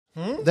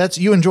That's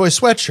you enjoy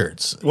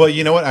sweatshirts. Well,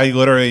 you know what? I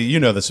literally, you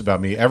know this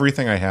about me.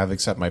 Everything I have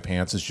except my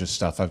pants is just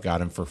stuff I've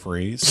gotten for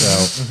free.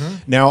 So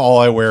now all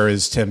I wear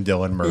is Tim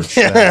Dillon merch.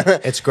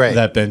 It's great.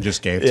 That Ben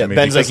just gave to me.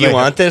 Ben's like, you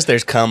want this?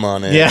 There's cum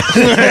on it. Yeah.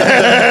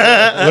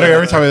 Literally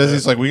every time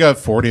he's like, we got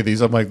 40 of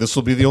these. I'm like, this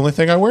will be the only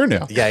thing I wear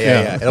now.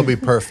 Yeah. It'll be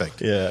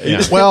perfect.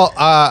 Yeah. Well,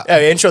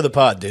 intro the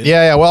pod, dude.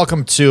 Yeah.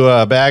 Welcome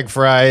to Bag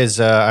Fries.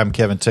 I'm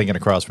Kevin Tinkin.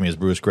 Across from me is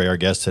Bruce Gray. Our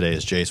guest today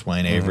is Jace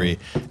Avery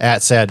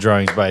at Sad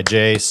Drawings by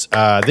Jace.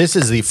 This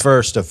is the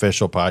first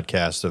official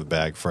podcast of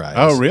Bag Fries.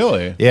 Oh,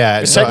 really? Yeah.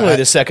 It's technically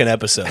the second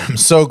episode. I'm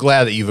so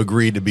glad that you've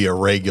agreed to be a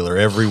regular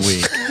every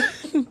week.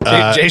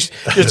 Jace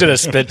just did a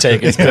spit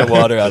take and spit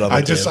water out on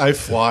the table. I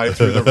fly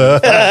through the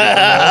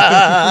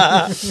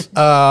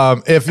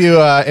roof.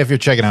 If you're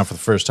checking out for the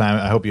first time,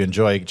 I hope you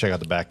enjoy. You can check out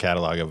the back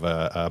catalog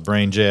of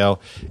Brain Jail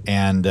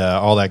and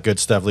all that good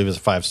stuff. Leave us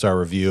a 5-star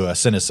review.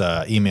 Send us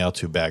an email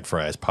to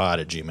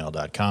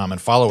bagfriespod@gmail.com and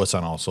follow us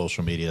on all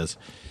social medias.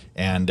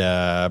 And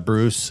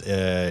Bruce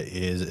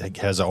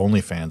has an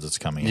OnlyFans that's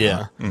coming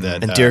out.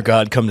 And dear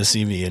God, come to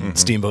see me in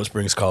Steamboat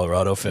Springs,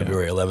 Colorado,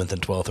 February 11th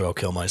and 12th, or I'll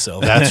kill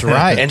myself. That's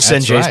right. And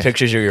send Jace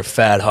pictures of your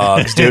fat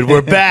hogs, dude.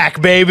 We're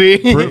back, baby.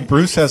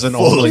 Bruce has an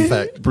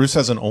OnlyFan.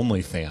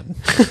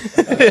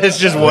 It's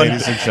just one.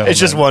 It's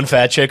just one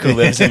fat chick who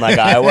lives in like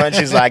Iowa, and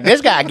she's like,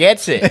 "This guy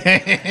gets it.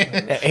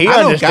 He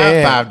I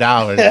understands."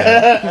 don't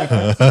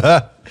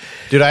got $5.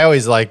 Dude, I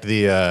always liked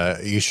the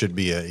you should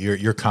be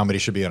your comedy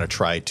should be on a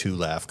Try to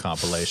Laugh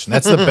compilation.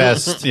 That's the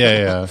best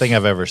thing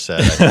I've ever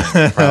said. I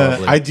think,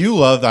 probably. I do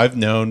love. I've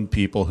known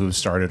people who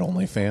started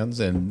OnlyFans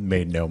and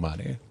made no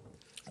money.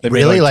 They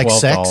really made like $12.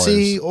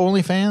 sexy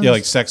OnlyFans? Yeah,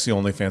 like sexy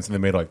OnlyFans, and they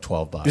made like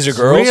 $12. These are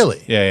girls.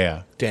 Really?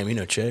 Yeah. Damn, you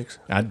know chicks.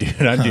 I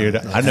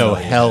know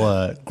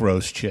hella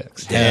gross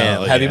chicks.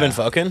 Damn. Have you been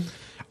fucking?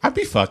 I'd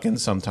be fucking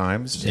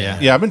sometimes.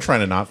 Yeah. I've been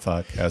trying to not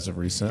fuck as of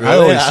recent. Really? I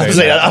always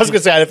say that. I was gonna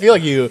say I feel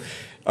like you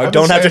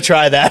don't have to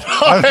try that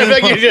hard. I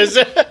think you just.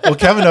 Well,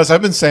 Kevin knows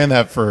I've been saying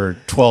that for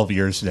 12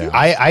 years now.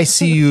 I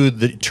see you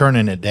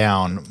turning it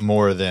down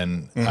more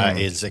than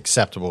is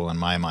acceptable in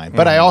my mind.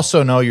 But I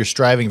also know you're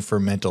striving for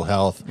mental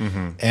health,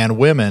 and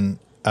women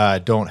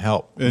don't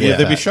help. Yeah,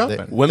 they be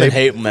shopping. Women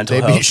hate mental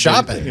health. They be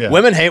shopping. Yeah.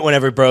 Women hate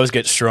whenever bros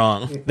get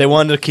strong. They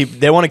want to keep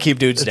dudes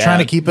They're down. trying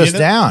to keep us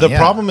down. The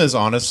problem is,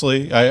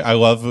 honestly, I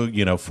love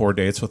 4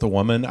 dates with a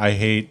woman. I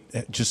hate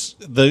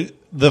just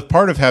the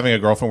part of having a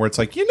girlfriend where it's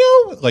like,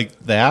 like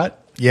that.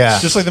 Yeah.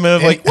 Just like the minute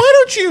of like, why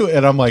don't you?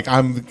 And I'm like,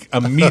 I'm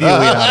immediately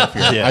out of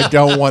here. Yeah. I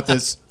don't want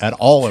this at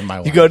all in my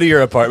life. You go to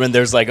your apartment,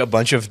 there's like a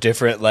bunch of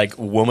different like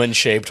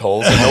woman-shaped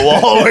holes in the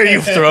wall where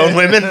you've thrown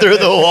women through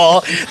the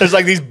wall. There's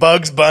like these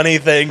Bugs Bunny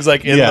things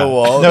like in the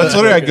wall. No, it's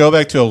literally I go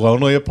back to a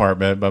lonely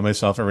apartment by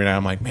myself every night.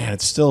 I'm like, man,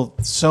 it's still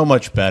so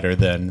much better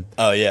than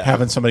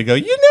having somebody go,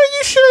 you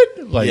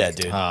should. Like, yeah,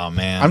 dude. Oh,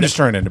 man. I'm just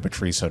turning into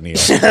Patrice O'Neal.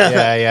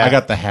 Yeah. I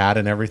got the hat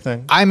and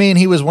everything. I mean,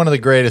 he was one of the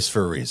greatest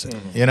for a reason.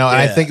 And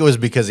I think it was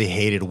because he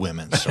hated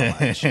women so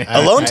much.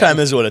 Alone time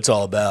is what it's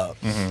all about.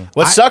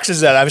 What sucks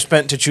is that I've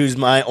spent to choose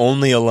my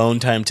only alone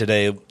time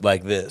today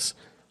like this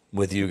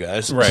with you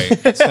guys. Right.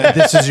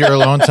 This is your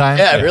alone time?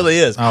 Yeah, it really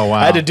is. Oh, wow.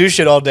 I had to do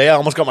shit all day. I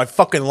almost got my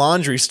fucking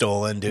laundry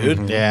stolen,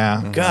 dude.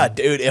 Yeah. God,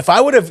 dude, if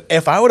I would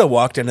have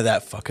walked into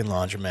that fucking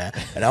laundromat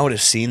and I would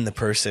have seen the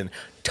person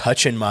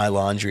touching my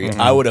laundry,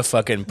 I would have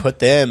fucking put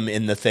them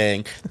in the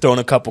thing, thrown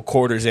a couple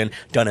quarters in,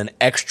 done an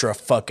extra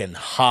fucking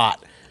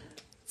hot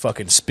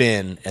fucking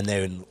spin, and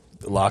then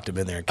locked him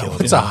in there and killed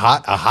him. It's a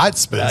hot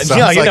spin.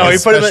 Sounds you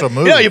put him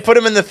in, you put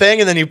him in the thing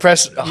and then you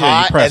press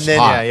hot, press and then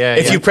hot.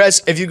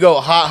 if you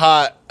go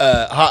hot,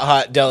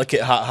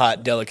 delicate,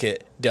 hot,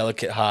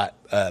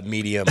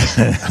 medium,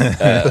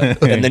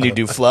 and then you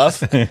do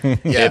fluff,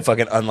 it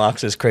fucking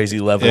unlocks this crazy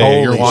level.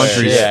 Yeah, your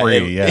laundry's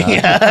free.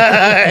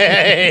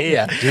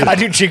 Yeah. I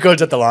do cheat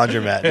codes at the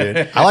laundromat,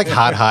 dude. I like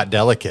hot,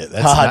 delicate.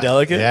 That's Hot,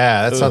 delicate?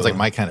 Yeah, that sounds like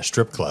my kind of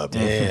strip club.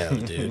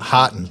 Damn, dude.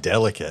 Hot and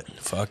delicate.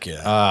 Fuck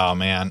yeah. Oh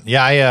man,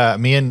 yeah.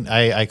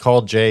 I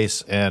called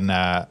Jace and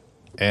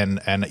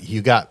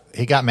he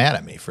got mad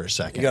at me for a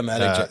second. You got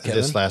mad at Kevin?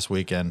 This last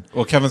weekend.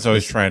 Well, Kevin's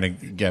always trying to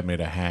get me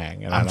to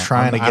hang. And I'm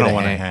trying to get I don't a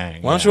want to hang.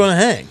 hang. Why don't you want to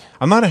hang?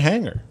 I'm not a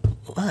hanger.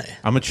 Why?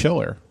 I'm a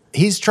chiller.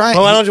 He's trying.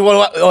 Well, why don't you?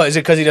 Oh, is it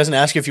because he doesn't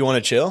ask you if you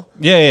want to chill?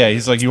 Yeah.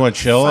 He's like, you want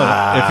to chill?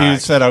 And if he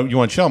said, you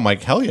want to chill, I'm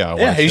like, hell yeah. I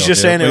wanna he's chill,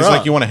 just dude. saying But it he's wrong.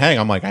 like, you want to hang?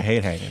 I'm like, I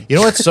hate hanging. You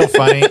know what's so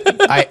funny?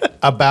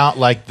 About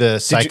like the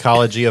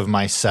psychology of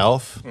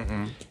myself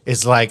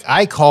is like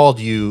I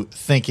called you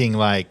thinking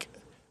like,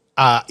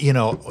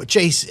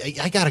 Jace,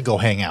 I got to go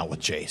hang out with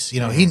Jace.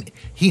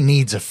 He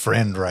needs a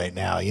friend right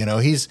now.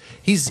 He's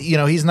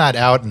not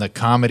out in the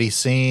comedy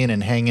scene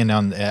and hanging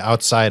on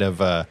outside of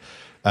the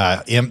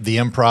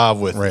Improv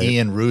with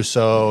Ian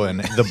Russo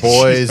and the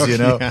boys.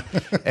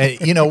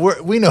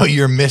 And we know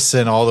you're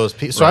missing all those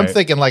people. So I'm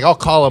thinking like I'll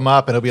call him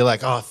up and he'll be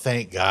like, oh,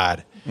 thank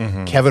God.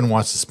 Kevin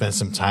wants to spend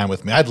some time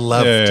with me. I'd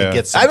love to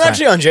get some I'm time.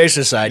 actually on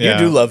Jace's side. Yeah. You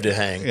do love to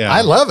hang. Yeah.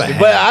 I love it.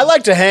 But I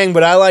like to hang,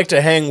 but I like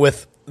to hang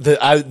with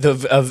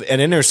of an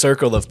inner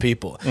circle of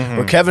people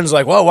where Kevin's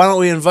like, well, why don't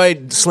we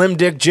invite Slim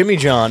Dick Jimmy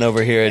John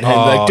over here? And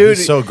like, dude,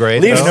 he's so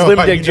great. Leave though.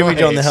 Slim Dick Jimmy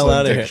John the hell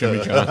out of here.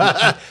 Jimmy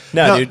John.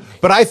 No, dude.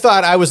 But I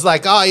thought, I was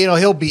like, oh,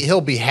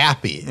 he'll be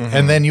happy.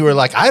 And then you were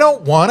like, I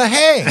don't want to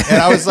hang.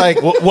 And I was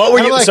like, what were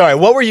you? Sorry,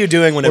 what were you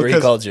doing whenever he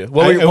called you?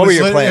 What were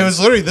your plans? It was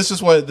literally this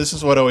is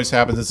what always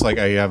happens. It's like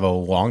I have a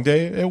long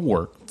day at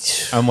work.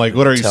 I'm like,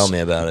 literally, tell me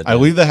about it. I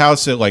leave the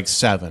house at like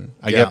 7.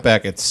 I get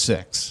back at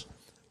 6.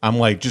 I'm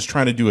like just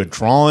trying to do a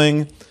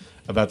drawing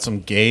about some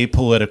gay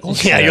political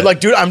shit. Yeah, you're like,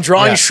 dude, I'm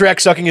drawing Shrek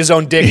sucking his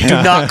own dick. Do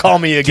not call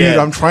me again. Dude,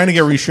 I'm trying to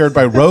get reshared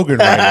by Rogan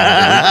right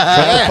now.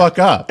 Dude. Shut the fuck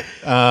up.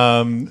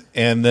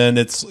 And then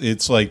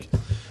it's like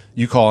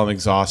you call him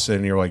exhausted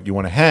and you're like, you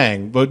want to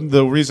hang. But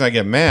the reason I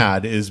get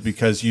mad is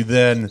because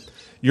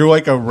you're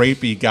like a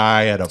rapey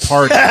guy at a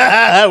party.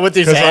 With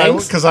his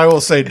hangs? Because I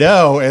will say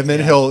no, and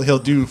then he'll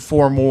do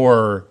 4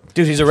 more.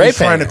 Dude, he's a rape. He's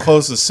trying to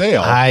close the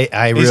sale.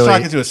 He's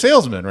talking to a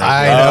salesman, right?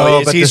 I now.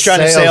 know, but he's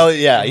trying to sell.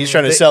 Yeah, he's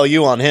trying to sell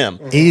you on him.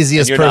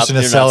 Easiest person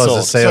to sell is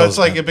a salesman. So it's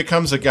like it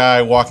becomes a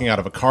guy walking out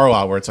of a car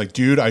lot where it's like,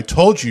 dude, I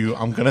told you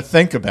I'm gonna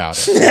think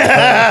about it.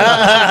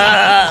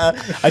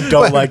 I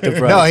don't like the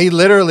price. No, he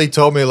literally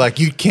told me like,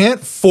 you can't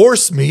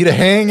force me to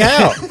hang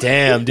out.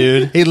 Damn,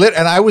 dude.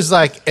 And I was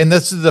like, and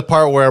this is the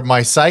part where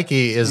my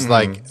psyche is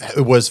like,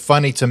 it was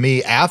funny to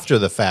me after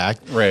the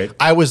fact. Right.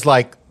 I was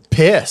like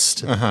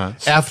pissed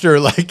after,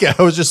 like,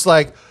 I was just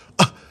like,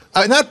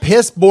 not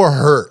pissed, more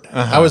hurt.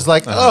 I was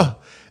like, oh.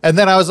 And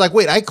then I was like,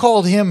 wait, I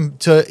called him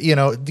to,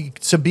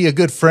 to be a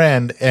good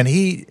friend, and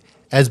he,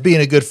 as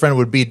being a good friend,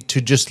 would be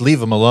to just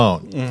leave him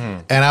alone.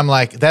 And I'm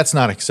like, that's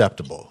not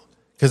acceptable.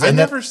 I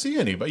never see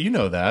anybody. You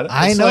know that.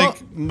 I know.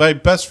 Like my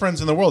best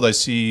friends in the world I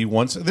see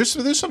once.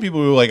 There's some people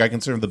who like I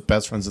consider the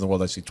best friends in the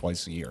world I see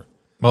twice a year.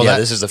 Well,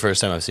 this is the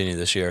first time I've seen you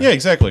this year. Yeah,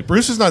 exactly.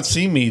 Bruce has not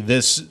seen me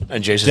this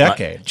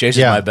decade.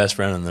 Jason's my best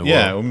friend in the world.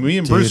 Yeah, me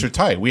and Bruce are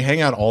tight. We hang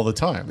out all the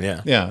time.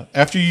 Yeah.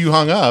 After you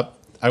hung up,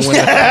 I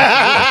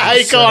went.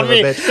 He called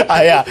me.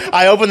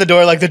 I opened the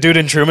door like the dude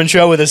in Truman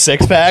Show with a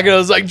 6-pack, and I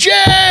was like, Jace!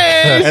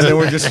 And then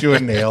we're just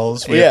doing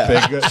nails with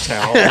big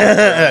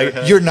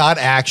towel. You're not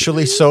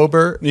actually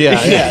sober.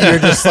 Yeah. You're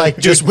just like,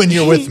 just when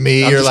you're with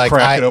me, I'm you're just like,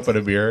 cracking open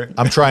a beer.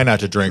 I'm trying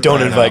not to drink. Don't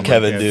right invite now.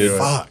 Kevin, dude.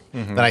 Fuck.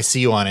 Then I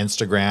see you on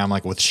Instagram,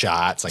 like with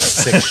shots, like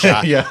 6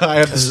 shots. Yeah, I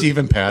have the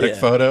Stephen Paddock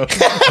photo.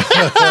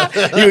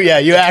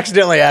 You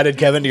accidentally added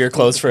Kevin to your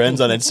close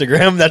friends on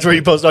Instagram. That's where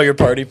you post all your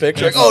party pics.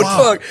 You're like, oh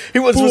fuck, he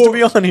wasn't supposed to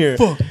be on here.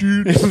 Fuck,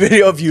 dude.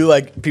 Video of you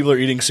like people are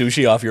eating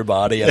sushi off your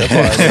body at a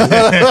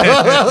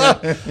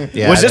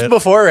party. Was this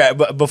before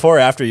or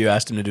after you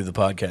asked him to do the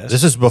podcast?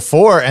 This is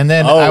before, and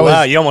then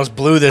wow, you almost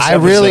blew this. I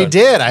really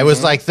did. I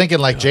was like thinking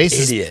like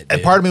Jace, idiot,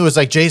 and part of me was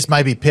like Jace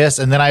might be pissed,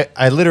 and then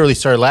I literally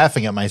started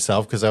laughing at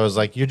myself because I was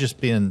like, you're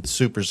just being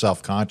super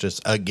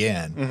self-conscious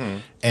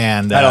again.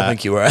 And I don't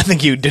think you were. I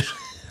think you did.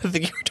 I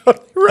think you're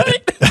totally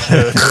right.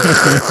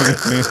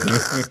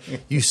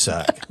 You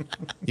suck.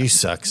 You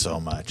suck so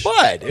much.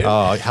 Why, dude?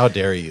 Oh, how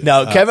dare you?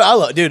 No, Kevin, I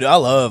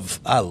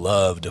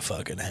love to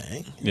fucking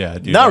hang. Yeah,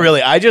 dude. Not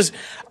really.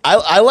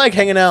 I like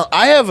hanging out.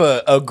 I have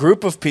a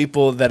group of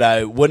people that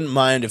I wouldn't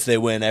mind if they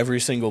went every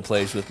single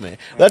place with me.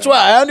 That's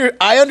why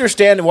I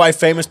understand why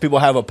famous people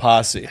have a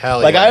posse.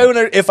 Hell like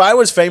yeah. if I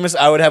was famous,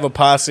 I would have a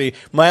posse.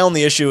 My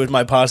only issue with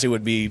my posse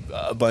would be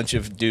a bunch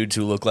of dudes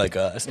who look like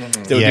us. There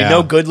would be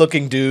no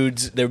good-looking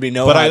dudes. There would be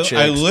no hot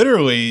chicks. I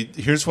literally,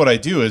 here's what I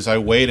do is I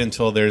wait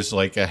until there's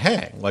like a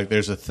hang, like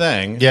there's a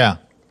thing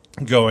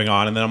going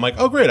on, and then I'm like,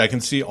 oh great, I can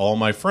see all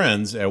my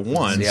friends at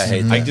once. Yeah, I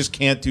hate that. I just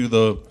can't do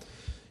the,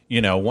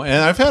 and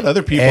I've had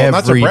other people, Every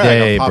not to brag,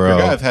 day, I'm a popular bro.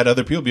 guy, I've had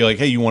other people be like,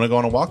 hey, you want to go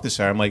on a walk this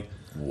Saturday? I'm like,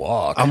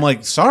 walk. I'm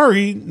like,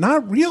 sorry,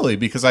 not really,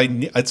 because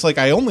it's like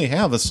I only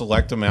have a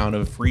select amount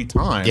of free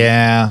time.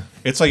 Yeah.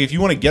 It's like if you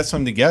want to get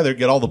something together,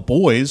 get all the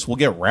boys, we'll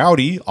get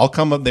rowdy. I'll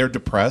come up there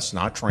depressed,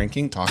 not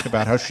drinking, talk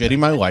about how shitty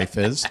my life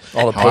is.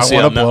 All the how pussy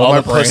I want I'm to not- blow all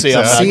my the pussy brains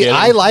I'm out. not See, getting.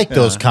 I like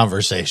those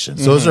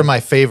conversations. Those are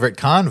my favorite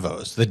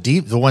convos.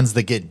 The ones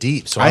that get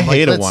deep. So I I'm like,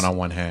 hate a let's-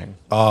 one-on-one hang.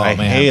 Oh, I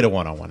man. hate a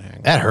one-on-one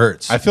hang. That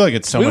hurts. I feel like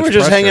it's so We much were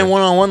just pressure. hanging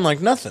one-on-one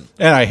like nothing.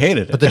 And I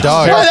hated it. But the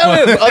dog.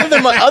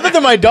 Other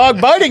than my dog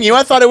biting you,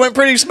 I thought it went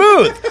pretty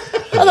smooth.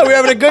 I thought we were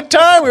having a good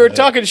time. We were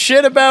talking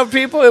shit about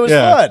people. It was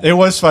fun. It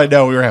was fun.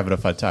 No, we were having a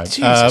fun time.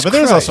 Jesus but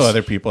there was also Christ.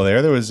 other people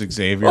there. There was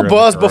Xavier. Well, and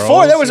Buzz, the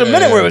before there was a girls.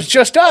 minute where it was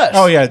just us.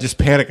 Oh yeah, just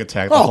panic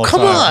attack. The Oh, whole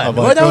come time. on. I'm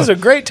Boy, that was a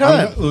great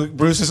time.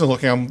 Bruce isn't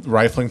looking. I'm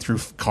rifling through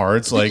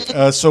cards. Like,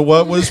 so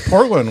what was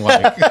Portland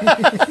like?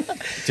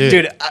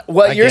 Dude,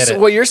 what get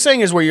it. you're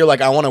saying is where you're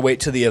like, I want to wait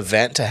till the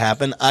event to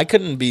happen. I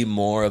couldn't be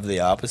more of the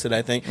opposite.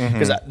 I think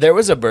because there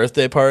was a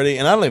birthday party,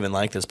 and I don't even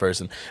like this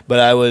person, but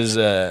I was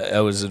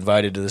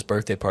invited to this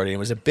birthday party. And it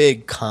was a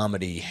big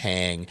comedy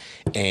hang,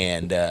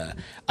 and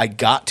I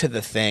got to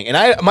the thing, and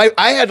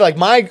I had like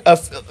my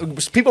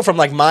people from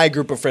like my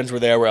group of friends were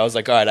there, where I was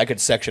like, all right, I could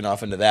section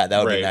off into that.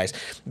 That would be Right. nice.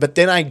 But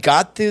then I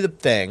got through the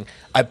thing.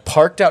 I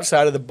parked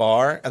outside of the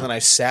bar, and then I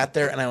sat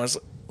there, and I was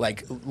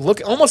like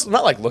look almost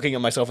not like looking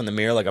at myself in the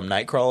mirror like I'm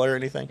Nightcrawler or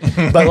anything,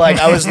 but like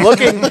I was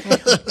looking,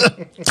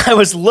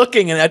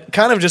 and I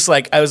kind of just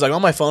like I was like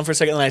on my phone for a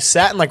second, and I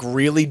sat and like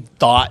really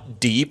thought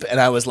deep,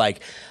 and I was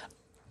like,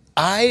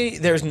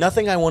 there's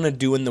nothing I want to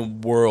do in the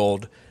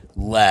world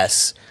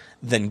less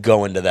than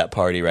go into that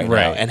party right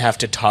now and have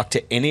to talk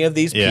to any of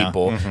these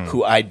people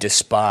who I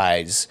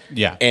despise.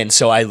 Yeah. And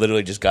so I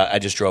literally just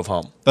drove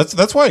home.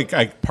 That's why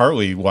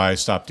partly why I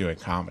stopped doing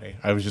comedy.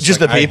 I was just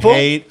the people.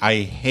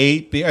 I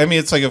hate. I mean,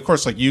 it's like, of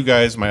course, like you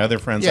guys, my other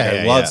friends.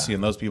 I love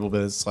seeing those people,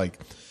 but it's like,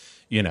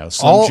 you know,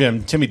 Slim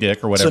Jim, Timmy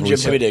Dick, or whatever. Slim Jim,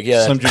 Timmy Dick,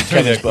 yeah. Slim Jim,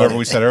 Timmy Dick, whatever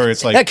we said earlier.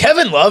 It's like, yeah,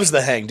 Kevin loves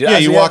the hang, dude. Yeah,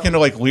 you walk into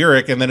like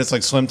Lyric, and then it's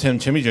like Slim Tim,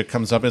 Timmy Dick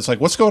comes up, and it's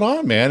like, what's going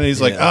on, man? And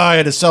he's like, I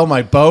had to sell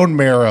my bone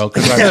marrow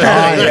because I'm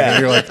dying.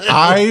 And you're like,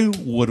 I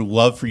would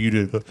love for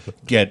you to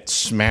get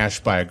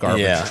smashed by a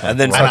garbage truck. And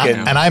then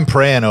and I'm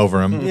praying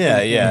over him.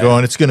 Yeah.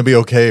 Going, it's going to be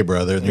okay,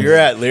 brother. You're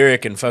at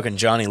Lyric, and fucking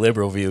Johnny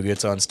Liberalview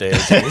gets on stage.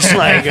 And he's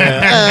like,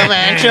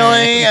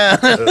 actually.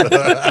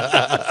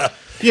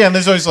 Yeah, and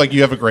there's always like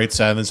you have a great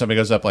set, and then somebody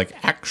goes up like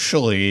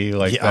actually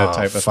like that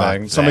type of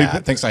thing. Somebody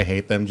thinks I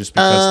hate them just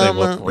because they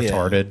look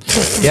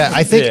retarded. Yeah,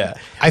 I think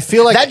I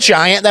feel like that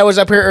giant that was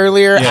up here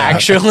earlier. Yeah.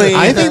 Actually,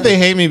 I think they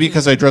hate me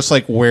because I dress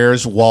like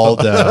Where's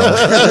Waldo,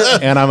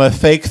 and I'm a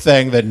fake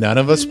thing that none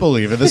of us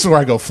believe. And this is where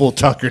I go full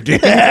Tucker,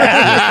 dude. Hell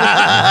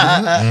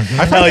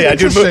yeah,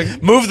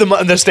 dude! Move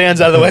the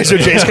stands out of the way so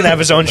Jace can have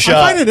his own shot.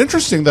 I find it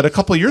interesting that a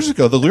couple years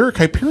ago the Lyric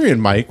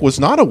Hyperion mic was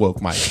not a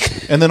woke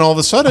mic, and then all of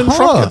a sudden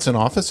Trump gets in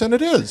office and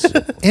it is.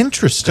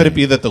 Interesting. Could it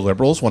be that the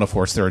liberals want to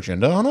force their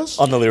agenda on us?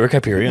 On the Lyric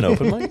Hyperion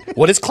open mic?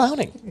 What is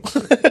clowning?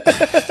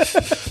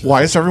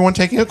 Why is everyone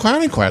taking a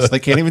clowning class? They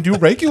can't even do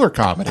regular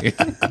comedy.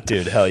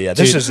 Dude, hell yeah.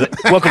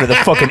 Welcome to the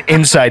fucking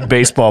Inside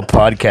Baseball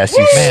podcast,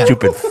 you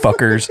stupid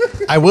fuckers.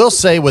 I will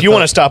say if you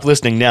want to stop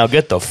listening now,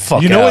 get the fuck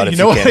out. You know what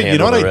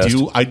I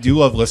do? I do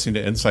love listening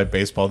to Inside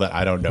Baseball that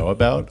I don't know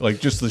about. Like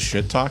just the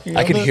shit talking.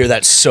 I can hear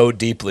that so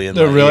deeply in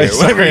my really ear.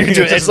 Whenever you're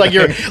doing, it's like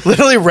you're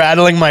literally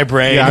rattling my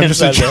brain. Yeah, I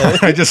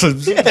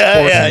just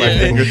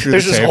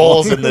there's just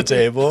holes in the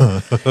table.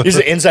 There's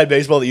an Inside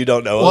Baseball that you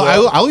don't know.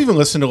 Well, I'll even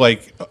listen to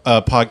like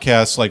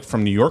podcasts like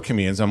from New York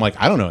comedians. I'm like,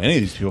 I don't know any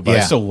of these people, but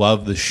I still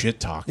love the shit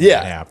talk.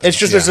 Yeah, it's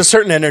just there's a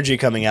certain energy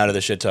coming out of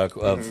the shit talk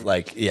of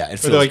like, it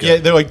feels like,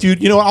 good. They're like,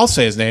 dude, you know what? I'll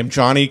say his name,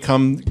 Johnny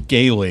Come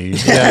Gailey.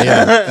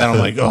 Yeah. And I'm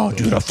like, oh,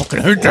 dude, I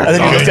fucking hate that. And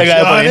then you look that guy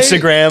up on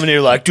Instagram, and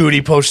you're like, dude,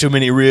 he posts too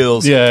many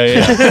reels.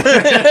 Yeah.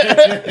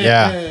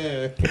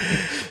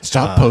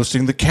 Stop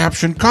posting the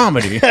caption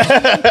comedy.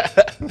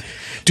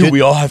 Dude,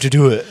 we all have to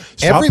do it.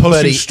 Stop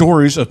posting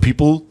stories of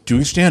people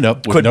doing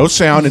stand-up with no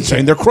sound and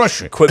saying they're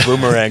crushing. Quit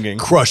boomeranging.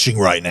 Crushing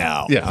right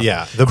now.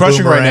 Yeah. The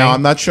crushing right now.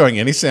 I'm not showing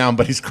any sound,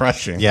 but he's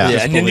crushing. Yeah.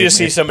 And then you just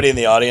see somebody in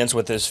the audience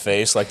with his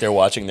face like they're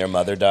watching their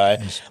mother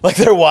die. Like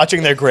they're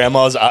watching their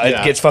grandma's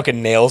gets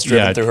fucking nails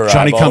driven through her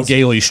Johnny eyeballs. Come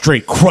Gailey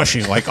straight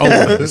crushing like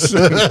always.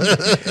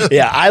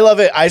 Yeah, I love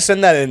it. I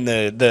send that in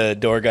the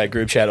Door Guy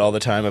group chat all the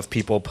time of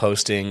people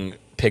posting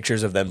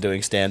pictures of them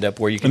doing stand-up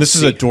where you can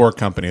is a door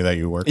company that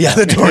you work with.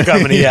 The door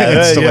company,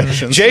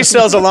 Jay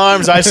sells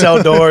alarms, I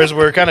sell doors.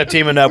 We're kind of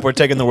teaming up. We're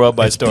taking the world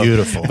by storm.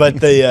 Beautiful. But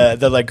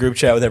the like group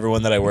chat with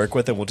everyone that I work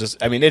with, and we'll just,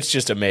 it's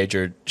just a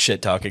major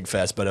shit-talking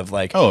fest, but of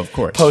like, oh, of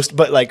course.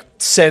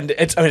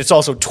 It's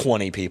also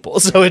 20 people.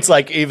 So it's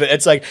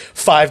like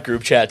 5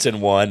 group chats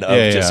in one of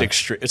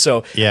extreme.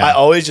 So I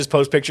always just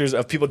post pictures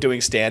of people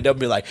doing stand-up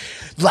and be like,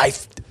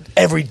 life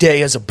every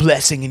day is a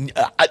blessing, and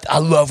I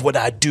love what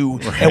I do,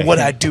 and what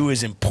I do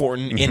is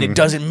important, and it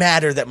doesn't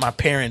matter that my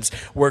parents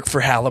work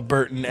for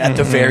Halliburton at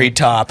the very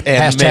top.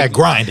 And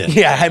grinding.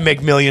 Yeah, I make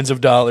millions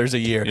of dollars a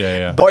year.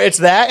 Yeah. Or it's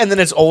that, and then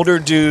it's older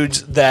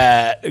dudes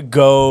that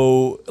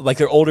go, like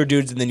they're older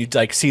dudes, and then you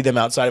like see them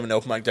outside of an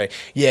open mic, like,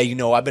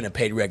 I've been a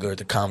paid regular at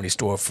the Comedy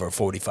Store for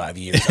 45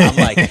 years. I'm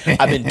like,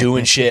 I've been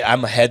doing shit.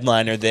 I'm a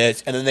headliner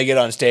this, and then they get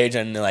on stage,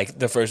 and like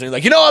the first thing,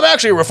 like, I'm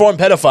actually a reformed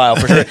pedophile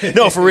for sure.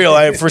 No, for real.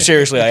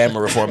 Seriously, I am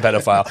a reformed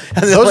pedophile.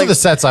 And those are the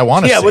sets I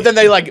want to see. Yeah, but then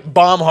they like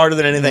bomb harder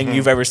than anything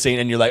you've ever seen,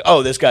 and you're like,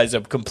 oh, this guy's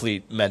a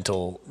complete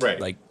mental,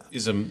 like,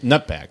 he's a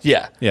nutbag.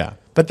 Yeah.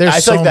 But I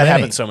feel like that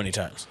happens so many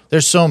times.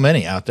 There's so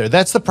many out there.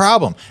 That's the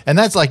problem. And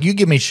that's like, you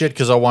give me shit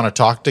because I want to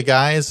talk to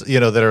guys,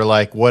 that are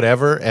like,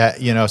 whatever,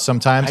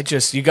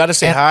 sometimes. You got to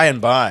say hi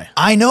and bye.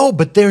 I know,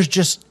 but there's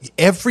just,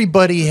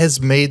 everybody has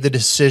made the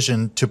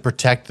decision to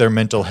protect their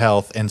mental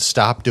health and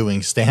stop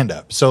doing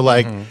stand-up. So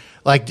like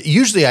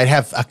usually I'd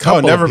have a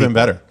couple never of people. Been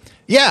better.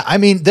 Yeah, I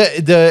mean,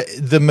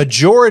 the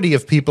majority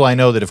of people I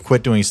know that have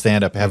quit doing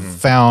stand-up have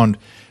found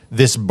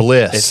this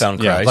bliss. They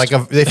found Christ.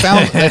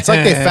 It's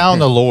like they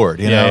found the Lord,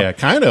 you know? Yeah,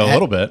 kind of, a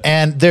little bit.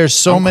 And there's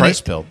so many.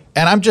 Christ-pilled.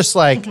 And I'm just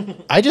like,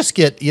 I just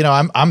get,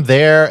 I'm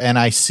there and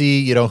I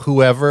see,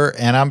 whoever,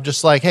 and I'm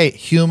just like, hey,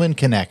 human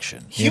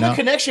connection. Human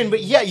connection,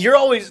 but yeah,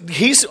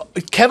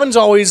 Kevin's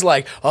always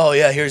like, oh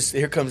yeah,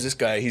 here comes this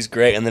guy, he's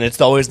great, and then it's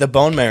always the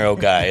bone marrow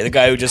guy, the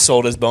guy who just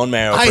sold his bone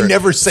marrow. I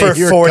never say for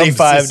here comes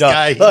this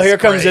guy. Oh, here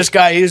comes this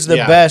guy, he's the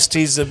best.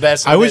 He's the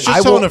best. I was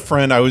just telling a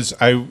friend,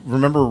 I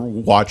remember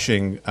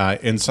watching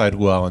Inside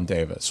Llewellyn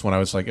Davis when I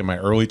was like in my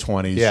early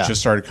 20s, just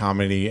started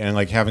comedy, and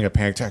like having a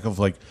panic attack of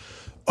like,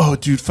 oh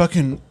dude,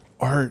 fucking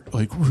art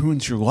like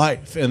ruins your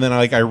life. And then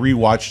I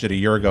rewatched it a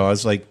year ago. I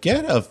was like,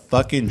 get a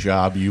fucking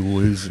job, you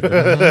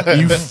loser.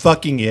 You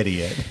fucking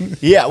idiot.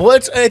 Yeah, well,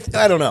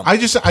 I don't know. I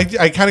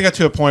kind of got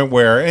to a point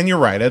where, and you're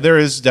right, there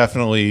is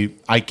definitely,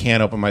 I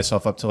can't open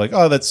myself up to like,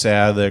 oh, that's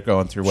sad, they're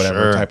going through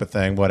whatever type of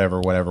thing, whatever.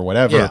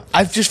 Yeah.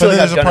 I just feel like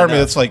there's a part of me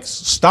that's like,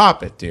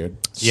 stop it, dude.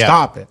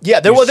 Stop it.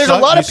 Yeah, there's a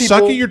lot of people.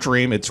 Suck at your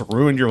dream. It's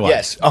ruined your life.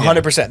 Yes,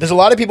 100%. There's a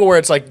lot of people where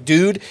it's like,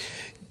 dude,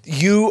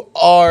 you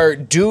are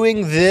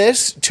doing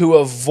this to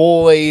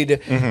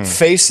avoid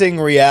facing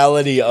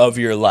reality of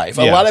your life.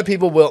 A lot of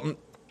people will,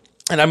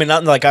 and I mean,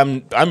 not like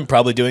I'm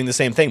probably doing the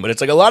same thing, but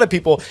it's like a lot of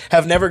people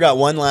have never got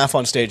one laugh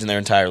on stage in their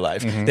entire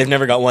life. They've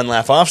never got one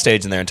laugh off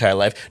stage in their entire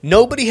life.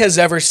 Nobody has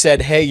ever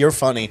said, hey, you're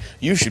funny,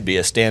 you should be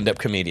a stand-up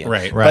comedian.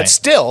 Right. But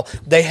still,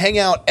 they hang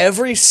out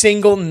every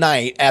single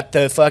night at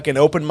the fucking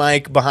open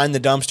mic behind the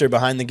dumpster,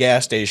 behind the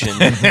gas station.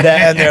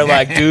 And they're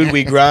like, dude,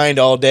 we grind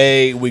all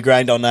day, we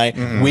grind all night.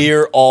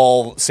 We're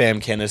all Sam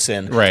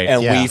Kinison. Right.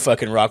 And we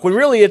fucking rock. When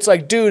really it's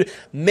like, dude,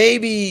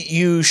 maybe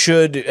you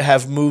should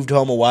have moved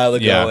home a while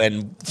ago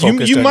and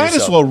focused you on might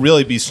yourself. as well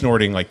really be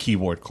snorting like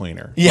keyboard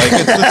cleaner. Yeah. Like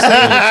it's the same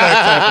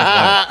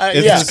exact type of life.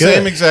 It's the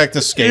same exact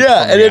escape from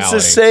and reality. it's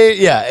the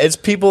same. Yeah, it's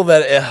people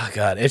that. Oh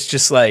God, it's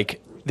just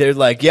like they're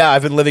like, yeah,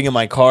 I've been living in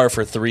my car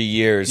for 3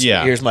 years.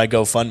 Yeah. Here's my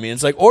GoFundMe.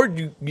 It's like, or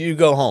you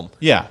go home.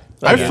 Yeah,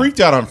 I freaked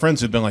out on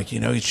friends who've been like,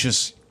 it's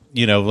just.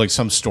 Like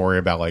some story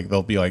about like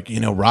they'll be like,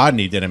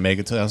 Rodney didn't make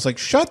it to. I was like,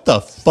 shut the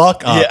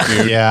fuck up,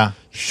 dude. Yeah.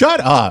 Shut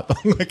up.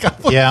 Like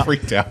I'm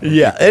freaked out.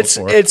 Yeah,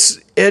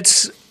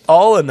 it's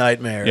all a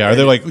nightmare. Yeah, or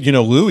they're like,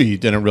 Louis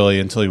didn't really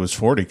until he was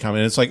 40 come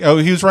in. It's like, oh,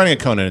 he was running a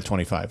Conan at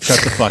 25.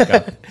 Shut the fuck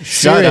up.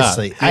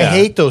 Seriously, up. I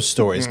hate those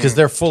stories because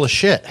they're full of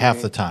shit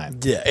half the time.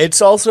 Yeah,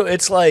 it's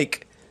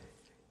like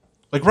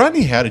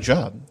Rodney had a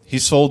job. He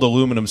sold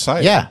aluminum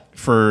siding.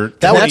 For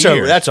 20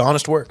 years. That's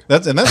honest work.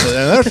 That's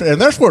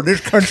what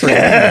this country. We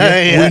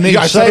need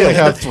I thought they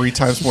have 3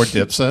 times more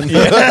dips in.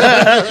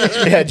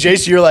 Yeah,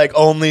 Jace, you're like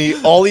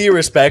all you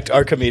respect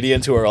are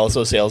comedians who are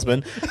also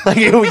salesmen. Like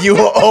you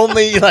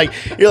only like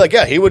you're like,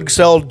 yeah, he would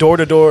sell door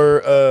to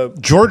door.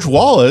 George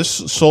Wallace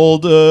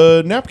sold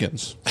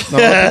napkins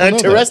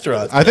to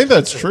restaurants. I think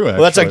that's true.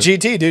 Actually. Well, that's like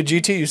GT, dude.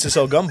 GT used to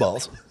sell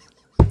gumballs.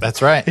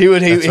 That's right. He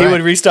would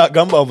restock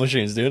gumball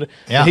machines, dude.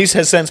 Yeah. He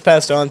has since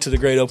passed on to the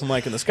great open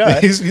mic in the sky.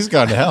 He's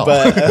gone to hell.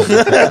 But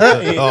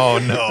oh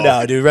no,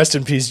 no, dude. Rest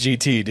in peace,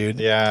 GT, dude.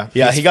 Yeah,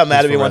 yeah. He got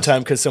mad at me one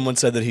time because someone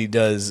said that he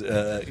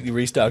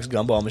restocks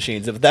gumball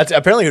machines. That's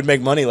apparently he would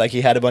make money. Like he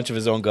had a bunch of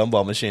his own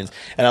gumball machines,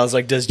 and I was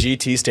like, does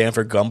GT stand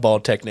for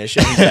gumball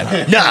technician? He's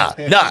like, nah,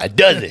 it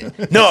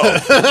doesn't. No,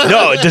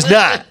 it does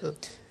not.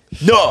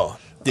 No.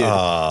 Dude,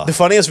 the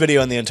funniest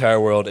video in the entire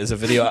world is a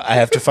video I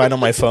have to find on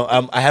my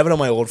phone. I have it on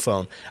my old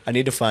phone. I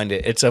need to find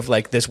it. It's of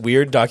like this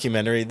weird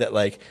documentary that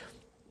like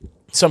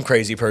some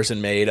crazy person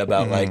made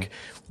about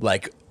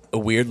like a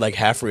weird like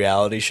half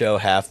reality show,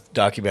 half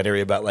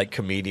documentary about like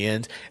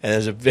comedians. And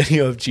there's a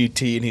video of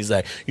GT and he's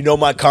like,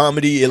 my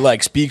comedy, it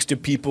like speaks to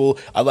people.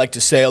 I like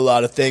to say a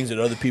lot of things that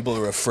other people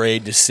are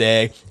afraid to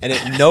say. And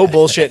it, no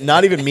bullshit,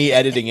 not even me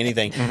editing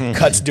anything,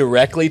 cuts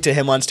directly to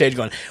him on stage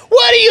going,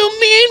 what do you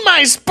mean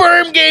my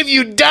sperm gave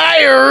you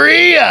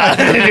diarrhea?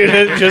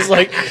 Dude, just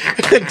like,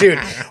 dude,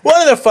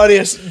 one of the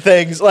funniest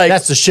things, like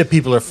that's the shit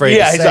people are afraid to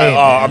say. Yeah, he's like,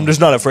 I'm just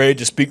not afraid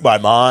to speak my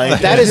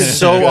mind. That is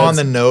so on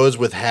the nose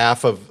with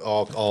half of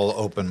all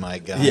open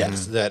mic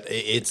guys. That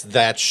it's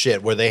that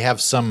shit where they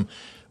have some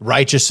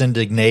righteous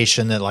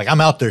indignation that like I'm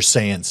out there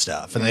saying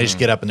stuff and they just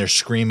get up and they're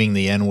screaming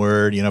the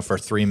N-word, for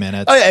 3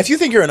 minutes. Oh yeah, if you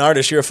think you're an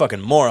artist, you're a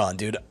fucking moron,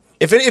 dude.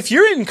 If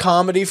you're in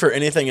comedy for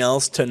anything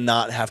else, to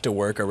not have to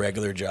work a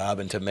regular job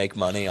and to make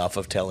money off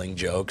of telling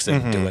jokes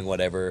and doing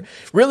whatever,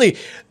 really,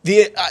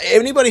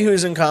 anybody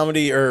who's in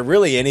comedy or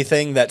really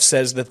anything that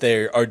says that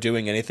they are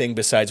doing anything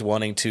besides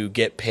wanting to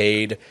get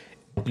paid,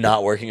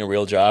 not working a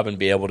real job and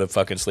be able to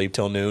fucking sleep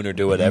till noon or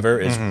do whatever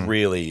is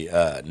really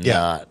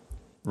not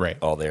right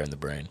all there in the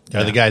brain.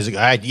 Are the guys?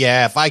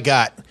 If I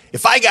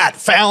got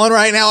Fallon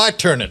right now, I'd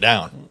turn it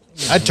down.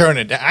 I'd turn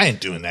it down. I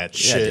ain't doing that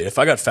Yeah, shit. dude, if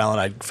I got Fallon,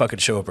 I'd fucking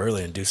show up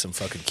early and do some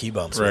fucking key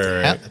bumps. With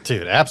him.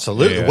 Dude,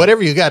 absolutely. Yeah.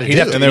 Whatever you got to do.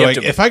 And they're like,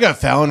 if I got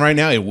Fallon right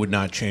now, it would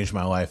not change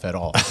my life at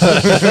all.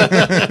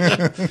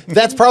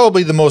 That's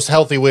probably the most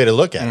healthy way to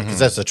look at it because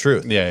that's the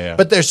truth. Yeah.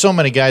 But there's so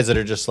many guys that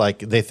are just like,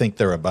 they think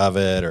they're above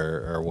it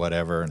or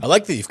whatever. I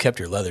like that you've kept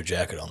your leather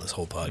jacket on this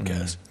whole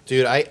podcast.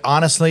 Dude, I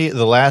honestly,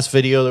 the last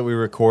video that we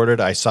recorded,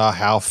 I saw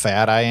how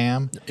fat I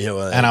am. Yeah,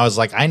 well, and I was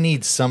like, I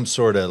need some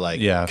sort of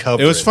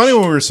coverage. It was funny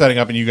when we were setting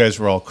up and you guys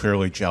were all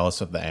clearly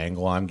jealous of the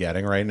angle I'm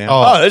getting right now.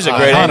 Oh, this is a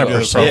great angle.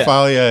 100%.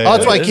 Profile, yeah. Oh,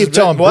 that's why I keep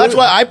telling Well, that's Bruce.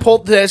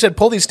 why I said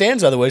pull these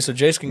stands out of the way so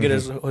Jace can get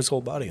his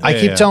whole body on.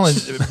 I keep telling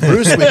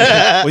Bruce.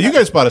 Well, you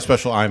guys bought a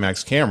special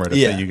IMAX camera to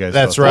fit you guys.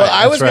 That's both right. up.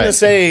 Well, I was going to right.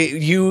 say,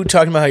 you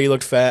talking about how you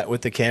looked fat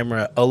with the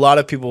camera, a lot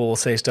of people will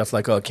say stuff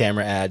like, oh,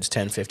 camera adds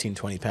 10, 15,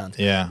 20 pounds.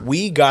 Yeah.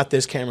 We got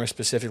this camera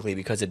specifically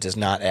because it does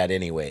not add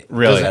any weight.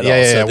 Really? At Yeah, all.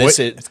 yeah, So yeah. this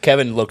is,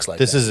 Kevin looks like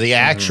This that. is the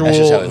That's just how he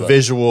actual looks.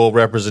 visual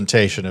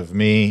representation of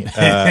me.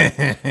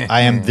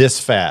 I am this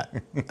fat.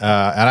 And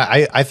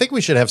I think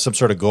we should have some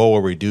sort of goal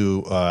where we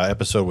do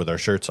episode with our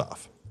shirts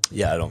off.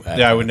 Yeah, I don't.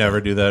 I would never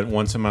do that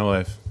once in my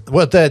life.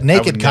 Well, the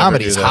naked never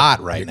comedy do is that.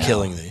 hot right You're now.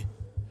 killing me.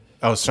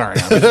 Oh, sorry.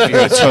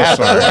 I'm so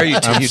sorry. Are you?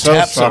 I'm You so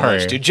tap so sorry.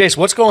 much, dude. Jace,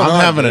 what's going on?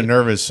 I'm having a dude?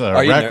 nervous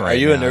Are you wreck ner- right are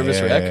you a now.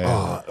 nervous wreck?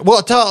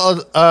 Well,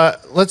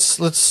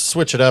 let's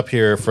switch it up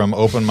here from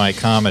open mic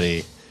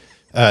comedy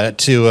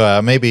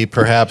to maybe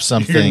perhaps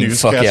something.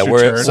 news- Fuck yeah, Caster we're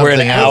turn. we're an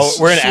Something hour else.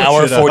 we're an Switch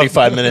hour it up.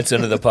 45 minutes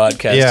into the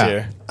podcast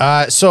here.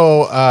 I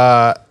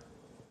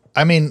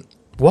mean,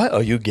 What?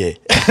 Oh, you gay?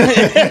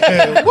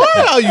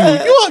 Why are you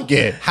are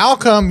gay? how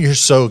come you're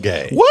so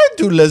gay? Why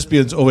do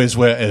lesbians always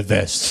wear a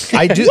vest?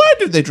 I do- Why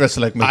do they dress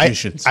like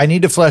magicians? I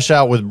need to flesh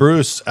out with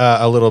Bruce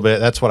a little bit.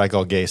 That's what I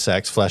call gay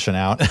sex, fleshing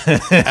out.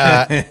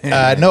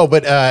 No,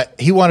 but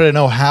he wanted to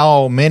know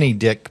how many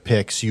dick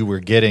pics you were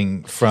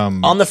getting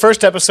from. On the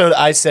first episode,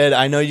 I said,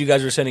 I know you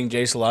guys are sending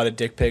Jace a lot of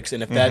dick pics,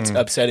 and if that's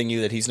upsetting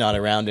you that he's not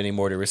around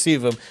anymore to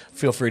receive them,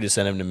 feel free to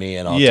send them to me,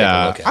 and I'll take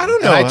a look at I them.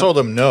 don't know. And I told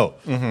him no.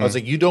 I was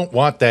like, you don't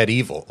want that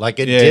evil. Like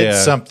it Yeah, did yeah.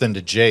 something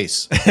to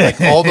Jace. Like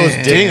all those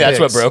dick Do you think that's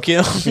what pics. broke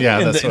you? Yeah,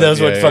 And that's that what-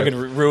 was what yeah, fucking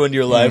ruined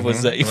your life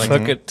was that you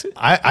fucking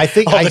I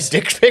think all I the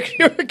dick pics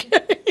you were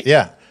getting.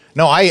 yeah.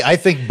 No, I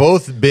think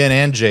both Ben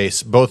and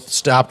Jace both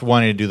stopped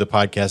wanting to do the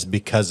podcast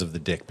because of the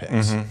dick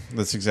pics.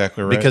 That's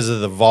exactly right. Because of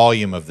the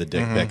volume of the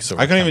dick pics. that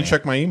were I couldn't even coming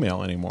check my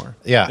email anymore.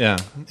 in. Yeah. Yeah.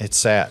 It's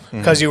sad.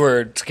 Because you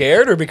were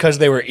scared, or because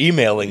they were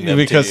emailing them?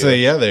 Because to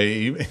you?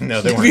 they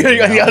no, they I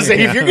weren't. was saying,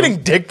 if you're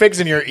getting dick pics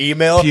in your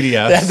email,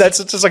 PDFs. that's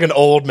just like an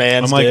old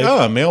man's I'm like, dick.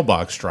 oh, a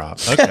mailbox drop.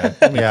 Okay,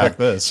 let me Yeah. check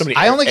this. Somebody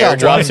I only got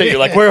airdrops one. it. You're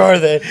like, where are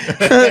they?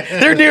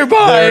 They're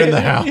nearby. They're in the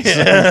house.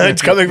 Yeah,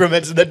 it's coming from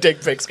inside. The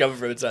dick pics coming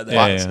from inside the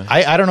house. Yeah.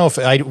 I don't know if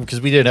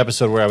because we did an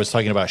episode where I was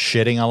talking about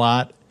shitting a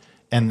lot,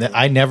 and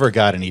I never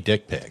got any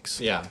dick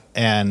pics. Yeah.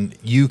 And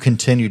you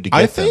continued to get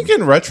I think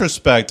them. in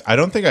retrospect, I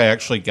don't think I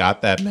actually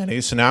got that many.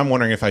 So now I'm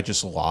wondering if I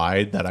just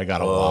lied that I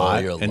got a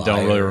lot you're a and don't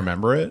really liar.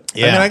 remember it.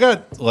 Yeah. I mean, I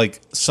got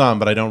like some,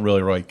 but I don't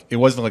really like. It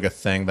wasn't like a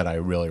thing that I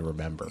really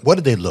remember. What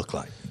did they look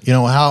like? You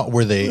know, how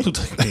were they?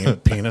 Looked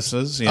like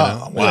penises, you know,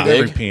 wow. like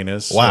every Big?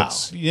 penis. Wow.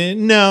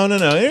 No.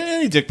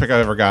 Any dick pic I've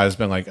ever got has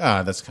been like,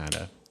 that's kind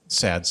of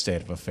sad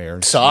state of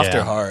affairs. Soft Yeah.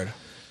 or hard?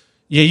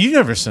 Yeah, you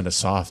never sent a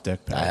soft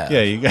dick pic. have.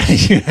 Yeah,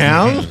 you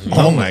have.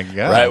 Oh my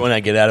god! Right when I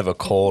get out of a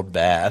cold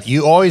bath.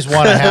 You always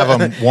want to have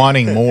them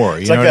wanting more.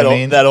 You It's know like what that I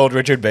mean? old, that old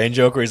Richard Bain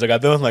joke where he's like,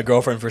 I've been with my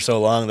girlfriend for so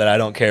long that I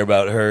don't care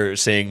about her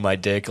seeing my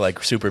dick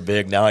like super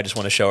big. Now I just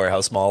want to show her how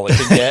small it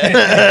can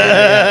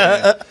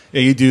get. Yeah,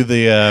 you do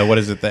the what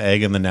is it? The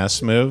egg in the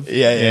nest move.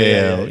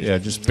 Yeah.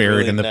 Just buried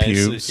Really in the nice.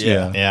 pubes.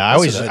 Yeah. yeah, I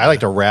always I like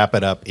to wrap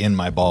it up in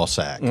my ball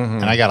sack,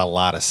 and I got a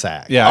lot of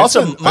sack. Yeah. I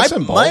Also, send- I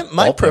send my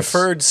ball pics.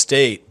 preferred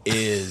state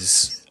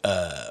is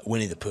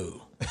Winnie the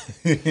Pooh.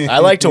 I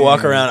like to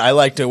walk around. I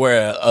like to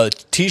wear a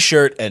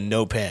t-shirt and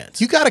no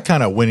pants. You got a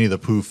kind of Winnie the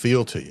Pooh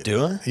feel to you.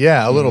 Do I?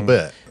 Yeah, a little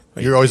bit.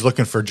 You're always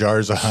looking for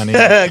jars of honey.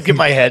 Get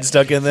my head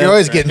stuck in there. You're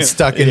always getting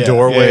stuck in Yeah.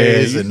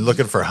 doorways Yeah. and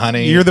looking for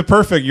honey.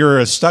 You're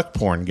a stuck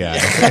porn guy.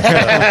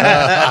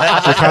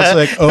 You're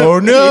constantly like, oh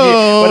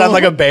no. When I'm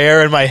like a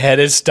bear and my head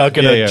is stuck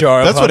in a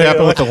jar. That's of what honey.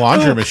 happened with the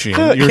laundry machine.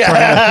 You were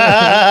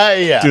trying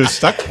to yeah. do a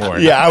stuck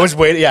porn. Yeah, I was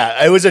waiting.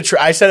 Yeah, it was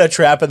I set a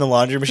trap in the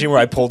laundry machine where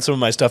I pulled some of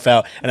my stuff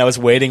out, and I was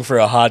waiting for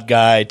a hot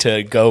guy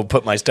to go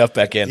put my stuff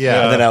back in.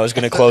 Yeah. And then I was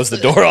going to close the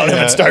door on him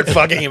and start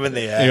fucking him in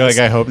the ass. You're like,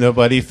 I hope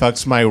nobody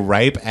fucks my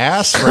ripe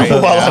ass right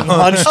while now.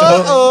 I'm hunched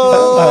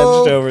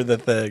over the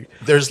thing.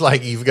 There's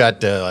like you've got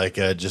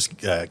just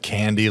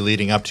candy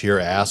leading up to your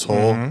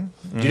asshole.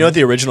 Do you know what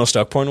the original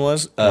stuck porn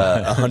was?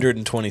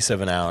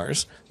 127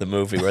 Hours, the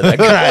movie where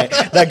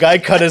that guy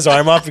cut his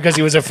arm off because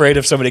he was afraid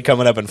of somebody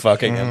coming up and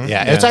fucking him.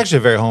 Yeah, it's actually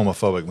a very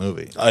homophobic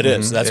movie. It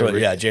is. That's what.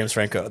 Yeah, James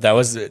Franco.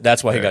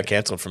 That's why he got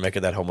canceled for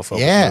making that homophobic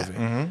Yeah.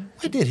 movie.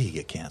 Why did he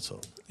get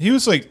canceled? He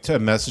was like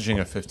messaging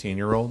a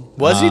 15-year-old.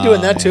 Was he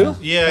doing that too?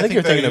 Yeah, I think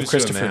you're that thinking he of was doing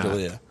Christopher that.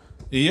 D'Elia.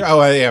 Yeah,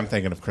 I am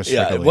thinking of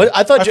Christopher Yeah, D'Elia. what-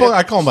 I thought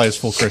I call him by his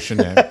full Christian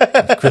name.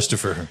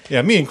 Christopher.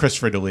 Yeah, me and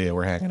Christopher D'Elia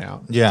were hanging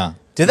out. Yeah.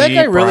 Did that Me,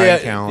 guy really? Brian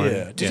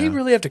Callen, Did he yeah.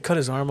 really have to cut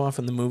his arm off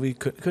in the movie?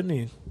 Couldn't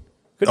he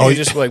Couldn't you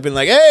just like been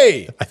like,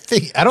 hey?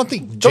 I don't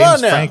think Come James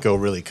on now. Franco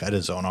really cut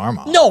his own arm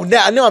off. No,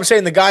 I'm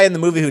saying the guy in the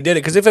movie who did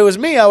it. Because if it was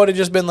me, I would have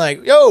just been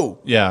like, yo.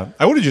 Yeah,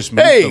 I would have just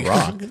moved Hey. the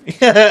rock.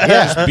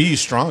 Just be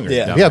stronger.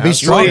 Yeah, Yeah, be What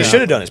strong. you should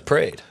have done is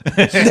prayed.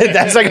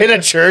 That's like in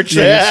a church.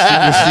 You're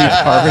Steve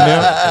Harvey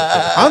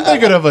now. I'm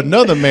thinking of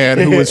another man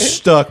who was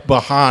stuck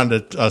behind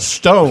a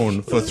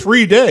stone for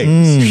 3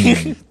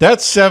 days.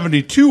 That's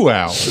 72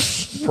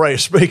 hours. Pray,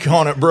 speak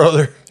on it,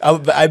 brother.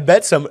 I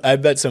bet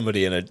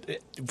somebody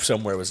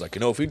somewhere was like,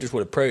 if he just would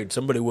have prayed,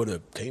 somebody would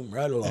have came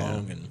right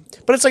along.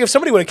 But it's like if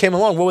somebody would have came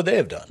along, what would they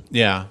have done?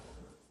 Yeah.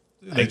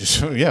 They just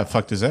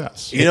fucked his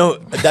ass.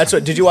 That's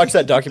what. Did you watch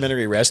that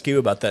documentary Rescue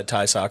about that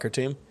Thai soccer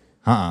team?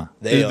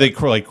 Did they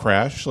like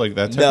crash like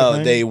that? Type of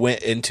thing? They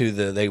went into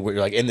they were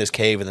like in this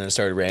cave and then it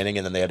started raining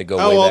and then they had to go.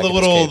 Oh, way well, back the in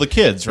this little cave. the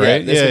kids,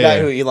 right? Yeah, the guy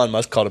who Elon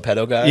Musk called a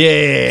pedo guy.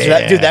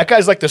 Yeah, So that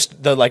guy's like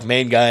the like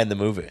main guy in the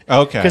movie.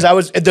 Okay.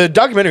 Because the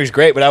documentary's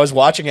great, but I was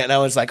watching it and I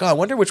was like, I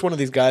wonder which one of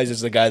these guys is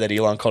the guy that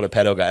Elon called a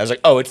pedo guy. I was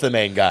like, oh, it's the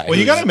main guy. Well,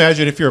 you got to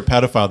imagine if you're a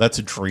pedophile, that's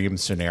a dream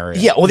scenario.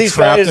 Yeah, well, these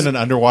trapped guys in an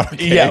underwater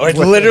cave. Yeah, it's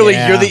literally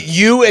Yeah.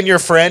 you and your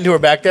friend who are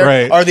back there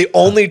Right. are the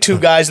only two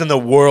guys in the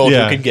world who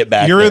can get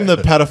back. You're there. in the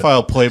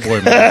pedophile Playboy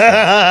mansion.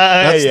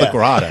 That's the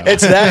grotto.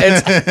 It's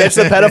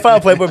the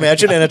pedophile Playboy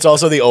mansion, and it's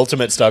also the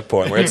ultimate stuck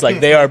porn, where it's like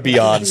they are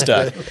beyond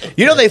stuck.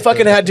 They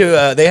fucking had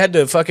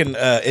to fucking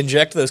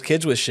inject those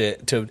kids with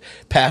shit to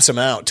pass them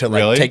out to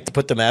like Really?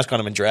 put the mask on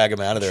them and drag them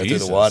out of there through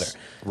Jesus. the water.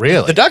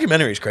 Really? The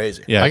documentary's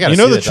crazy. Yeah, I gotta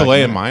the see that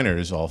Chilean documentary.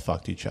 miners all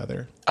fucked each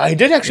other. I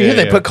did actually hear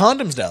Yeah, they yeah. put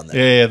condoms down there.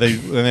 Yeah,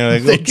 they're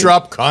like, They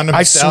drop condoms.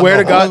 I down swear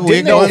the to God, hole.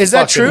 didn't No they? Is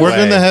that fucking true? we're way.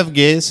 gonna have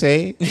gay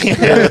sex.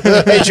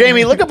 Hey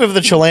Jamie, look up if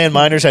the Chilean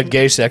miners had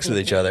gay sex with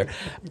each other.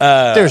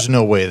 There's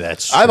no way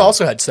that's true. I've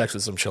also had sex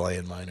with some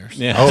Chilean miners.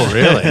 Yeah. Oh,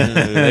 really?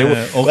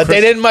 But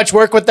they didn't much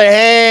work with their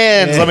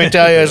hands. Let me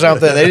tell you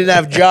something. They didn't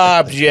have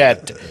jobs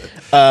yet.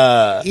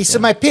 East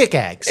of my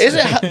pickaxe.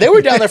 They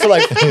were down there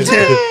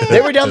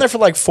for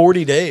like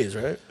 40 days,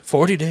 right?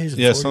 40 days.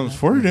 Yeah, some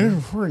 40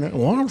 days, 40 nights, a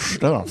lot of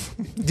stuff.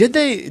 Did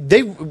they?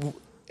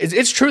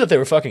 It's true that they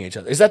were fucking each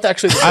other. Is that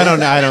actually? I don't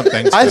know. I don't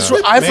think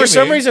so. I for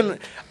some Maybe. reason,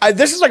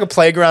 this is like a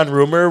playground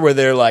rumor where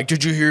they're like,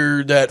 "Did you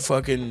hear that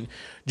fucking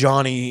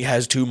Johnny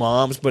has two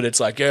moms?" But it's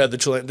like, yeah, the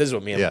Chilean. This is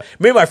what me and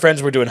my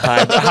friends were doing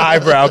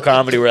highbrow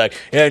comedy. We're like,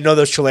 yeah, I know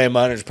those Chilean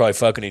miners are probably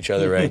fucking each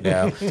other right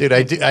now.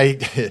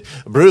 Dude,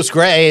 Bruce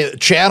Gray,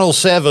 Channel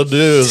 7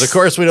 News. Of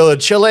course, we know the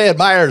Chilean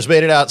miners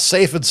made it out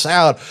safe and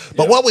sound.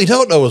 But what we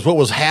don't know is what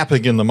was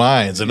happening in the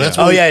mines. And that's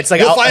what it's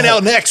like we'll find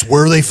out next.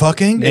 Were they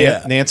fucking?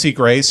 Yeah. Nancy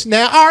Grace.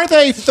 Now, are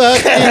they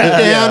fucking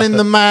down in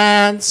the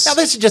mines? Now,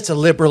 this is just a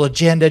liberal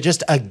agenda,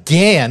 just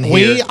again here.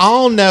 We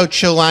all know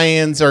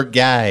Chileans are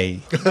gay.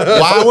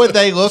 Why would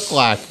they look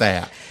like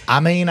that? I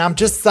mean, I'm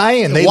just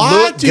saying. They Why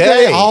look do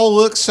gay. they all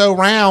look so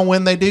round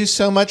when they do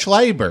so much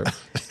labor?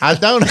 I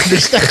don't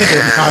understand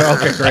it. Oh,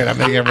 okay, great. I'm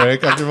making everybody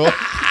comfortable.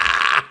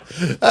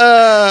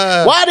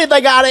 Why did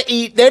they gotta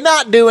eat? They're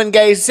not doing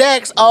gay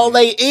sex. All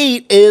they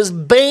eat is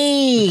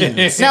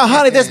beans. Now,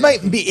 honey, this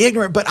might be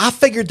ignorant, but I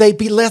figured they'd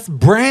be less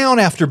brown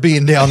after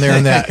being down there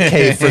in that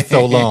cave for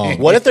so long.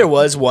 What if there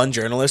was one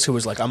journalist who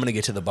was like, I'm going to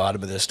get to the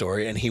bottom of this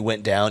story, and he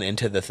went down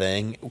into the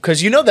thing?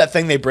 Because you know that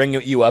thing they bring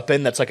you up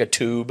in that's like a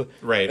tube?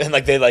 Right. And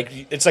like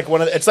it's like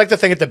it's like the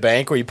thing at the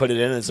bank where you put it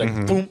in and it's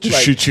like, boom. Just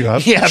like, shoot you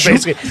up. Yeah,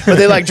 basically. But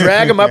they like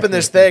drag him up in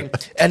this thing.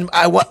 And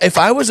if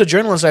I was a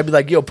journalist, I'd be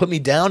like, yo, put me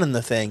down in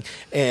the thing.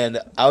 And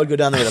I would go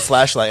down there with a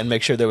flashlight and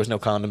make sure there was no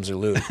condoms or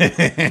lube.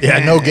 Yeah,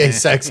 no gay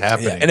sex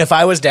happening. And if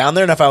I was down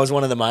there and if I was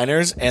one of the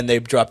miners and they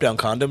dropped down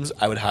condoms,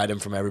 I would hide them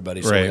from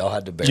everybody so we all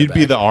had to bear You'd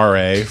be the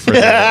RA for the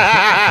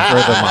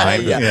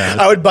mine. Yeah.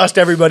 I would bust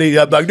everybody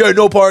up like,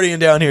 no partying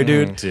down here,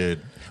 dude.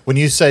 Dude, when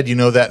you said,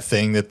 that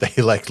thing that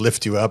they like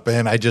lift you up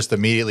in, I just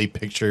immediately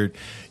pictured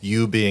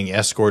you being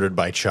escorted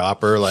by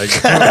Chopper, like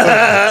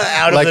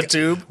Out of the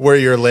tube. where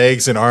your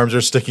legs and arms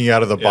are sticking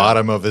out of the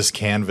bottom of this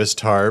canvas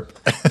tarp.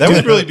 That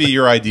would really be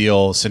your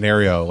ideal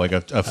scenario, like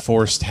a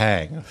forced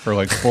hang for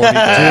like 40 days.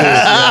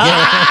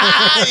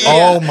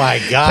 Oh my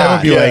god! That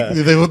would be like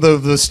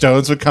the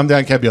stones would come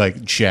down. Kev be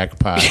like,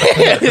 jackpot,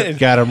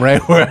 got him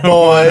right where I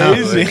want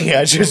him. Boys.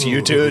 Yeah, it's just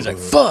you two. It's like,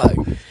 fuck.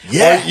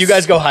 Yes. Or you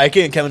guys go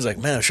hiking and Kevin's like,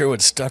 man, I'm sure it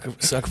would suck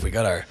if we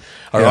got our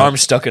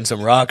arms stuck in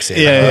some rocks here.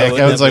 Yeah, Wouldn't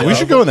Kevin's that like, be we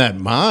should awful?" go in that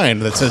mine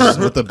that says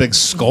with the big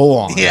skull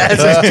on. Yeah, it. it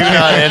says do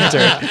not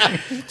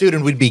enter. Dude,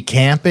 and we'd be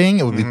camping.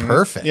 It would be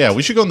perfect. Yeah,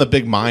 we should go in the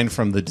big mine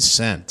from The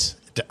Descent.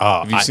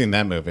 Have you seen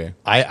that movie?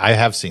 I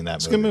have seen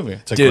that movie. It's a good movie.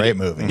 It's a Dude, great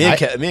movie. Me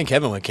and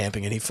Kevin went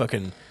camping and he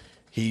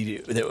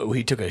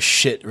took a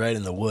shit right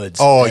in the woods.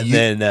 Oh, and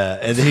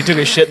then he took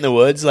a shit in the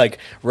woods, like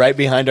right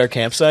behind our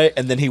campsite.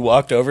 And then he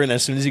walked over, and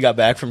as soon as he got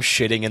back from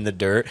shitting in the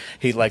dirt,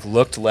 he like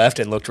looked left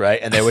and looked right,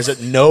 and there was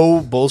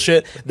no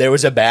bullshit. There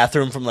was a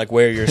bathroom from like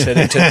where you're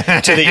sitting to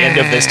the end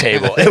of this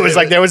table. It was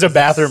like there was a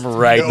bathroom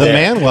right The there.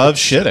 man loves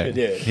shitting. He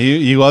did.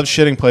 He loves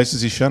shitting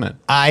places he shouldn't.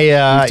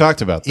 We've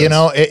talked about this.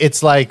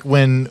 It's like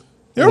when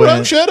You're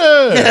wrong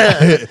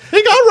shitting.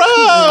 He got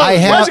wrong.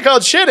 Why is it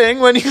called shitting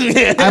when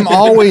you? I'm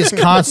always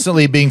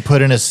constantly being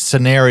put in a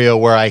scenario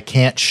where I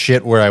can't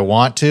shit where I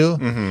want to,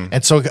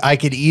 and so I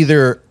could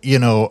either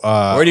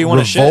where do you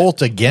want to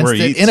revolt against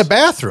it in a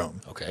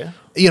bathroom. Okay.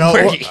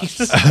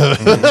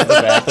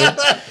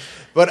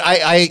 But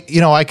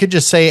I could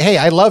just say, hey,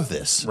 I love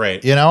this.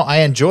 Right.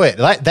 I enjoy it.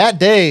 That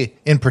day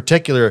in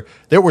particular,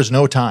 there was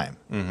no time.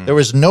 There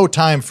was no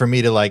time for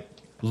me to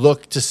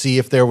look to see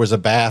if there was a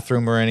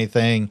bathroom or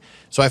anything.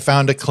 So I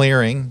found a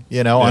clearing,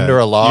 under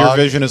a log. Your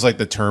vision is like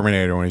the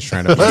Terminator when he's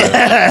trying to find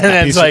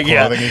and it's like,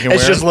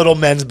 it's just little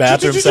men's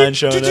bathroom sign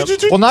showing up.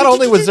 Well, not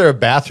only was there a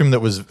bathroom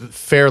that was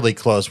fairly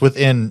close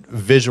within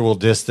visual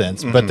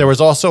distance, but there was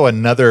also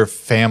another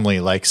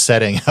family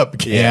setting up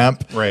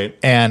camp. Right.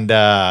 And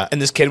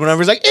this kid went over and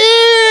was like,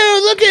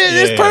 ew, look at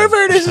this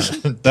pervert.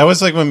 That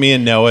was like when me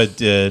and Noah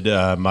did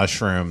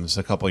mushrooms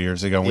a couple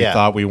years ago. And we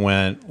thought we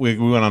went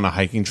on a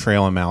hiking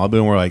trail in Malibu,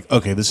 and we're like,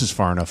 okay, this is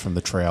far enough from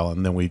the trail.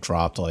 And then we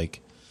dropped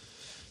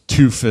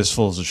 2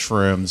 fistfuls of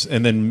shrooms,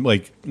 and then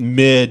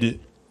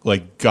mid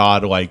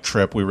godlike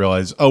trip, we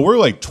realized,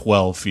 we're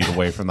 12 feet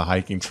away from the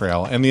hiking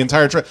trail, and the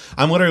entire trip,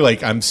 I'm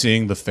literally I'm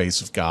seeing the face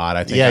of God.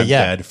 I think I'm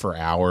dead for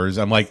hours.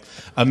 I'm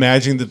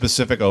imagining the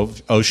Pacific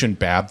Ocean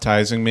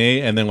baptizing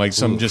me, and then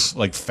some just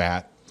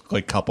fat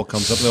couple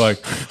comes up, and they're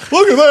like,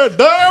 look at that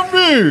damn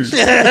beast.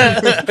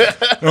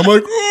 And I'm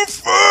like, oh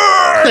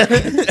fuck.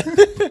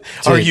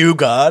 Are you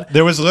God?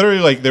 There was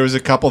literally there was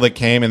a couple that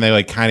came, and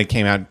they kind of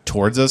came out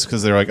towards us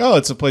because they're like, oh,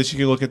 it's a place you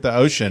can look at the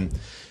ocean,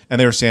 and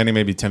they were standing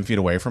maybe 10 feet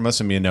away from us,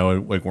 and me and Noah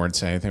weren't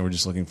saying anything. We're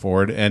just looking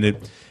forward, and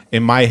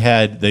in my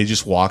head they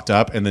just walked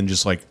up and then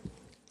just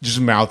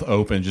mouth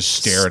open, just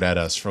stared at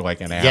us for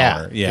an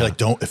hour. Yeah.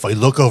 Don't. If I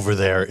look over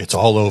there, it's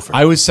all over.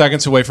 I was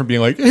seconds away from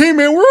being like, hey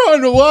man, we're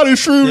on a lot of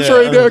shrooms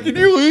right now. Can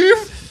you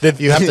leave?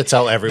 You have to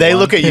tell everyone. They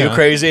look at you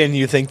crazy, and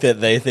you think that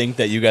they think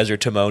that you guys are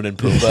Timon and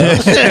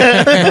Pumbaa.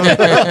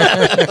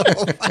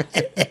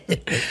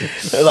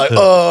 They're like,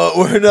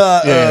 we're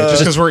not.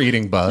 Just because we're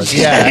eating bugs.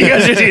 Yeah, you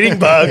guys are just eating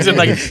bugs, and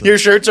your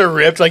shirts are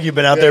ripped, you've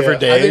been out there for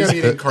days. I think I'm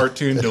eating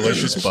cartoon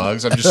delicious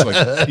bugs. I'm just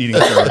eating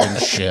dirt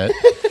and shit.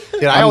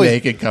 I'm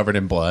naked, covered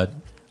in blood.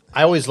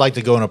 I always like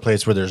to go in a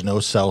place where there's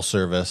no cell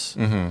service,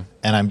 and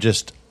I'm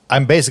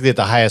basically at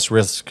the highest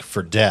risk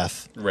for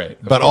death. Right.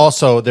 But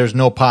also, there's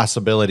no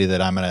possibility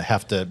that I'm going to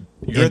have to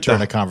enter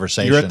in a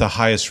conversation. You're at the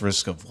highest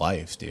risk of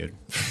life, dude.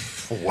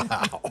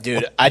 Wow,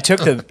 dude! I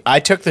took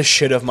the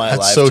shit of my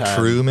That's lifetime. so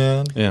true,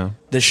 man. Yeah,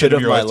 the shit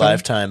of my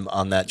lifetime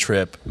on that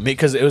trip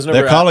because it was.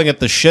 They're calling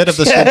it the shit of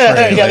the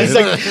century. Yeah,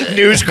 there's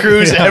news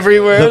crews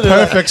everywhere. The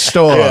perfect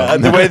storm. Yeah,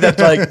 the way that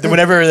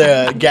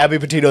whenever Gabby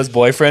Petito's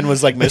boyfriend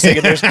was missing,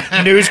 and there's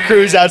news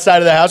crews outside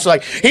of the house,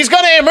 he's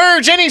gonna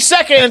emerge any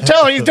second and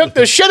tell him he took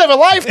the shit of a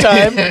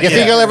lifetime. You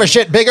think he'll ever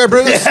shit bigger,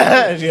 Bruce?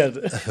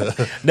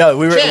 No,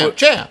 we were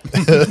champ.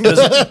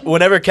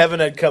 Whenever Kevin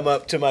had come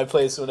up to my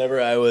place, whenever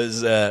I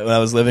was when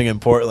I was living in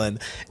Portland,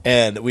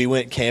 and we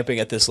went camping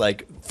at this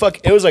it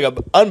was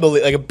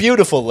a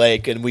beautiful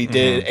lake, and we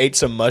ate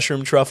some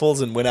mushroom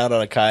truffles and went out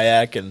on a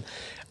kayak, and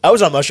I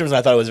was on mushrooms, and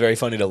I thought it was very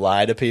funny to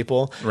lie to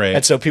people. Right.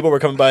 And so people were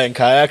coming by in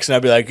kayaks, and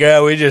I'd be like,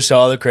 yeah, we just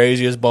saw the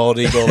craziest bald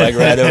eagle right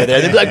over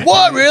there. They'd be like,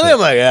 what, really? I'm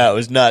like, yeah, it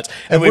was nuts.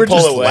 And we'd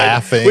pull away.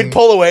 Laughing. We'd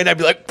pull away, and I'd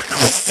be like,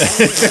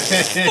 fucking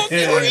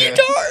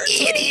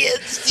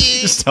idiots,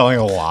 dude. Just telling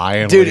a lie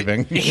and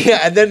leaving. Yeah,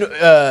 and then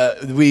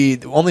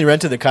we only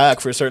rented the kayak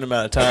for a certain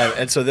amount of time,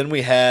 and so then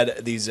we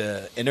had these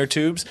inner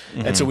tubes,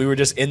 and so we were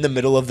just in the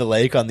middle of the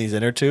lake on these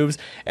inner tubes,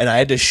 and I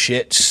had to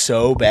shit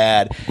so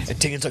bad, and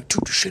Tingen's like,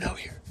 dude, shit out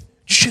here.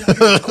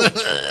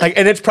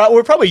 And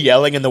we're probably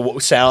yelling, and the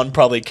sound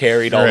probably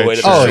carried all the way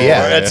to the shore.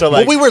 Yeah. And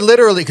so we were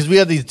literally, because we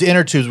had these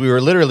inner tubes, we were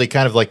literally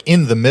kind of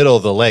in the middle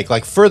of the lake,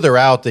 further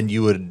out than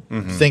you would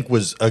think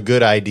was a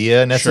good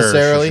idea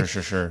necessarily.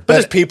 Sure. But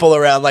there's people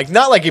around,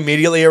 not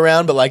immediately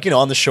around, but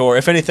on the shore.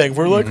 If anything,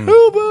 we're like,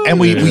 oh, boy. And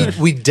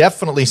we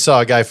definitely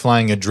saw a guy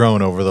flying a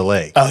drone over the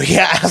lake. Oh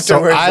yeah. Afterwards,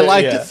 so I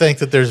like to think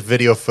that there's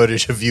video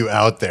footage of you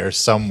out there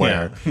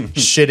somewhere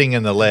shitting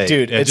in the lake,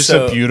 dude. It's just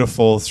a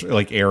beautiful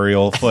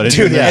aerial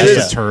footage. Dude,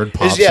 just a turd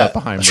pops up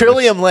behind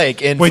Trillium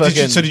Lake in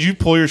did you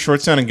pull your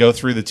shorts down and go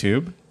through the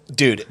tube?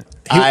 Dude,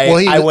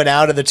 I went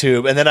out of the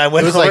tube, and then I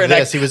went over, and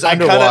he was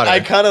underwater.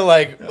 I kind of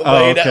laid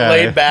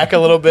back a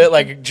little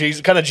bit,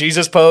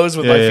 Jesus pose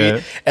with my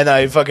feet, and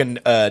I fucking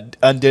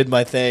undid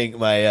my things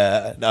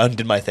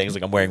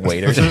like I'm wearing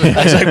waders.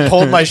 I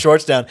pulled my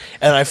shorts down,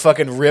 and I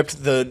fucking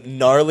ripped the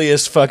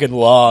gnarliest fucking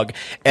log,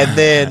 and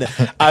then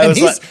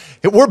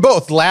we're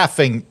both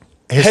laughing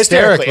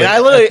hysterically. And I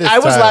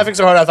was laughing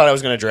so hard I thought I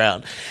was going to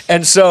drown.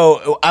 And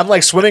so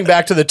I'm swimming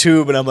back to the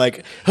tube, and I'm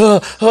like,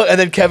 and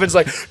then Kevin's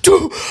like,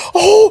 dude,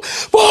 oh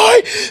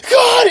my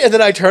God. And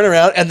then I turn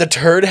around, and the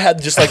turd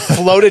had just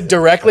floated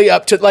directly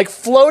up to,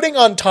 floating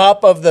on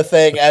top of the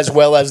thing as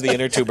well as the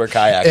inner tuber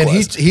kayak. And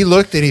he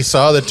looked, and he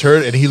saw the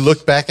turd, and he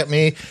looked back at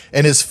me,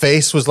 and his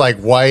face was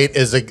white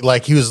as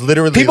he was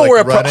literally people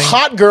were running.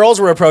 Hot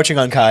girls were approaching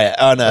on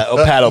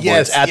paddle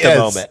boards at the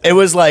moment. It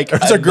was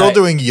there's a girl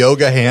doing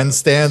yoga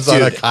handstands on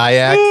on a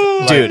kayak,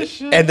 dude.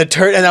 And the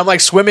turd, and I'm like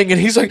swimming, and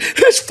he's like,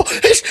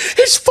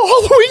 it's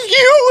following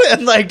you,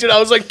 and like, dude, I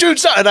was like, dude,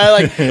 stop. And I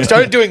like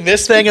started doing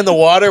this thing in the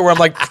water where I'm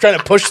like trying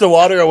to push the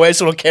water away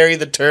so it'll carry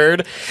the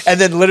turd, and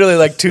then literally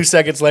like 2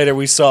 seconds later,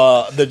 we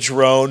saw the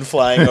drone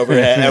flying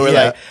overhead, and we're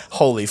like,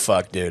 holy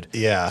fuck, dude.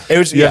 Yeah, it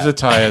was. You have to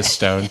tie a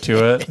stone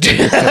to it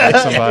to like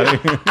somebody.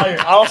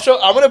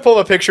 I'm gonna pull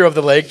a picture of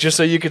the lake just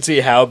so you can see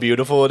how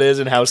beautiful it is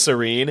and how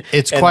serene.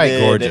 It's quite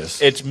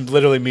gorgeous. It's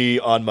literally me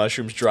on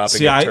mushrooms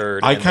dropping a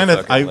turd.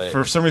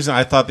 For some reason,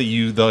 I thought that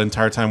you the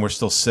entire time were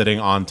still sitting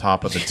on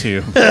top of the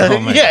tube.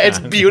 Yeah, it's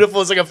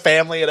beautiful. It's like a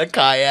family in a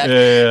kayak.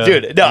 Yeah.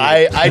 Dude, no,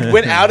 I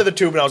went out of the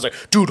tube and I was like,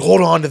 dude,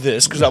 hold on to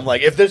this. Because I'm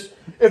like, if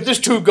this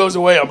tube goes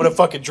away, I'm going to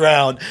fucking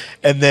drown.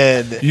 And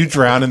then... You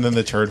drown and then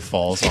the turd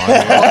falls on you.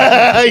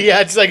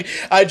 Yeah, it's like,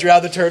 I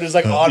drown, the turd is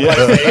like on my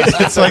face.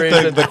 It's like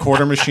the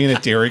quarter machine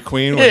at Dairy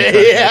Queen.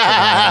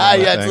 Yeah.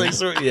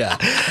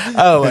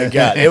 Oh my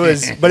God. It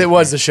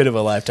was the shit of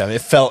a lifetime.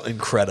 It felt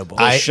incredible.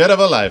 Shit of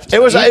a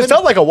lifetime. It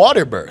felt like a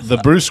water birth. The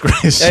Bruce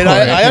Grace. And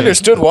I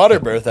understood water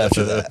birth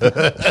after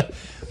that.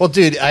 Well,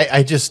 dude,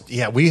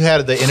 we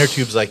had the inner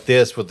tubes like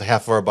this with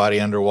half of our body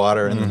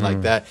underwater and then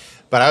like that.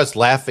 But I was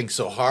laughing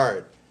so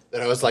hard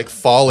that I was like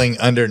falling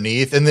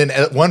underneath. And then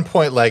at one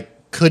point, like,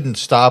 couldn't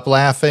stop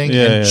laughing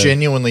and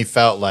genuinely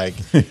felt like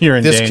You're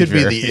in this danger. could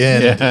be the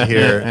end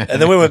here. And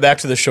then we went back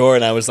to the shore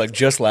and I was like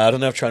just loud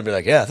enough trying to be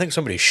like, yeah, I think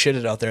somebody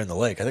shitted out there in the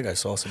lake. I think I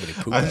saw somebody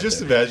poop. I'm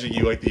just imagining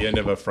you like the end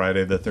of a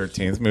Friday the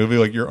 13th movie,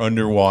 like you're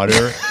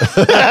underwater,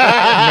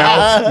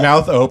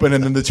 mouth open,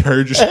 and then the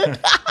turd just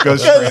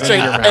goes straight into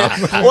your mouth.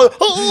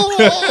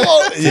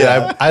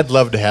 Yeah, I'd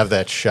love to have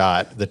that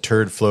shot. The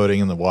turd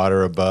floating in the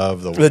water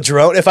above the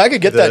drone. If I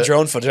could get that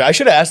drone footage, I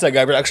should have asked that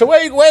guy. Like, so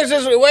where you guys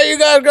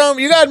going?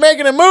 You guys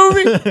making a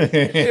movie?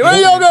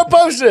 Where y'all gonna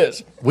post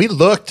this? We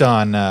looked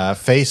on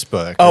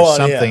Facebook or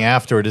something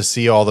afterward to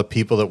see all the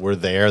people that were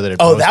there. That had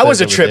that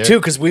was a trip too,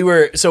 because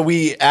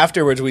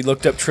afterwards we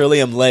looked up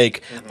Trillium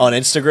Lake on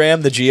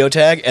Instagram, the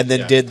geotag, and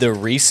then did the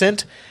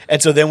recent. And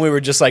so then we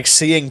were just like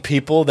seeing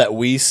people that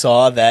we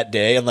saw that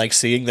day and like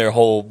seeing their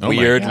whole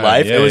weird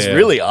life. Yeah, it was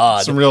really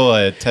odd. Some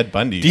real Ted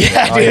Bundy.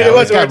 Yeah, dude,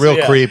 it got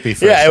real creepy.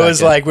 For it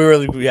was like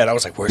and I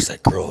was like, "Where's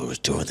that girl who was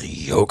doing the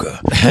yoga?"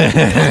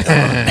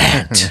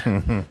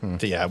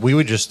 Yeah, we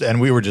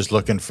were just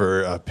looking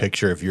for a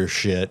picture of your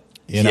shit.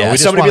 You know, yeah, we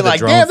just somebody be like,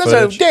 "Damn,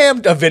 there's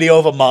a video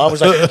of a mom was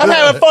like, I'm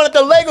having fun at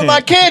the lake with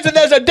my kids, and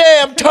there's a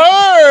damn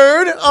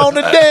turd on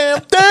the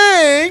damn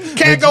thing.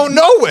 Can't go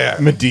nowhere."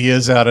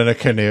 Medea's out in a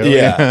canoe.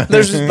 Yeah,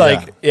 there's just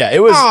like,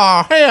 it was.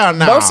 Oh hell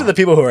no! Most of the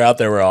people who were out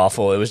there were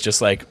awful. It was just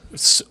like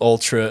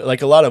ultra,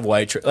 like a lot of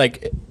white,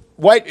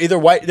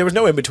 there was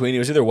no in between. It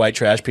was either white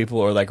trash people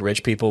or like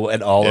rich people,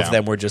 and all of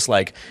them were just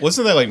like.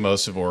 Wasn't that like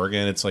most of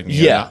Oregon? It's like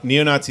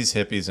neo-Nazis,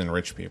 hippies, and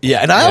rich people. Yeah,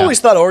 and I always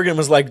thought Oregon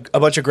was like a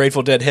bunch of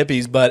Grateful Dead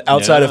hippies, but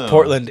outside of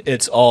Portland,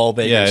 it's all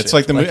Bakersfield. Yeah, it's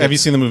like have you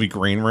seen the movie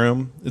Green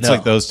Room? It's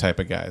like those type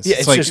of guys. Yeah,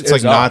 it's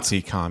like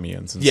Nazi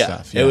communes and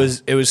stuff. Yeah,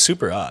 it was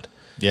super odd.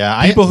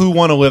 Yeah, people who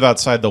want to live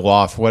outside the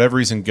law for whatever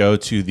reason go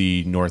to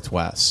the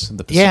Northwest,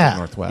 the Pacific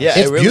Northwest. Yeah,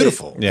 it's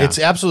beautiful. Yeah. It's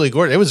absolutely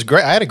gorgeous. It was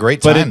great. I had a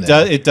great time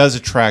there. But it does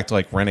attract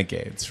like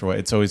renegades.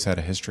 It's always had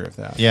a history of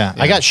that. Yeah.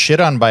 I got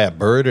shit on by a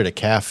bird at a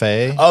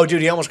cafe. Oh,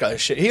 dude, he almost got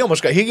shit.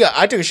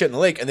 I took a shit in the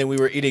lake, and then we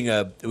were eating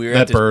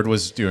that bird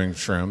was doing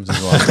shrooms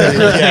as well.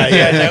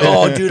 Like,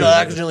 oh, dude,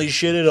 I accidentally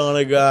shitted on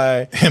a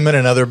guy. Him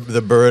and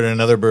the bird and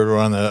another bird were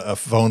on the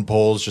phone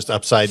poles, just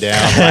upside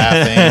down,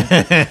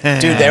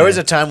 laughing. Dude, there was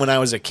a time when I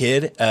was a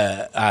kid.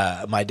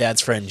 My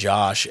dad's friend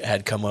Josh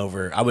had come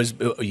over. I was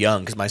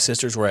young because my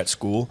sisters were at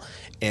school,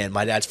 and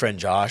my dad's friend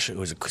Josh, who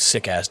was a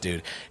sick ass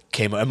dude,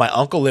 came. And my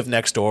uncle lived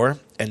next door,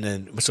 and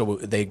then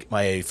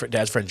my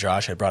dad's friend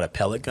Josh had brought a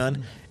pellet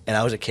gun, and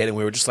I was a kid, and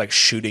we were just like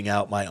shooting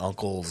out my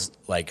uncle's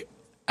like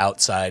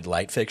outside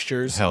light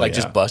fixtures,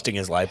 just busting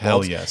his light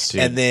bulbs. Hell yes,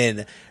 dude. And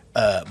then.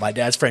 My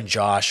dad's friend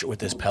Josh with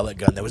this pellet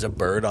gun, there was a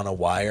bird on a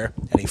wire,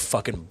 and he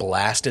fucking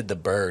blasted the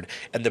bird,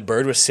 and the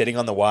bird was sitting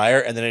on the wire,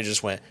 and then it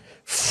just went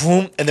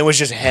and then was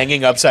just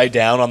hanging upside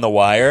down on the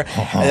wire.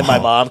 And then my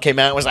mom came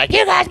out and was like,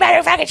 "You guys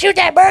better fucking shoot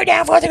that bird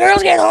down before the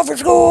girls get home from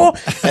school."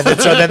 And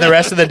then the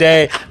rest of the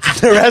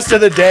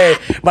day,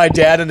 my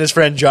dad and his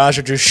friend Josh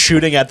are just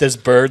shooting at this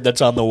bird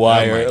that's on the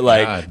wire,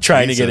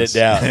 trying to get it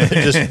down.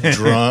 Just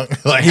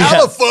drunk. Like,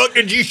 how the fuck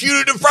did you shoot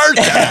it the first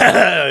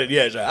time?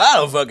 Yeah, like, I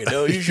don't fucking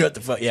know. You shut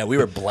the fuck. Yeah, we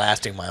were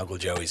blasting my Uncle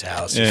Joey's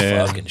house.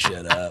 Just fucking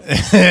shit up.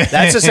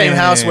 That's the same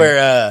house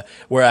where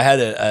I had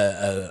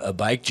a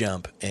bike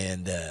jump,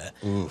 and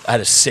I had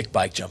a sick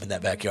bike jump in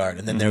that backyard.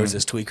 And then there was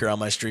this tweaker on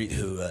my street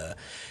who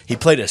he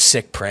played a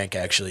sick prank.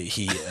 Actually,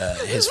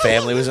 his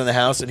family was in the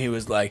house, and he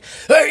was like,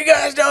 "Hey, you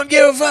guys don't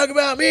give a fuck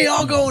about me.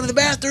 I'll go into the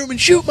bathroom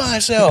and shoot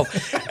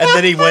myself." And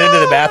then he went into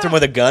the bathroom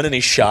with a gun and he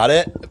shot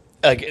it.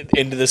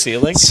 Into the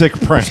ceiling. Sick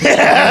prank.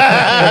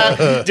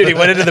 Dude, he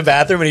went into the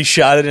bathroom and he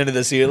shot it into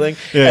the ceiling.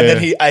 And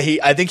then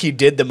I think he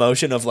did the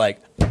motion of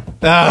like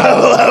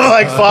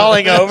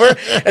falling over.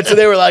 And so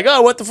they were like,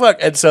 "Oh, what the fuck?"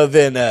 And so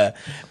then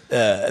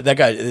that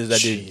guy, that dude,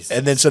 Jesus.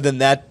 and then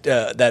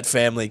that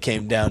family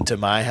came down to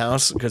my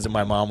house because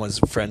my mom was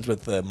friends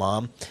with the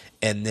mom,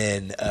 and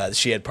then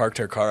she had parked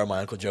her car in my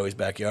Uncle Joey's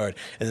backyard,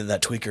 and then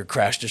that tweaker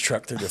crashed his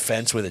truck through the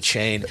fence with a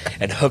chain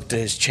and hooked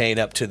his chain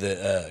up to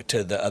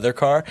the other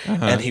car,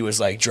 and he was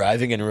like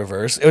driving in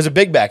reverse. It was a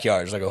big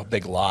backyard, it was like a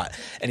big lot,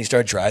 and he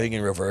started driving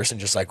in reverse and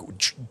just like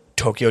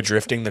Tokyo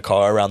drifting the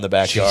car around the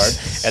backyard.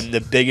 Jesus. And the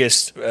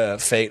biggest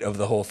fate of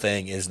the whole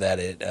thing is that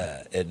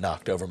it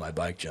knocked over my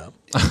bike jump.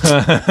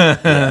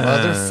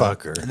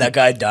 Motherfucker. And that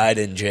guy died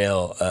in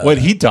jail. What,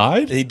 he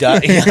died? He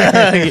died.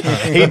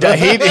 He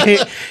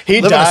died.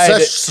 He Living died. a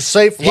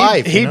safe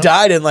life. He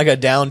died in like a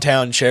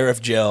downtown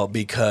sheriff jail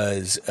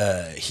because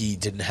he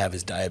didn't have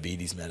his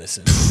diabetes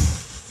medicine.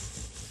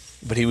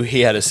 But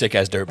he had a sick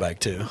ass dirt bike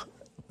too.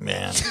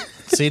 Man.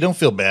 See, don't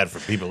feel bad for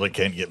people that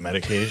can't get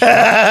medication.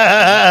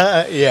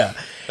 Yeah.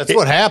 That's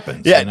what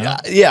happens. Yeah, you know?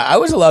 yeah. I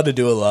was allowed to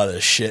do a lot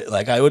of shit.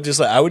 Like I would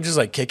just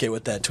kick it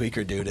with that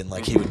tweaker dude, and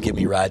like he would give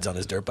me rides on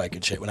his dirt bike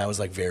and shit when I was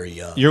like very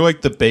young. You're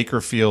like the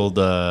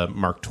Bakerfield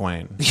Mark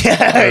Twain.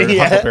 Yeah,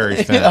 yeah.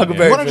 Huckleberry Finn.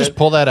 Huckleberry You want to Finn. just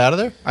pull that out of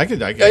there? I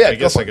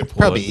guess I could pull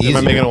Probably it. Am I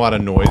easier. making a lot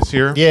of noise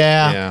here?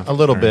 Yeah, a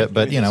little All bit, right.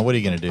 but you know, what are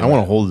you going to do? I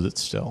want to hold it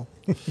still.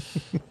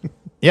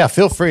 Yeah,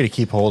 feel free to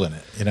keep holding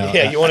it. You know,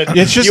 Yeah, you want to.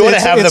 It's just you want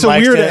to have it's the a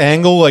mic weird stand?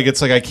 angle. Like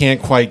it's like I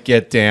can't quite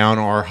get down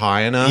or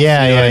high enough.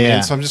 Yeah, you know yeah, what I mean? yeah.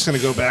 So I'm just gonna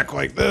go back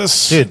like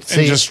this, Dude, and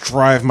see- just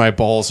drive my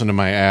balls into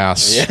my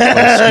ass. Yeah.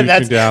 While scooching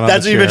that's down on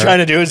that's the what you've been chair. trying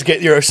to do is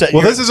get your set.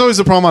 Well, this is always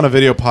the problem on a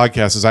video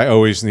podcast is I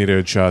always need to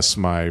adjust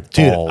my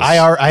dude, balls.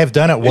 I have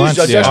done it once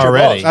adjust your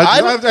already. balls.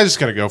 I just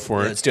gotta go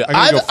for it. Let's do it. I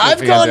gotta go full I've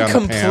hand gone down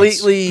the pants.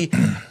 completely.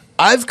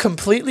 I've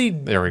completely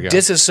There we go.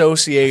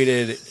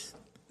 disassociated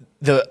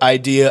the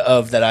idea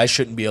of that I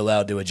shouldn't be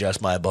allowed to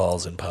adjust my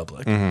balls in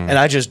public, and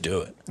I just do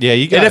it. Yeah,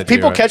 you And gotta if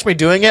people do it. catch me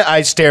doing it,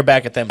 I stare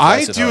back at them. I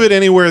twice as do hard. it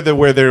anywhere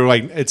where they're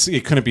like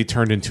it couldn't be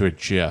turned into a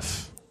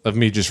GIF of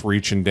me just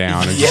reaching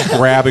down and just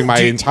grabbing my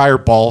entire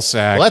ball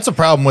sack Well, that's a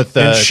problem with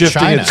and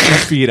shifting China. it 2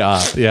 feet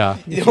up. Yeah.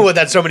 You know, with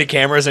that so many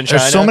cameras in China.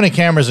 There's so many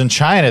cameras in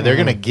China. They're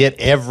going to get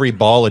every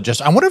ball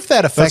adjusted. I wonder if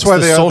that affects why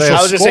the they- social I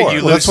was gonna say, score.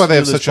 you Well, that's why they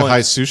have lose such a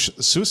high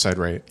points. suicide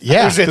rate.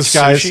 Yeah, Is it This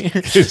guy's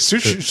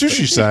sushi?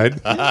 sushi side.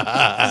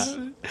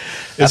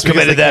 I've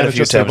committed that a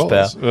few times,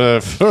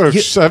 pal.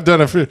 Folks, I've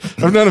done a few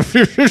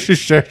sushi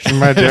sessions in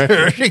my day.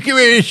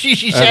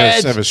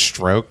 I have a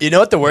stroke. You know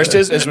what the worst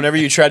is? Is whenever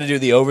you try to do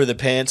the over the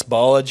pants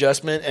ball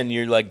adjustment and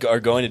you're like are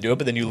going to do it,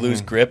 but then you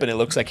lose grip and it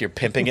looks like you're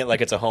pimping it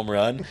like it's a home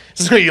run.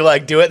 So you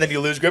like do it and then you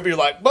lose grip and you're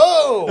like,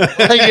 boom!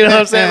 Like, you know what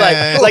I'm saying?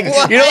 Like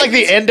you know, like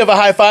the end of a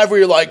high five where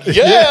you're like,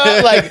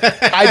 yeah, like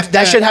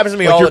that shit happens to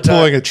me Like all you're the time.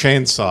 pulling a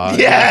chainsaw.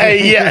 Yeah,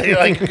 yeah, you're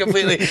like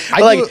completely.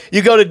 I Like do-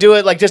 you go to do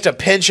it like just a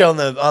pinch on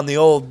the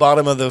old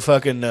bottom of the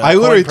fucking. I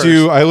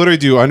literally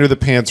do under the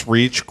pants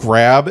reach,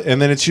 grab,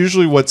 and then it's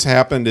usually what's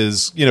happened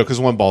is, you know, because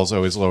one ball is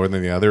always lower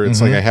than the other.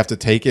 It's like I have to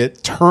take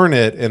it, turn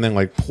it, and then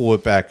like pull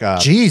it back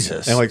up.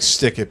 Jesus. And like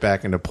stick it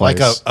back into place.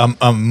 like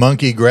a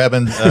monkey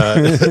grabbing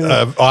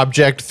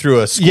object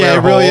through a square yeah,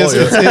 it really hole.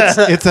 is.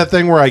 It's that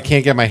thing where I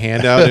can't get my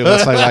hand out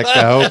unless I let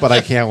go, but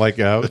I can't let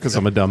go because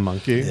I'm a dumb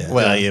monkey.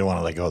 Well, you don't want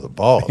to let go of the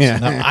balls. Yeah.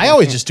 No, I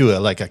always just do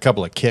like a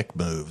couple of kick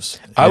moves.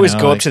 I always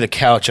go like, up to the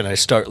couch and I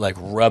start like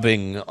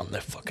rubbing on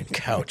the fucking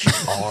couch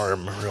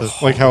arm. Real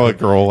Like how a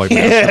girl like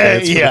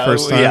masturbates for the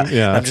first time.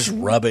 Yeah. I'm just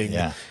rubbing.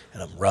 Yeah.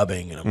 And I'm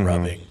rubbing and I'm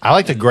rubbing. I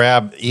like to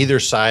grab either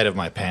side of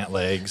my pant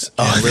legs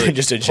and really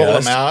just pull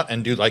adjust. them out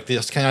and do like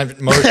this kind of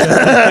motion.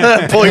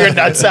 Pull your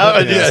nuts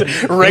out and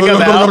just wring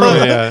them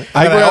out. Yeah,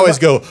 I always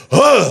go,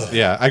 ugh.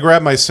 yeah. I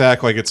grab my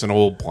sack like it's an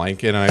old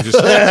blanket, and I just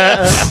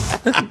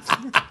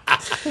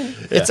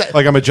It's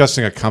like I'm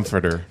adjusting a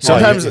comforter.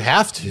 Sometimes- you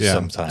have to.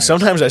 Yeah.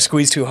 Sometimes I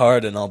squeeze too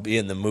hard and I'll be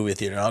in the movie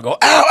theater and I'll go,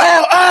 ow,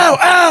 ow, ow,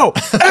 ow,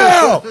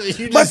 ow,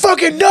 my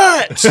fucking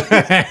nuts.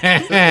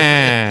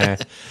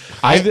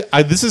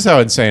 This is how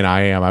insane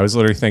I am. I was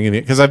literally thinking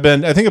because I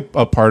think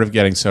a part of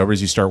getting sober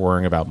is you start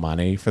worrying about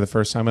money for the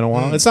first time in a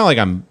while. It's not like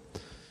I'm,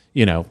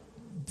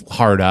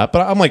 hard up,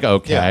 but I'm like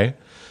okay. Yeah.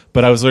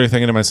 But I was literally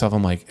thinking to myself,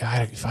 I'm like,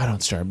 if I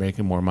don't start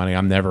making more money,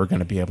 I'm never going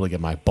to be able to get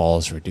my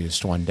balls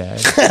reduced one day.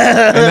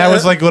 And that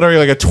was like literally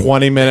like a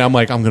 20-minute. I'm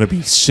like, I'm going to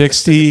be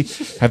 60,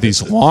 have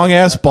these long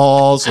ass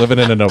balls, living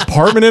in an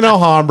apartment in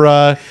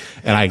Alhambra,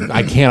 and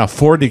I can't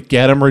afford to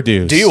get them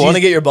reduced. Do you want to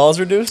get your balls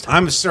reduced?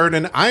 I'm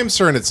certain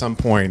at some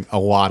point a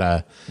lot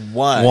of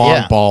Why? long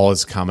Yeah. ball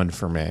is coming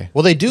for me.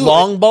 Well, they do.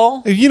 Long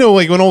ball? You know,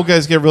 like when old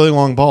guys get really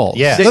long balls.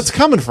 Yeah. That's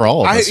coming for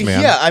all of us, man.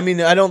 Yeah, I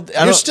mean, I don't.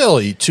 You're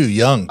still too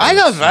young.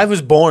 I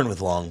was born with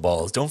long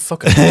balls. Don't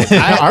fucking.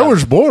 I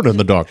was born in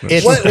the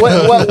darkness.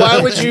 Why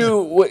would you?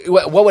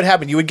 What would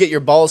happen? You would get your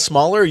balls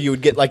smaller. Or you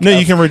would get like No,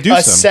 you can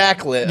reduce a them.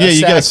 sacklet. Yeah,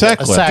 you get a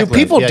sacklet. Do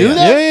people do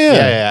that? Yeah.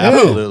 Yeah,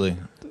 absolutely.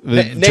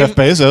 Jeff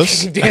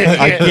Bezos.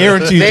 I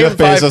guarantee you Jeff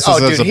Bezos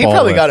has a he ball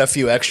probably ring. got a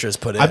few extras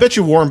put in. I bet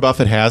you Warren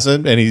Buffett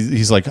hasn't, and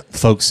he's like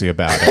folksy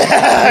about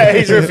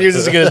it. he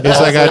refuses to get his He's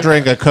balls like, I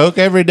drink a Coke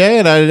every day,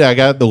 and I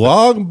got the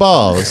long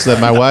balls that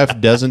my wife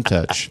doesn't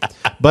touch.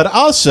 But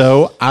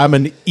also, I'm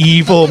an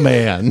evil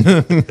man,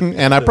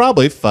 and I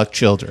probably fuck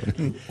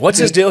children. What's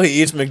his deal?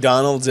 He eats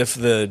McDonald's if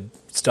the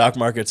stock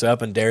market's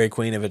up and Dairy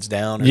Queen if it's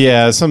down.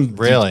 Yeah, some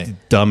Really?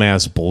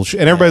 dumbass bullshit.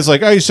 And everybody's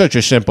like, oh, he's such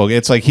a simple.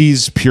 It's like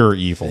he's pure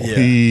evil. Yeah.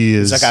 He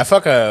is. He's like, I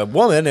fuck a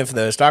woman if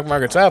the stock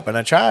market's up and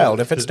a child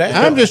if it's down.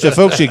 I'm just a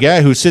folksy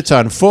guy who sits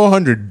on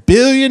 $400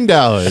 billion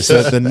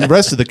that the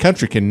rest of the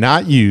country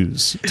cannot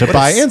use to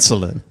buy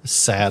insulin.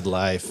 Sad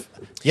life.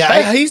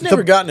 Yeah, He's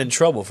never gotten in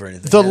trouble for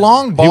anything. the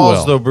long balls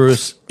will. though,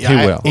 Bruce. He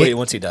will. Wait,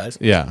 once he dies,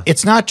 Yeah.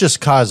 It's not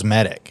just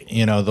cosmetic,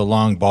 the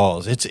long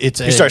balls. It's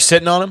you start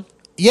sitting on him.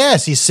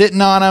 Yes, he's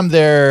sitting on them.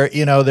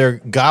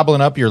 They're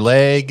gobbling up your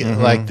leg,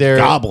 like they're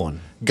Goblin.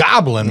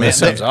 man. That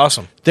sounds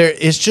awesome.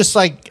 It's just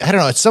like I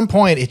don't know. At some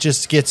point, it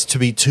just gets to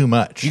be too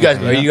much. You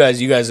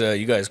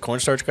guys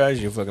cornstarch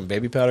guys? You fucking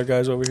baby powder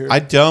guys over here? I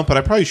don't, but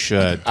I probably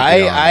should.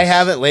 I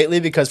haven't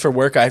lately because for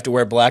work I have to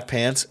wear black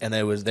pants, and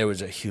there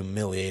was a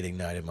humiliating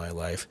night in my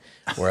life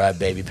where I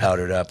baby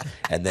powdered up,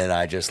 and then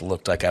I just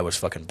looked like I was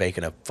fucking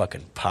baking a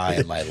fucking pie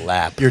in my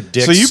lap. Your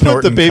dick. So you put the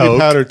snorting baby coke.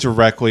 powder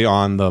directly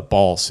on the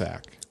ball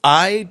sack.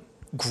 I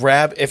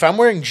grab if I'm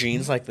wearing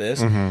jeans like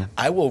this,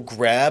 I will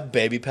grab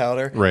baby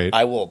powder. Right.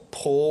 I will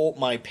pull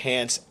my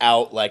pants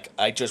out, like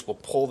I just will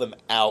pull them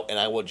out, and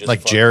I will just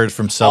Like Jared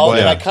from Subway.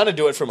 And I Yeah. kind of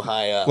do it from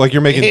high up, Like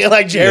you're making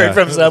like Jared yeah,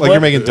 from Subway. Like you're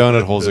making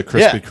donut holes at Krispy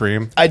Yeah.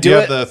 Kreme. I do you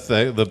it- have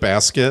the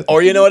basket.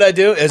 Or you know what I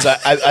do is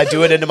I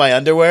do it into my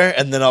underwear,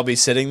 and then I'll be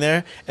sitting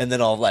there, and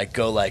then I'll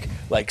go like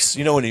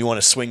when you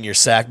want to swing your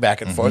sack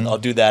back and forth, I'll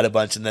do that a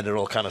bunch, and then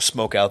it'll kind of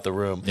smoke out the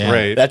room. Yeah.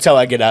 Right. That's how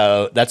I get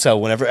out. That's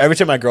how every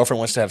time my girlfriend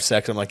wants to have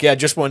sex, I'm like, yeah,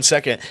 just 1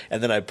 second,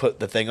 and then I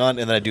put the thing on,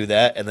 and then I do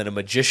that, and then a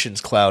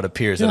magician's cloud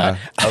appears, and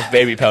of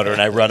baby powder,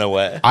 and I run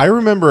away. I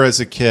remember as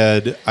a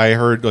kid, I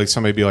heard like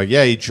somebody be like,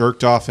 "Yeah, he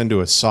jerked off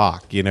into a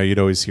sock." You'd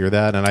always hear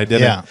that, and I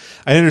didn't. Yeah.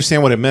 I didn't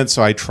understand what it meant,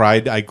 so I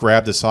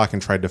grabbed the sock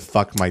and tried to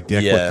fuck my dick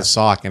with Yeah. the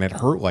sock, and it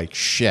hurt like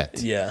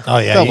shit. Yeah. Oh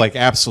It yeah, felt like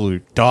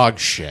absolute dog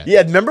shit.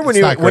 Yeah, remember when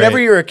It's not whenever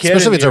great. you're a kid,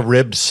 especially and if it's a you're-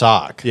 ribbed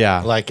sock.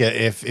 Yeah. like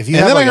if you. And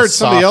have then like I a heard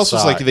somebody soft else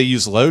was like sock- they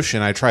use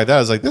lotion. I tried that. I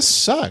was like, this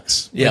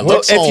sucks. Yeah, It well,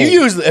 looks all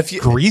if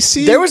you greasy.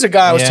 There was a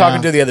guy I was Yeah.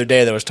 talking to the other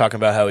day that was talking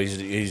about how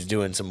he's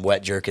doing some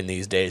wet jerking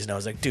these days, and I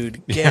was like,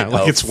 dude, get Yeah,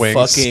 like a it's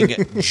wings.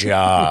 fucking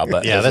job.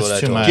 Yeah, is that's what I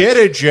too told much. him. Get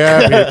a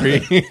job,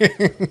 baby.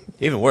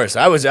 Even worse,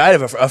 I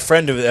have a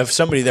friend of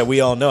somebody that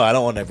we all know. I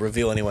don't want to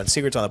reveal anyone's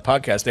secrets on the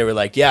podcast. They were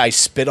like, "Yeah, I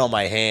spit on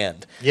my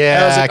hand." And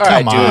I was Yeah, like, "All come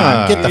right, dude,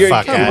 on, get the you're-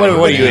 fuck out. What of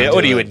are here. you?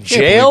 What are you in Can't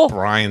jail? believe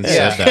Brian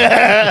said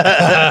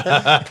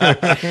that.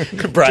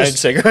 Brian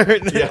Singer.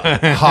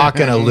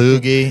 hawking a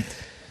loogie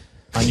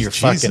on your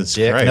fucking Jesus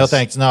dick. Christ. No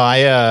thanks. No,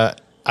 I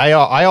I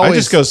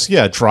always just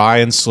go dry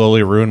and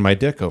slowly ruin my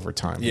dick over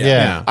time.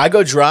 Yeah. I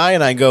go dry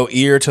and I go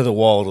ear to the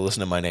wall to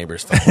listen to my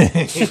neighbors fight.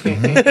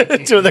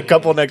 To the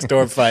couple next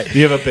door fight.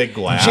 You have a big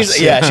glass.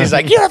 She's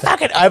like, you're a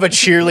fucking. I have a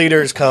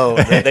cheerleader's code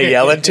that they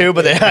yell into,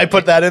 but then I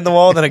put that in the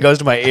wall, then it goes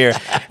to my ear,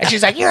 and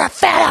she's like, "You're a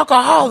fat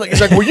alcoholic."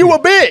 He's like, "Well, you a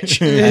bitch."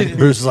 And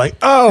Bruce is like,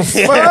 oh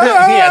fuck.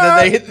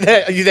 Yeah, then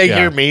they Yeah.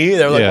 hear me.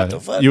 They're like, "What the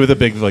fuck?" You with a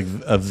big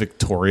a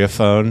Victoria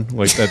phone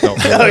like that. Don't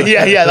Oh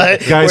yeah.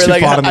 Like, Guys where, who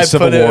like, fought in the I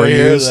Civil put it War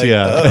here, use, like,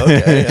 yeah. Oh,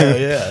 okay, hell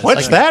yeah. It's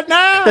What's like- that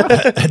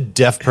now? A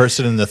deaf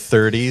person in the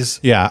 30s.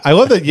 Yeah, I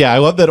love that. Yeah, I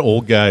love that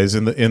old guys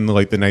in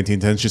like the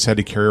 1910s just had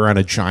to carry around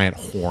a giant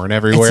horn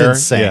everywhere. It's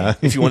insane. Yeah.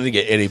 If you wanted to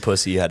get itty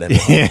pussy, you had to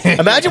have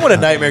Imagine what a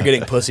nightmare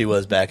getting pussy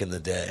was back in the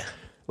day.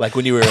 Like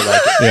when you were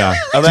like, Yeah.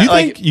 I Do mean, you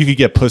like- think you could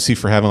get pussy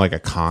for having like a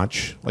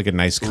conch, like a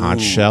nice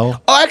conch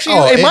shell? oh, actually,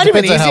 Oh, it it might have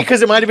been depends on easy how-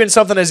 because it might have been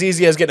something as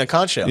easy as getting a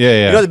conch shell. Yeah,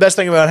 yeah. You know, the best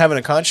thing about having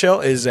a conch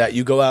shell is that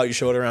you go out, you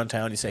show it around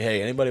town, you say,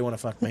 "Hey, anybody want to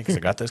fuck me? Because I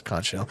got this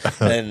conch shell."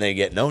 And then they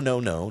get, no,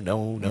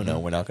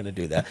 we're not going to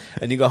do that.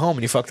 And you go home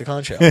and you fuck the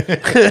conch shell.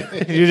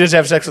 You just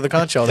have sex with the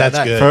conch shell. That's that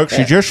night. good. Folks,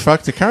 you just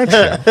fucked a conch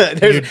shell.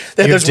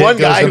 There's dick one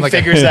goes guy in who like a-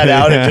 figures that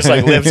out and just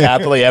like lives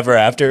happily ever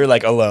after,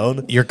 like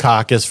alone. Your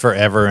cock is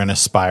forever in a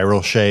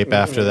spiral shape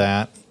after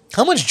that.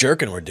 How much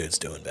jerking were dudes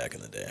doing back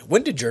in the day?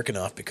 When did jerking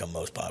off become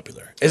most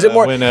popular? Is it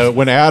more?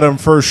 when Adam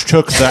first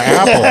took the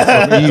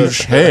apple from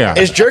Eve's hand?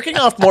 Is jerking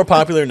off more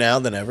popular now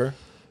than ever?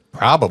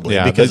 Probably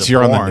Yeah, because because of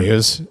you're on porn. the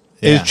news.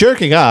 Yeah. Is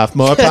jerking off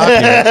more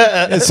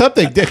popular? It's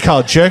something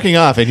called jerking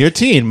off, and your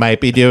teen might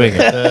be doing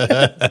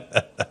it.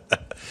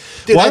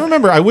 Dude, I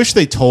remember. I wish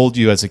they told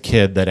you as a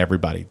kid that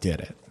everybody did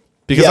it,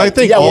 because I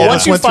think yeah, all well, of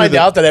once us you went through find the,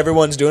 out that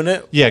everyone's doing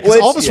it, yeah, because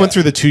all of us went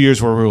through the 2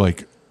 years where we were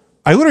like,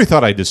 I literally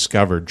thought I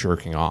discovered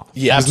jerking off.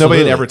 Yeah, because nobody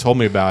had absolutely. ever told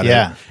me about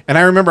Yeah. it. And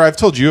I remember I've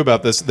told you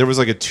about this. There was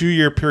like a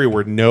 2-year period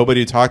where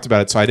nobody talked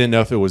about it, so I didn't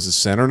know if it was a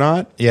sin or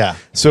not. Yeah.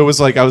 So it was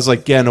like I was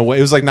like getting away.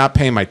 It was like not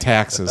paying my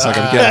taxes. Like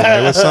I'm getting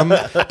away with some,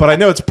 but I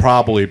know it's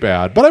probably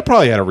bad. But I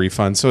probably had a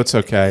refund, so it's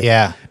okay.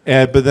 Yeah.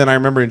 But then I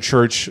remember in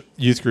church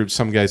youth group,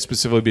 some guy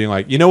specifically being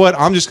like, "You know what?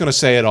 I'm just going to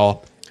say it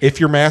all. if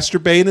you're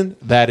masturbating,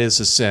 that is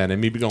a sin. And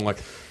me be going like,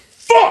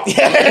 in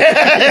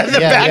the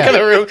back of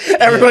the room,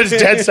 everyone's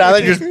dead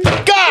silent. Just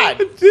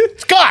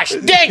gosh,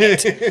 dang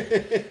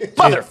it,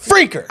 mother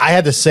freaker. I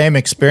had the same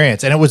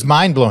experience, and it was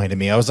mind blowing to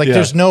me. I was like,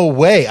 "There's no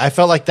way." I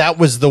felt like that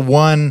was the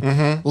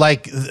one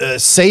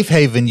safe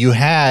haven you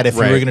had if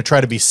you were going to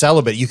try to be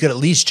celibate. You could at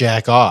least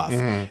jack off,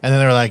 and then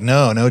they were like,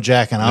 "No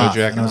jacking off."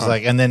 And I was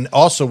like, and then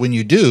also when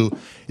you do,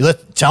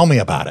 tell me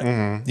about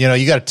it. You know,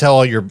 you got to tell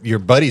all your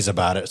buddies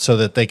about it so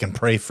that they can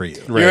pray for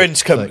you. You're in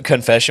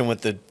confession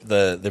with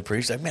the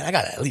priest. Like, man, I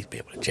gotta at least be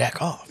able to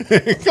jack off.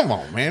 Come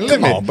on, man.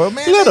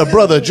 Let a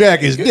brother jack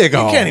his dick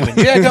off. You can't even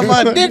jack on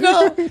my dick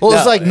off. Well,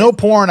 it's like no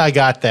porn. I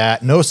got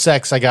that. No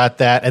sex. I got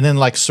that. And then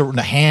like certain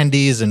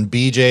handies and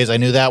BJs. I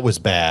knew that was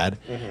bad.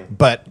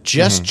 But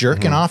just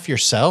jerking off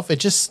yourself, it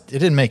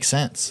didn't make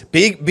sense.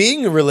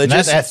 Being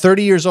religious at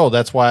 30 years old,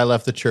 that's why I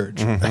left the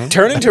church.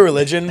 Turning to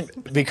religion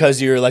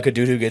because you're like a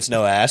dude who gets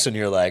no ass, and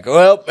you're like,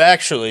 well,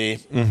 actually,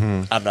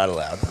 I'm not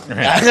allowed.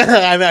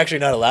 I'm actually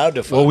not allowed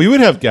to fuck. Well, we would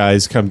have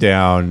guys come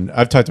down.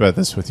 I've talked about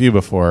this with you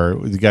before.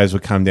 The guys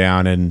would come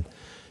down and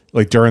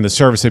like during the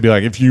service, they'd be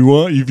like, if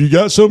you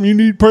got something you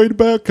need prayed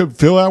about, come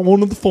fill out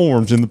one of the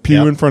forms in the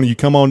pew in front of you.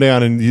 Come on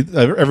down. And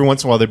every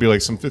once in a while, there'd be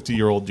like some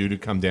 50-year-old dude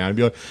who'd come down and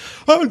be like,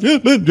 I've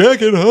just been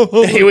jacking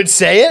off. He would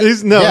say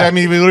it? I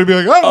mean, he would be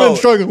like, I've been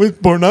struggling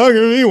with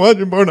pornography,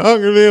 watching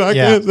pornography, and I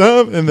can't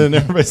stop. And then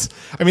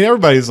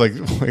everybody's like,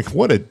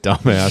 what a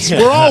dumbass.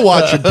 We're all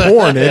watching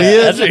porn,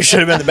 idiot. That's what you should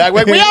have been in the back.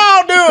 Like, we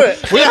all do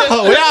it.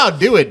 we all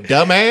do it,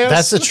 dumbass.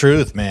 That's the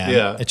truth, man.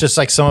 Yeah. It's just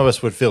like some of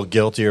us would feel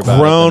guiltier about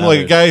Grown, it. like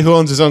a guy who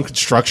owns his own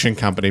construction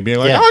company being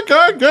like, I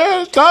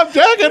can't stop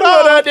jacking off.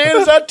 What I did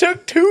is I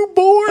took 2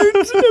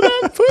 boards and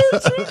I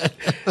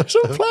put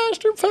some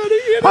plaster putty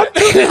in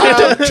it.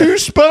 I took 2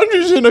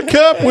 sponges in a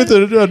cup with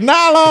a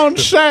nylon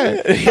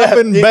sack. I've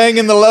been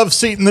banging the love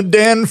seat in the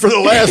den for the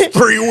last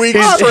 3 weeks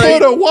I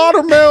straight. put a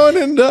watermelon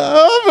in the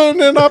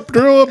oven and I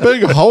drew a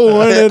big hole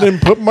in it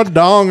and put my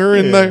donger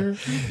in there.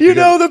 You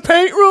know the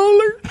paint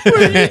roller?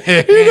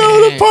 You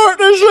know the part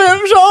that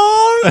slips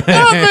on?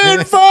 I've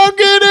been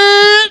fucking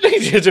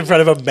it. He's in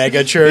front of a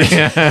mega church.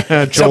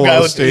 Some guy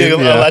with the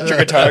electric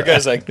guitar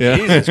guy's like,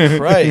 Jesus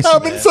Christ.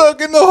 I've been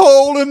fucking the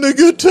hole in the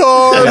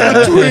guitar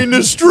between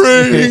the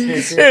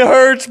strings. It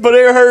hurts, but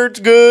it hurts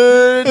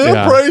good.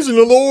 I'm praising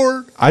the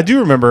Lord. I do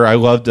remember I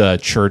loved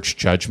church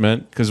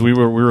judgment because we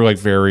were like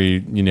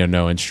very,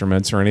 no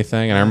instruments or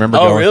anything. And I remember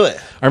really?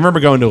 I remember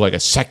going to like a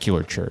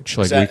secular church.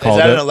 Like we called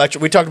it. An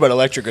electric? We talked about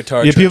electric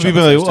guitar. Yeah, people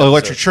like,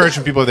 electric church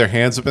and people have their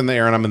hands up in the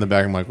air and I'm in the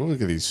back. I'm like, well,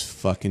 look at these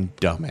fucking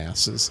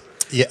dumbasses.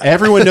 Yeah,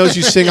 everyone knows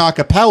you sing a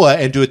cappella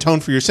and to atone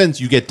for your sins,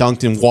 you get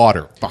dunked in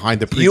water behind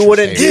the preacher's You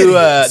wouldn't table.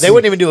 do. They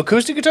wouldn't even do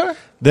acoustic guitar.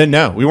 Then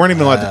no, we weren't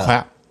even allowed to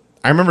clap.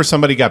 I remember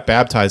somebody got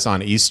baptized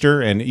on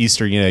Easter, and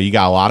Easter, you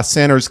got a lot of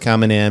sinners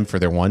coming in for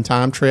their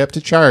one-time trip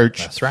to church.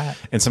 That's right.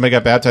 And somebody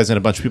got baptized, and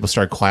a bunch of people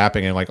started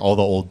clapping, and like all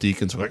the old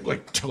deacons were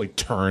like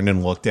turned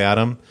and looked at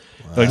him.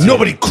 Like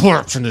nobody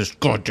claps in this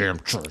goddamn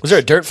church. Was there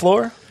a dirt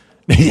floor?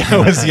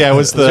 It was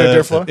there a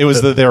dirt floor? It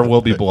was the There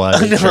Will Be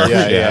Blood.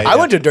 Yeah. I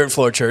went to dirt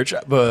floor church,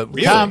 but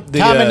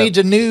Tommy needs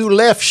a new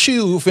left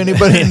shoe. If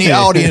anybody in the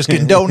audience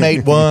can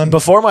donate one.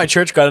 before my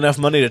church got enough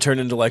money to turn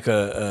into like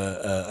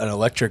an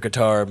electric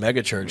guitar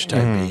mega church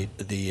type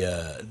beat,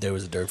 there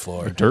was a dirt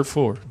floor. Dirt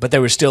floor. But they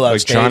were still on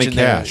Like stage. Johnny and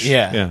they were- Cash.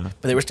 Yeah.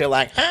 But they were still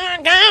like, oh,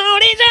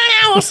 God is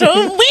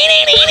awesome.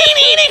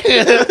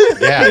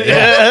 Yeah.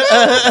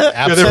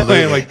 Yeah, they were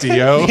playing like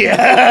Dio.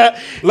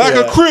 Like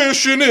a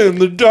Christian in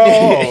the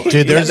dark.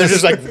 Dude, They're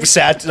just like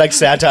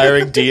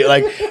satiring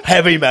like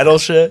heavy metal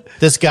shit.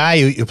 this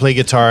guy who played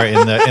guitar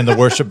in the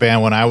worship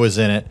band when I was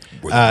in it.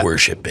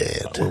 Worship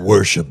band.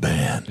 Worship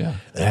band. Yeah.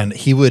 And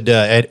he would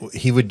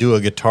do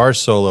a guitar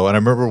solo. And I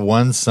remember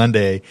one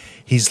Sunday,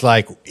 he's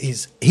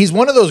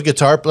one of those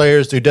guitar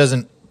players who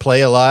doesn't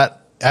play a lot.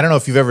 I don't know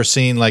if you've ever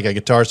seen like a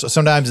guitar. So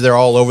sometimes they're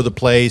all over the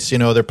place,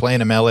 they're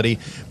playing a melody,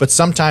 but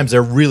sometimes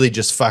they're really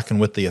just fucking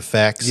with the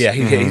effects. Yeah,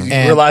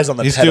 he relies on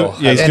the pedal.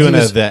 He's doing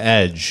the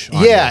edge.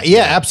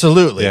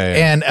 Absolutely.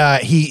 Yeah.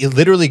 And he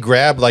literally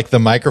grabbed like the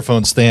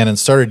microphone stand and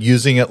started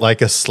using it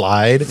like a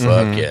slide.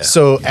 Fuck yeah.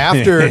 So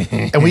after,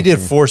 and we did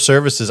 4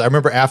 services. I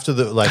remember after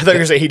the I thought you were going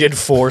to say he did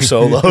 4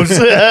 solos.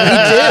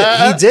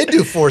 he did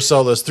do 4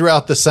 solos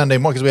throughout the Sunday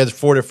morning because we had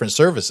 4 different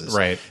services.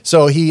 Right.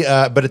 So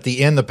but at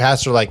the end, the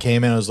pastor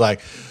came in and was like,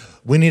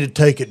 we need to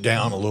take it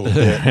down a little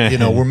bit.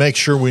 We'll make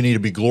sure we need to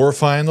be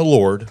glorifying the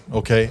Lord,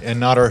 okay, and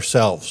not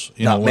ourselves.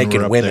 Not when making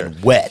we're up women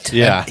there. wet.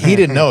 Yeah. And he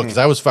didn't know because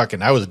I was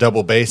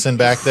double bassing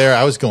back there.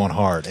 I was going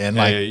hard and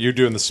you're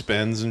doing the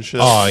spins and shit.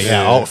 oh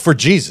yeah, oh, for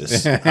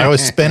Jesus. I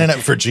was spinning it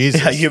for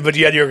Jesus. But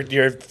you had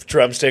your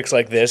drumsticks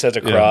like this as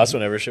a cross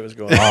whenever shit was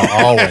going on.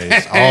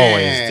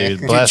 always, dude.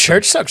 Dude, Bless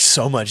church sucked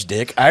so much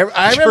dick. I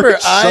remember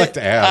sucked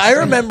ass. I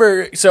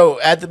remember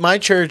so at my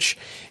church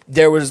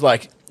there was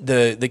like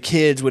the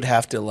kids would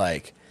have to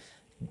like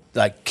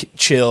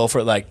chill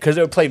for because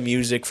they would play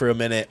music for a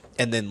minute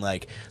and then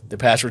like the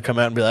pastor would come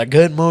out and be like,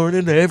 good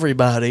morning to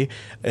everybody,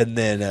 and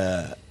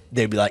then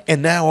they'd be like,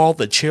 and now all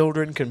the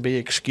children can be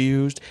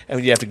excused,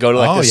 and you have to go to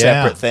like the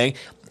separate thing.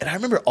 And I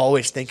remember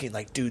always thinking,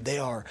 like, dude,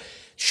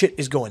 shit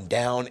is going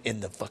down in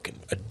the fucking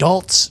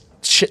adults.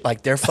 Shit,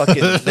 like they're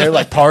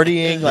like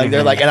partying, like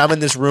they're like, and I'm in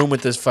this room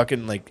with this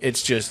fucking, like,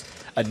 it's just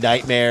a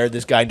nightmare.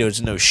 This guy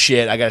doesn't know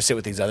shit. I got to sit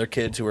with these other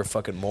kids who are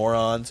fucking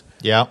morons.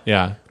 Yeah.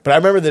 Yeah. But I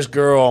remember this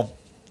girl.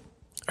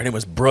 Her name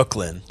was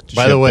Brooklyn.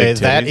 By the way,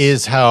 that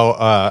is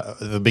how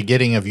the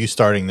beginning of you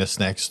starting this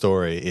next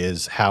story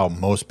is how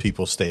most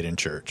people stayed in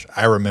church.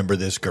 I remember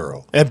this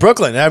girl. And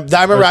Brooklyn. I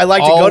remember I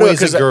liked to go to it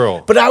because a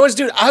girl. But I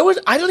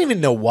don't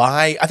even know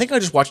why. I think I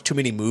just watched too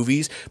many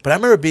movies. But I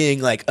remember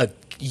being like a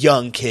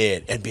young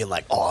kid and being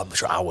like, oh, I'm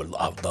sure I would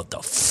love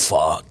to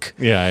fuck.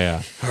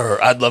 Yeah.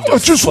 Her. I'd love to. I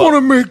just want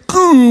to make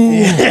goo.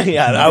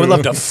 Yeah, I would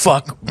love to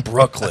fuck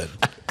Brooklyn.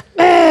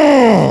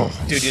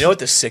 Dude, you know what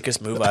the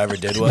sickest move I ever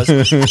did was?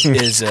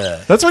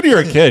 That's when you're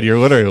a kid. You're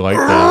literally like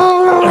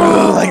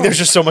that. Like there's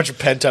just so much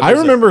pent up. I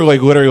remember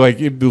like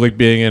literally like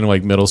being in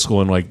like middle school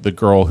and like the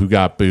girl who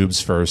got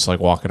boobs first, like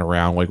walking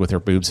around like with her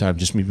boobs out,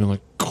 just me being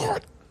like,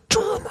 God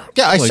damn it.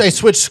 Yeah, I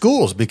switched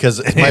schools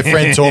because my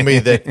friend told me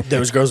that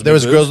there was girls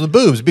with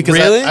boobs. Because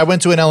really? I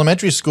went to an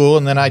elementary school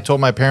and then I told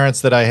my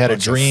parents that I had a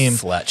dream.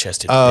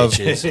 Flat-chested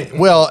bitches.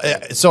 Well,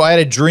 so I had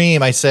a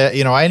dream. I said,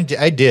 I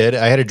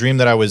had a dream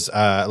that I was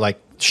like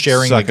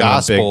sharing sucking the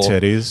gospel. On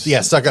big titties.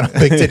 Yeah, sucking on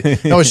big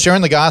titties. No, I was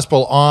sharing the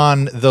gospel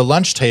on the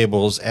lunch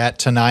tables at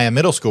Tenaya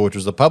Middle School, which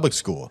was the public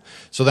school.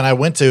 So then I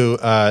went to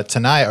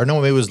Tenaya, or no,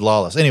 maybe it was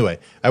Lawless. Anyway,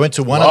 I went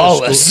to one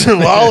other school.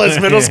 Lawless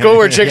Middle School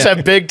where chicks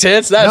have big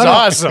tits? That's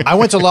awesome. I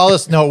went to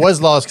Lawless. No, it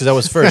was Lawless because I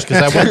was first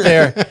because I went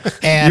there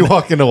and you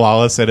walk into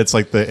Lawless and it's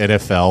like the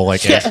NFL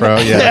like intro.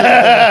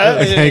 Yeah.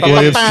 Like Hank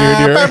Williams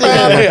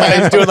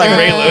Jr. He's doing like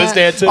Ray Lewis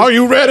dancing. Are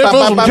you ready for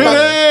some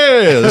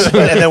titties?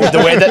 And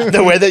then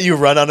the way that you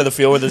run onto the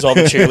field where there's all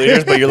the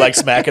cheerleaders, but you're like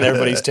smacking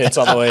everybody's tits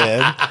on the way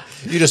in.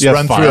 You just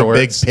run through a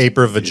big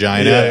paper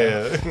vagina.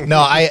 Yeah. No,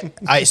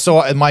 I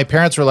saw my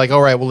parents were like,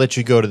 all right, we'll let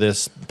you go to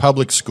this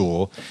public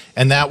school.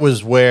 And that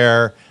was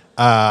where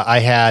I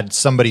had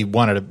somebody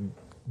wanted to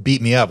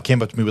beat me up,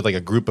 came up to me with like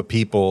a group of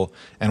people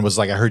and was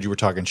like, I heard you were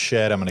talking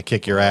shit. I'm going to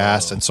kick your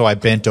ass. And so I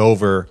bent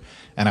over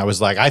and I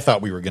was like, I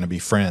thought we were going to be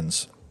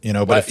friends.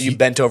 But if you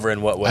bent over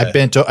in what way?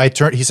 I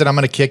turned. He said, I'm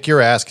going to kick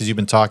your ass because you've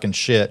been talking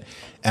shit.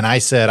 And I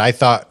said, I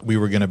thought we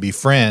were going to be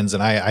friends,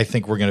 and I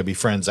think we're going to be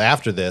friends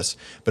after this.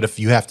 But if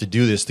you have to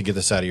do this to get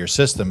this out of your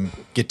system,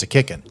 get to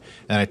kicking.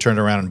 And I turned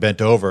around and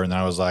bent over, and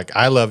I was like,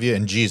 I love you,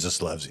 and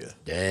Jesus loves you.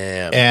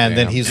 Damn. And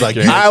then he's like,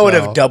 I would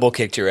have double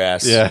kicked your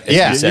ass. Yeah.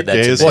 If you said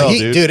that to me. Well,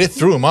 dude, it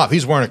threw him off.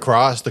 He's wearing a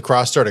cross. The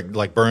cross started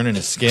like burning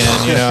his skin,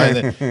 And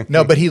then,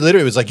 no, but he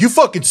literally was like, "You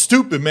fucking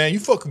stupid, man. You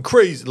fucking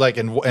crazy," like,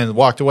 and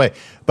walked away.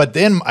 But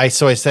then I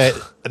said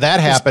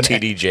that happened.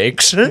 TD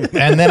Jakes. And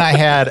then I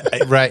had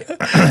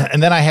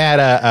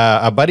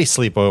a buddy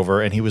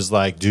sleepover, and he was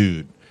like,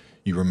 "Dude,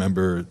 you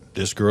remember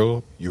this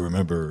girl? You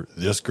remember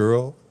this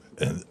girl?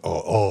 And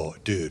oh,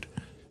 dude,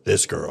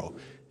 this girl."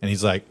 And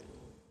he's like,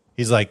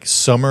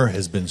 Summer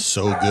has been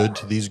so good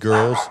to these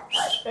girls.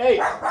 Hey.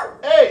 All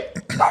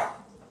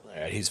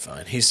right, he's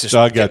fine. He's just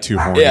dog got too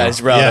horny. Yeah,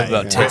 he's riled up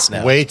about tits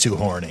now. Way too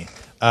horny.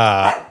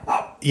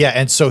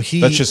 And so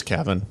that's just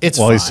Kevin. It's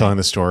while fine. He's telling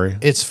the story.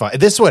 It's fine.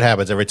 This is what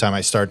happens every time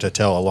I start to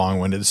tell a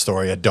long-winded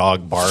story. A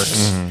dog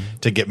barks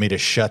to get me to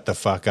shut the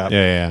fuck up.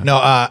 Yeah.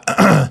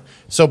 No.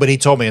 So, but he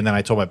told me, and then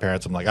I told my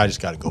parents, I'm like, I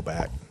just got to go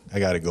back. I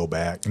got to go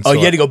back. And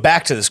you had to go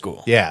back to the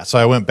school. Yeah. So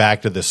I went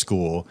back to the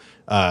school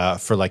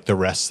for like the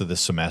rest of the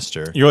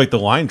semester. You're like the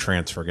line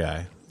transfer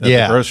guy at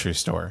the grocery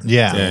store.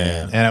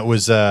 Yeah. And it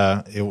was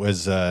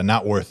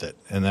not worth it.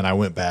 And then I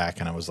went back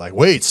and I was like,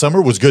 wait,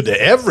 summer was good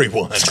to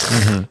everyone.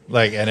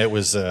 Like, and it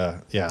was,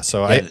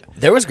 So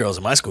there was girls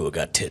in my school who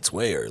got tits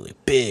way early,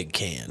 big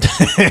cans.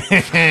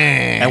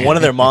 And one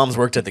of their moms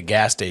worked at the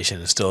gas station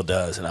and still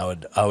does. And I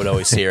would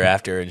always see her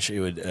after, and she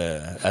would.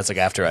 That's like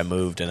after I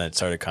moved and I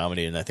started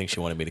comedy, and I think she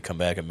wanted me to come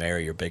back and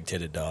marry your big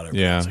titted daughter.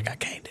 But I was like, I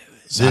can't do it.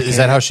 Is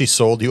that how she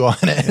sold you on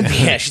it?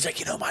 Yeah, she's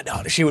like, my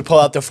daughter. She would pull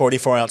out the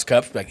 44-ounce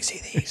cups, be like, you see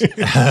these? She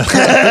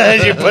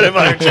put them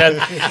on her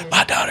chest.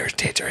 My daughter's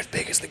tits are as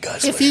big as the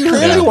guzzler. If you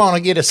really want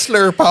to get a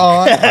slurp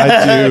on,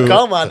 I do.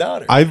 Call my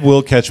daughter. I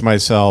will catch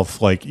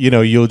myself, like,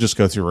 you'll just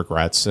go through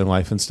regrets in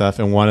life and stuff.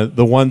 And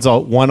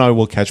one I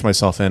will catch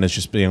myself in is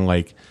just being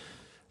like,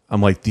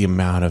 I'm like, the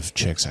amount of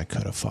chicks I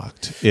could have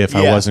fucked if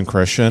I wasn't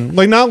Christian.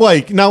 Like, not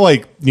like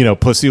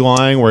pussy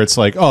lying where it's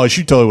like, oh,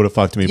 she totally would have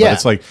fucked me. Yeah. But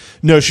it's like,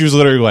 no, she was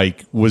literally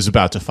like, was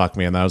about to fuck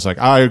me. And I was like,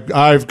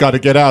 I've got to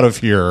get out of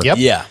here. Yep.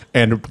 Yeah.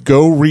 And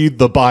go read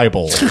the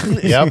Bible.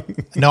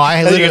 Yep. No, I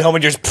You literally get home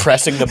and you're just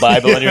pressing the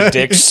Bible on your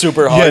dick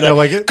super hard. Yeah, no,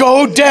 like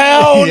go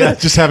down. Yeah,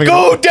 just having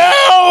go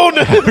down.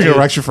 Having an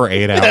erection for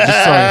 8 hours,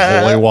 just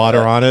throwing holy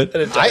water on it.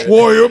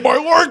 Why am I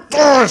like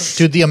this?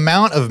 Dude, the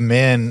amount of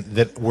men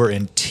that were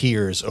in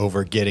tears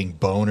over getting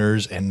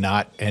boners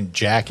and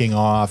jacking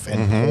off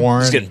and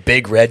porn. Just getting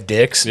big red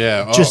dicks.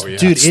 Yeah.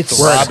 Dude, it's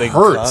throbbing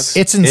hurts.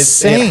 It's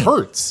insane. It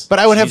hurts. But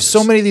I would have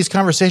so many of these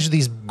conversations with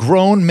these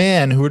grown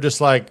men who are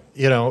just like,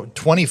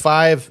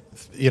 25,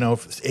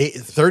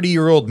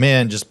 30-year-old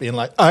men just being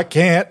like, I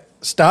can't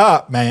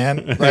stop,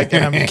 man. Like,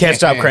 and You can't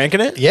stop cranking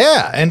it?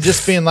 yeah, and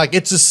just being like,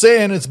 it's a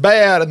sin, it's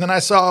bad. And then I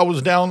saw I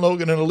was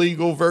downloading an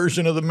illegal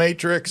version of the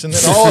Matrix, and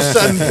then all of a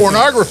sudden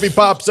pornography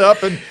pops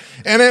up, and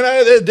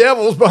then the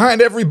devil's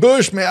behind every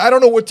bush, man. I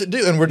don't know what to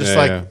do. And we're just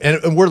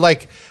and we're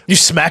like, You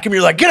smack him,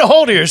 you're like, get a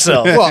hold of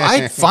yourself. well,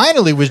 I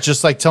finally was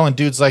just like telling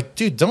dudes, like,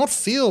 dude, don't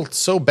feel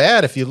so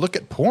bad if you look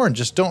at porn.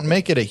 Just don't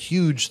make it a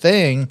huge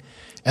thing.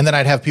 And then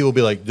I'd have people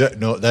be like,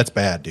 no, that's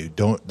bad, dude.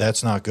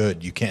 That's not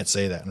good. You can't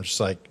say that. And I'm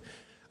just like,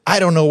 I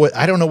don't know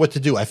what to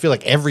do. I feel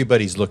like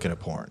everybody's looking at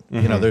porn.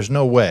 Mm-hmm. There's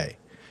no way.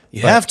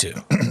 You have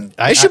to.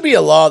 It should be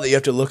a law that you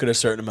have to look at a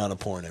certain amount of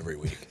porn every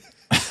week.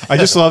 I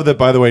just love that,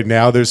 by the way,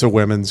 now there's a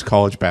women's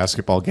college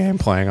basketball game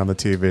playing on the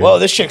TV. Whoa,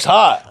 this chick's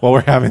hot. While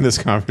we're having this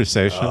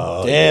conversation.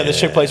 Damn, this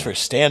chick plays for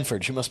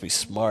Stanford. She must be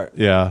smart.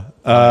 Yeah.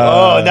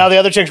 Now the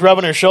other chick's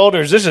rubbing her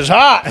shoulders. This is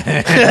hot.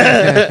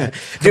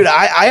 Dude,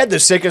 I had the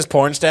sickest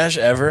porn stash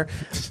ever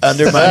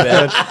under my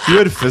bed. You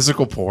had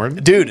physical porn?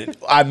 Dude,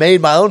 I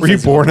made my own. Were you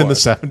born porn. in the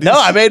 70s? No,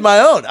 I made my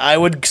own.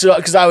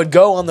 Because I would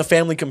go on the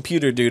family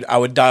computer, dude. I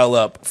would dial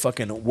up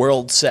fucking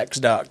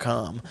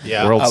worldsex.com.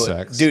 Yeah.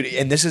 WorldSex. Dude,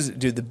 and this is,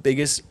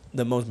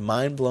 the most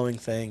mind-blowing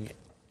thing,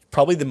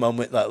 probably the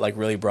moment that like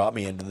really brought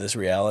me into this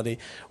reality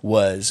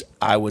was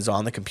I was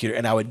on the computer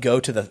and I would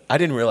go to I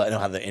didn't know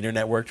how the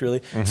internet worked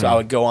really. Mm-hmm. So I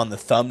would go on the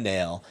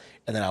thumbnail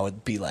and then I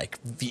would be like,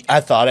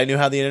 I thought I knew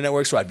how the internet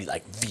works. So I'd be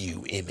like,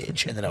 view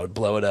image. And then I would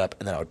blow it up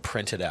and then I would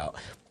print it out.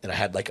 And I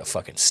had like a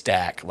fucking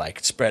stack, like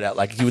spread out.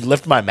 Like you would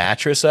lift my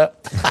mattress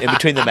up in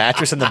between the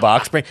mattress and the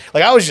box spring.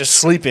 Like I was just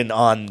sleeping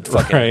on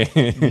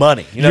fucking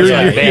money. You know what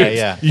I'm saying?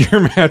 Yeah. Your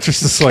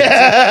mattress is like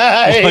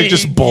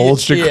just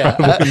bulged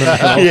incredibly in the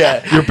middle.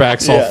 Yeah. Your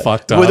back's all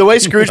fucked up. Well, the way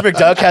Scrooge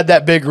McDuck had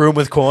that big room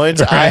with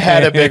coins, I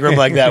had a big room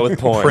like that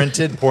with porn.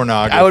 Printed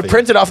pornography. I would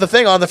print it off the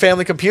thing on the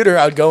family computer.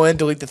 I would go in,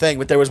 delete the thing.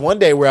 But there was one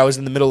day where I was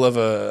in the middle of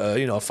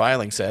a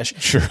filing sesh.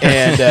 Sure.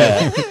 And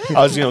I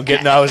was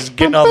getting all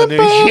the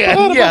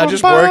news. Yeah,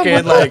 just working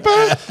like.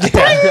 I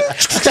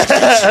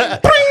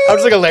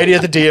was like a lady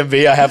at the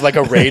DMV. I have like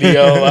a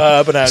radio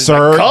up, and I was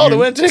like, call to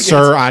win tickets.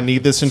 Sir, I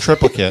need this in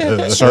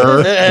triplicate.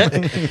 Sir.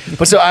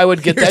 But so I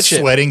would get You're that shit.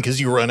 sweating because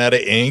you run out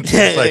of ink.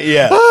 It's like,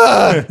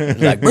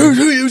 Like,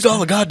 who used all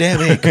the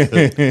goddamn ink?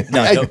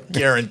 No, I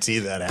guarantee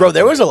that happened. Bro,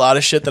 there was a lot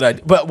of shit that I.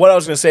 But what I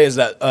was gonna say is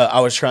that I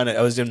was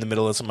in the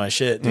middle of some of my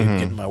shit, dude,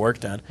 getting my work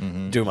done,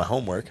 doing my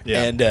homework,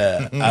 and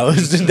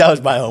that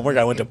was my homework.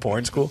 I went to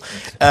porn school.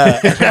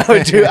 And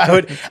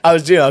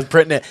I was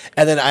printing it,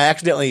 and then I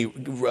accidentally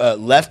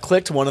left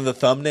clicked one of the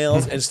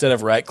thumbnails instead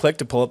of right click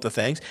to pull up the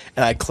things,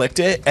 and I clicked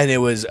it, and it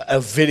was a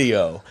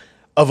video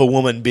of a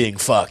woman being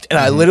fucked, and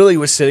I literally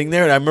was sitting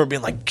there, and I remember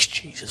being like,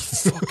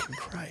 Jesus fucking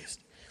Christ.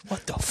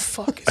 What the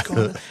fuck is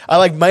going on?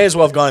 I might as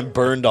well have gone and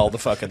burned all the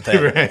fucking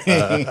thing. Right.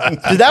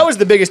 That was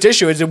the biggest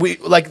issue. Is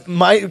that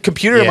my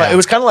computer? It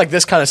was kind of like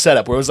this kind of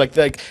setup where it was like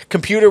the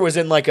computer was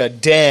in like a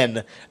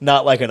den,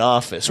 not like an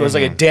office. So it was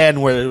like a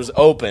den where it was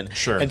open.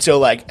 Sure. And so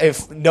like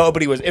if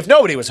nobody was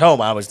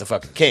home, I was the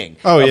fucking king.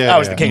 Oh yeah, I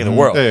was the king of the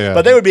world. Yeah.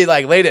 But they would be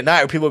like late at night,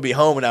 where people would be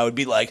home, and I would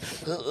be like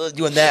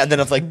doing that, and then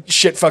if like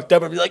shit fucked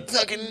up, I'd be like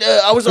fucking.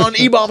 I was on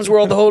E-Bombs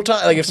World the whole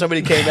time. Like if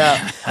somebody came out,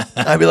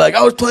 I'd be like,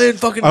 I was playing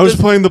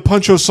the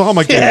Pancho Sama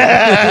game.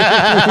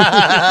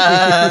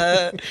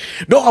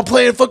 No, I'm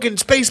playing fucking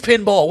space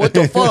pinball. What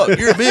the fuck?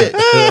 You're a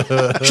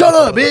bitch. Shut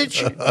up, bitch.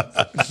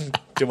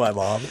 To my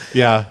mom.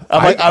 Yeah.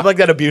 I'm like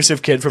that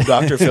abusive kid from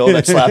Dr. Phil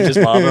that slapped his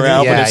mom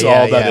around, but it's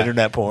all about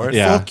internet porn.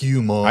 Yeah. Fuck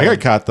you, mom. I got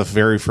caught the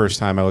very first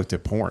time I looked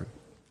at porn.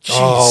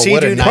 Oh, See,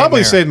 what a dude, nightmare.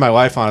 Probably saved my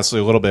life, honestly,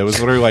 a little bit. It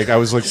was literally like I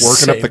was like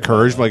working up the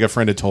courge. Like a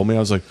friend had told me, I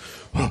was like,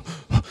 oh,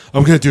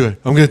 "I'm gonna do it.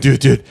 I'm gonna do it,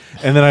 dude."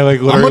 And then I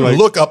like literally I'm gonna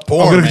look up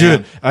porn. I'm gonna do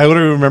man. it. I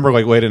literally remember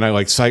like late at night,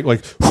 like sight,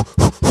 like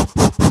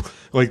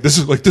this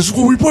is what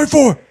we play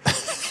for.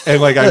 And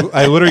like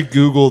I literally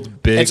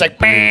Googled big. It's like,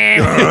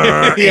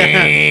 yeah.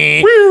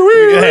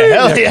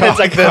 Hell yeah, it's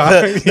like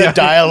the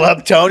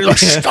dial-up tone. You're like,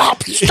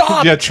 stop.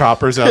 Yeah,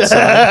 choppers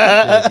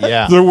outside.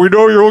 Yeah. So we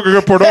know you're looking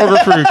at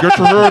pornography. Get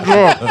your hands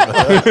up.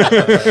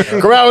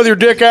 Come out with your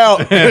dick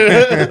out.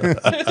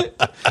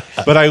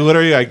 But I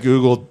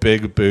Googled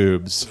big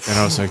boobs, and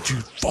I was like,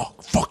 dude,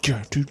 fuck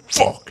yeah, dude,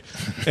 fuck.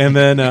 And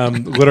then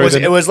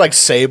literally, It was like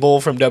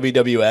Sable from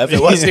WWF.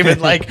 It wasn't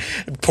even like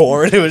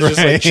porn. It was just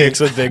like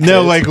chicks with big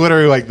no, tits. like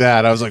literally like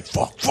that. I was like,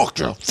 fuck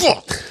yeah,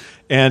 fuck.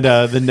 And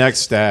the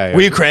next day,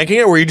 Were you cranking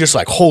it, or were you just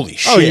like, holy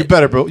shit? oh, you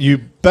better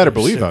believe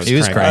I was. He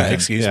was cranking. cranking.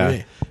 Excuse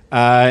me.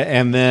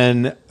 And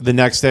then the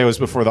next day was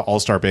before the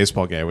All-Star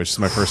baseball game, which is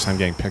my first time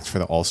getting picked for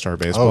the All-Star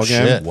baseball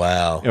game. Shit.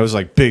 Wow. It was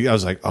like big. I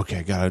was like,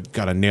 okay,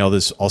 gotta nail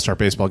this All-Star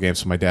baseball game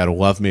so my dad will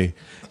love me.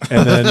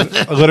 And then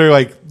literally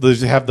like they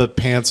have the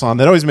pants on.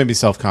 That always made me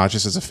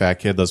self-conscious as a fat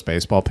kid, those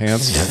baseball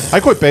pants. I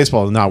quit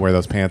baseball to not wear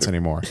those pants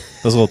anymore.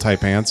 Those little tight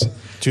pants.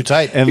 Too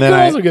tight. And You then could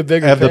I also get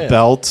bigger have the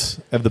pants.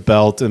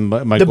 belt and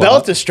my The glove.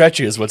 belt is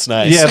stretchy is what's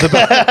nice. Yeah, the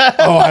belt.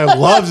 Oh, I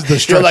loved the You're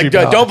stretchy like,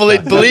 belt. don't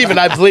believe me.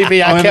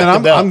 I And kept then the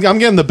belt. I'm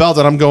getting the belt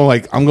and I'm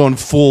going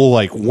full full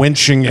like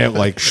winching it,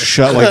 like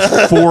shut,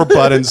 like 4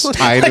 buttons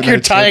tied. Like you're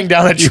tying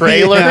down a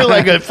trailer,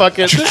 like a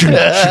fucking.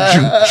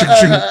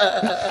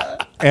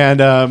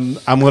 And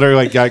I'm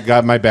literally like,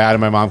 got my dad,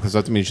 and my mom comes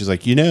up to me and she's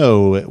like,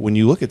 when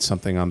you look at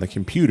something on the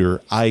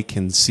computer, I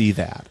can see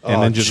that.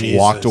 And then just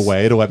walked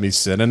away to let me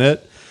sit in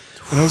it.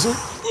 And I was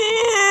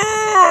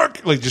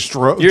like just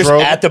drove. You're just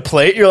at the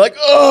plate. You're like,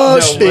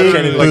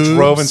 shit. Like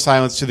drove in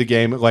silence to the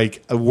game.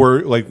 Like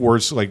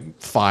words like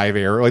 5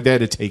 error. Like they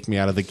had to take me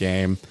out of the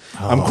game.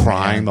 I'm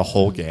crying the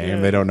whole game. Yeah.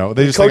 They don't know.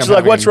 They just coach is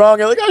like, "What's wrong?"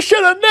 You're like, "I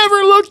should have never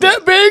looked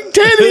at big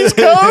titties,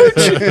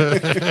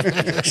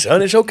 coach."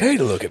 Son, it's okay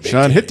to look at big.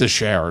 Son, hit the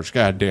showers.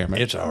 God damn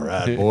it. It's all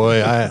right,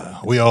 boy.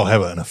 We all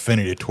have an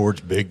affinity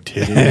towards big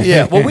titties.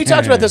 Yeah. Well, we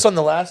talked about this on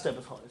the last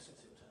episode.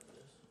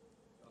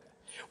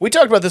 We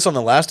talked about this on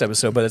the last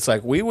episode, but it's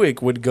like we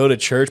would go to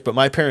church, but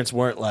my parents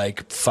weren't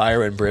like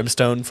fire and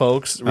brimstone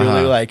folks.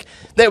 Really, like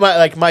they might,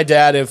 like my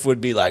dad would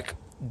be like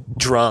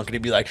drunk and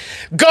he'd be like,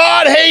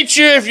 "God hates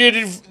you if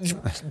you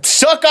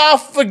suck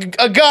off a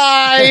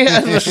guy,"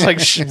 and just like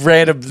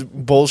random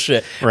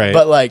bullshit. Right.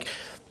 But like,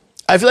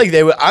 I feel like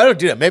they would. I don't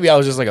do that. Maybe I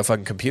was just like a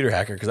fucking computer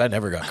hacker because I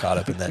never got caught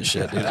up in that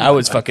shit. Dude. I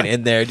was fucking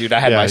in there, dude. I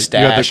had my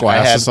stash. You had the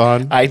glasses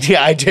on. I did.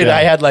 Yeah.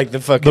 I had like the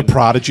fucking. The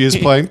Prodigy is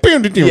playing. Yeah.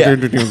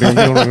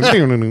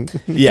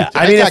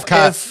 I mean, got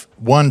caught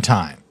one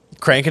time.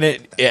 Cranking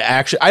it,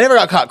 actually, I never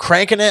got caught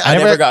cranking it. I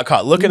never got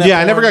caught looking at it. Yeah,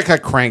 I never got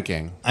caught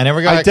cranking. I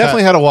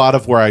definitely had a lot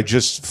of where I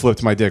just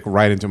flipped my dick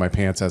right into my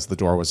pants as the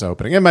door was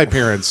opening. And my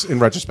parents, in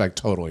retrospect,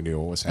 totally knew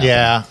what was happening.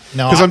 Yeah.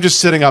 No. Because I'm just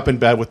sitting up in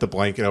bed with the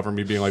blanket over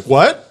me being like,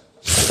 what?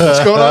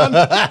 What's going on?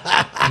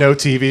 No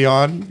TV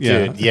on?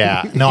 Yeah. Dude,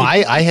 yeah. No,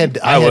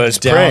 I was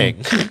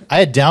praying. I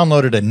had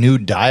downloaded a new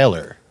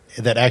dialer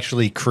that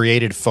actually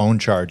created phone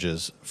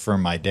charges for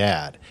my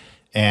dad.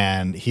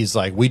 And he's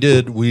like, we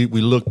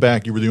looked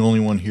back, you were the only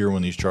one here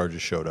when these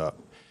charges showed up.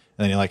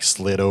 And then he like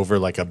slid over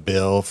like a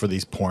bill for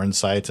these porn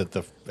sites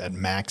at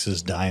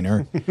Max's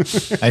Diner.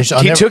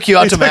 He took you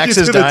out to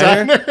Max's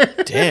Diner?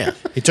 Damn.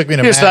 He took me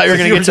to You just Max. thought you were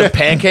going to get some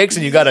pancakes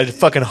and you got a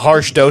fucking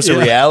harsh dose of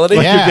reality?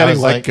 Like Yeah, you're I getting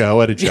was let like-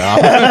 go at a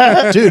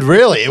job. Dude,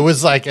 really? It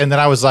was like, and then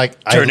I was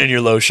like, Turn in your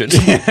lotion.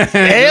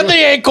 And the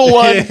ankle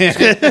one.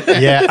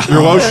 yeah.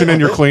 Your lotion and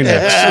your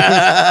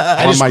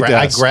Kleenex on my I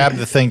desk. grabbed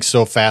the thing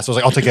so fast. I was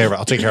like, I'll take care of it.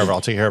 I'll take care of it. I'll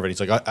take care of it.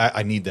 He's like,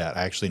 I need that.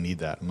 I actually need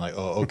that. I'm like,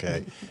 oh,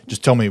 okay.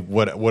 Just tell me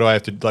what do I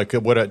have to like?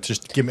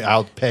 Just give me.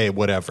 I'll pay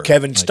whatever.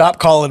 Kevin, stop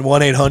calling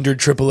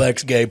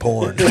 1-800-XXX gay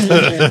porn.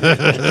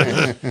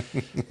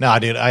 No,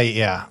 dude.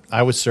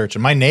 I was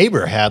searching. My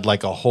neighbor had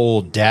like a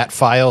whole DAT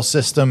file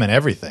system and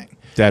everything.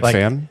 Dat Like,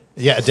 fan?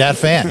 Yeah, DAT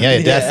fan.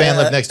 Yeah, DAT fan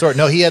lived next door.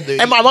 No, he had the.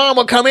 And my mom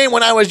would come in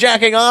when I was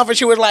jacking off and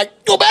she was like,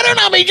 "You better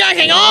not be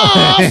jacking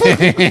off."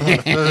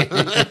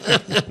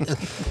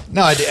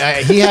 No,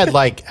 he had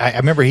like I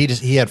remember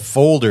he had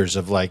folders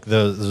of like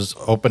those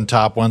open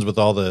top ones with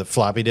all the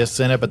floppy disks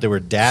in it, but they were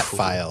DAT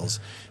files,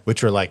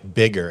 which were like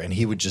bigger, and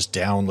he would just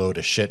download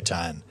a shit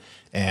ton.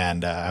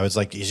 And I was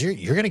like,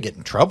 "You're gonna get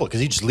in trouble,"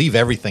 because he'd just leave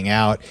everything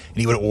out, and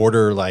he would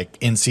order like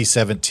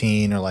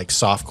NC-17 or like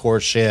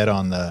softcore shit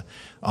on the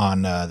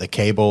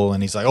cable,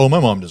 and he's like, "Oh,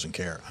 my mom doesn't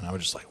care," and I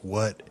was just like,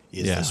 "What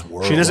is this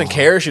world?" She doesn't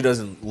care. She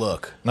doesn't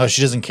look. No,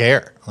 she doesn't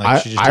care.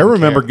 Like, she just I doesn't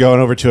remember care. going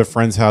over to a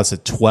friend's house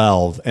at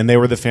 12, and they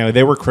were the family.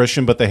 They were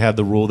Christian, but they had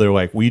the rule. They were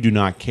like, we do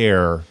not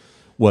care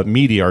what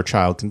media our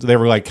child can. They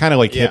were like kind of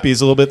like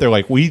hippies a little bit. They're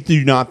like, we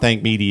do not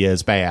think media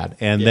is bad.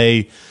 And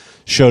they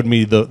showed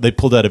me they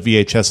pulled out a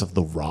VHS of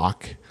The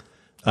Rock.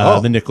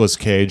 The Nicolas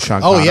Cage,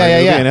 Sean Connery movie,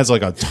 and it has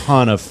like a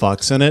ton of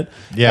fucks in it.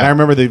 Yeah. And I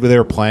remember they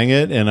were playing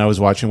it, and I was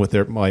watching with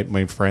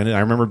my friend, and I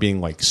remember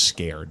being like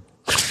scared.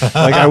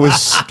 Like I was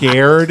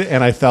scared,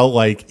 and I felt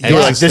like You're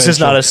like, this is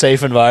not a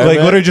safe environment.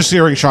 like literally just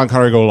hearing Sean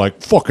Connery go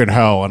like fucking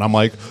hell, and I'm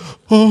like,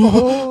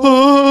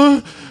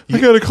 I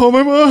gotta call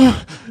my mom.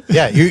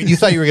 Yeah, you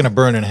thought you were going to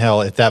burn in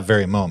hell at that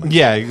very moment.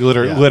 Yeah,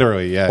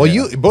 literally, yeah. Well,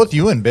 yeah. both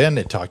you and Ben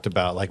had talked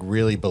about like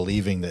really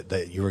believing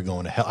that you were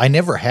going to hell. I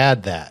never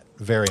had that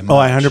very much.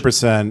 Oh,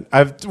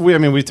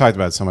 100%. We talked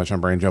about it so much on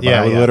Brain Jump.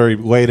 Yeah, I would yeah. literally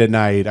late at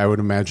night, I would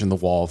imagine the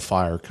wall of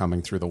fire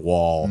coming through the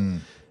wall.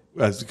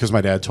 Because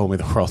my dad told me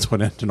the world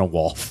went into a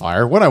wall of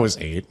fire when I was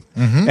 8,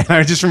 and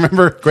I just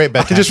remember Great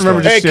bedtime I just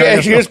remember story. just hey,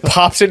 kids, he just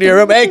pops into your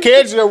room. Hey,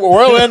 kids,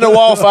 we're in the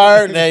wall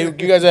fire. Now, you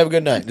guys have a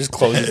good night. Just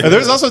close it. And there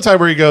was also a time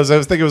where he goes,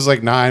 I think it was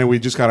like 9, and we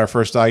just got our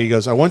first dog. He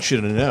goes, I want you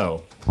to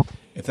know,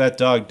 if that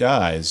dog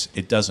dies,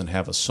 it doesn't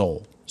have a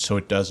soul, so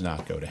it does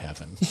not go to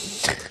heaven.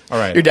 All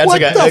right. Your dad's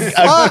What like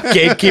a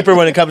gatekeeper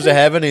when it comes to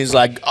heaven. He's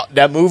like,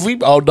 that movie,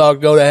 All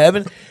Dogs Go to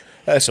Heaven?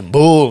 That's some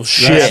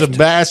bullshit.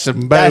 That's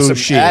some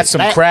bullshit. That's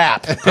some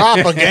crap.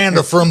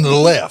 Propaganda from the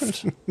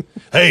left.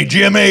 Hey,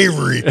 Jim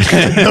Avery,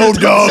 no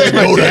dogs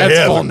go to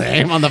Dad's full heaven.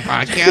 name on the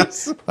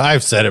podcast.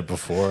 I've said it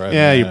before. I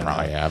Yeah, mean, you I don't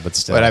probably know. have, but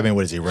still. But I mean,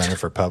 what is he running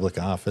for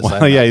public office?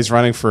 Well, yeah, he's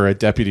running for a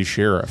deputy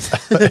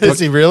sheriff. Is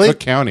he really? Cook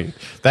County.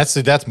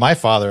 That's my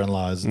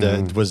father-in-law. Was Isn't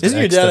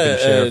your ex-deputy dad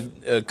sheriff.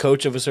 a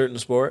coach of a certain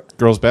sport?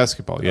 Girls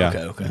basketball, yeah.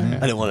 Okay. I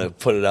didn't want to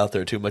put it out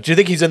there too much. Do you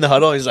think he's in the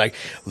huddle? He's like,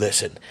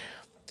 listen,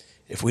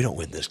 if we don't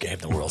win this game,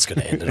 the world's going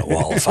to end in a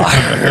wall of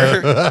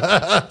fire.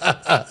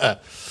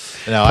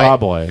 No,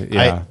 Probably,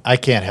 yeah. I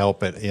can't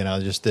help it. You know,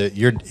 just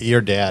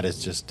your dad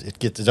is just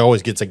it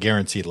always gets a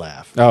guaranteed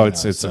laugh. Oh,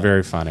 it's a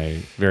very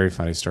funny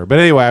story. But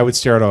anyway, I would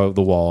stare at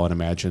the wall and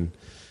imagine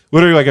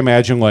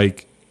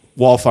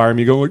wall fire, and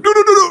you go like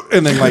no,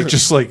 and then like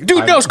just like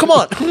Dude knows, come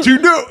on.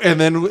 dude no, and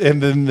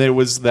then there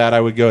was that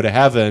I would go to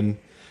heaven.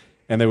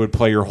 And they would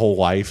play your whole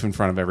life in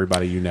front of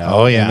everybody you know.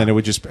 Oh, yeah. And then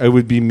it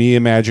would be me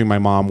imagining my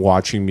mom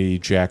watching me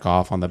jack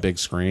off on the big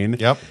screen.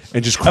 Yep.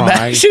 And just crying.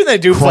 Imagine they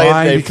do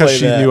play because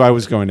she that. knew I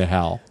was going to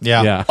hell.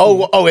 Yeah. Yeah.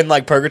 Oh, in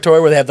like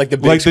purgatory where they have like the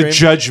big Like screen? the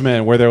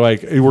judgment where they're like,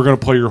 hey, we're going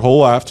to play your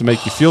whole life to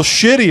make you feel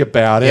shitty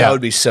about it. That would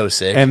be so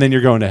sick. And then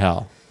you're going to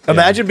hell.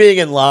 Imagine being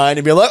in line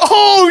and being like,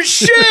 oh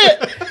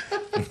shit!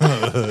 He fucking,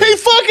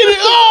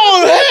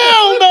 oh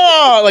hell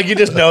no! Like you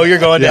just know you're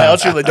going to hell,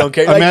 so you like, don't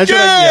care. You're Imagine,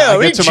 like, I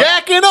damn, get he's to my-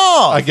 jacking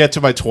off. I get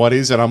to my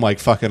 20s and I'm like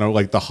fucking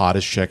like the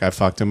hottest chick I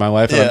fucked in my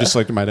life. And Yeah. I'm just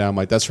looking at my dad. I'm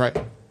like, that's right.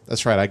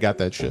 That's right. I got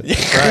that shit.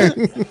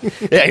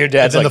 Yeah, your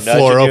dad's And like the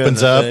floor nudging you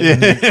opens in up. the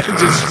thing.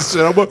 Just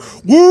sit up,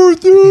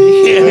 worth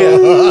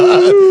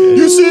it.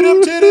 You see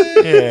them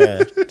titties?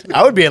 Yeah.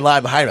 I would be in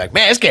line behind him like,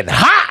 man, it's getting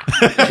hot.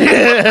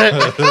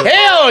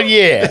 Hell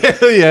yeah.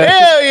 Yeah.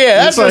 Hell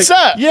yeah. That's It's like, what's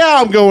up. Yeah,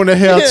 I'm going to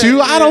hell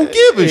too. I don't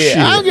give a shit.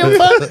 I don't give a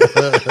fuck.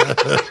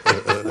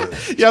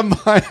 Yeah, I'm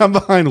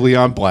behind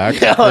Leon Black.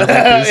 Oh,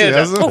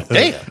 Enthusiasm.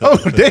 damn. Oh,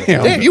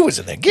 damn. Damn, you was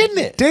in there getting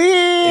it.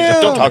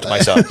 Damn. Don't talk to my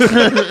son.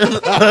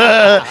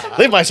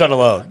 Leave my son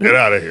alone. Get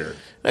out of here.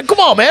 Come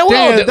on, man.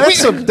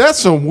 Damn, that's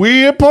some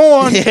weird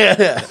porn.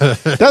 Yeah.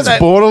 That's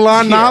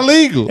borderline not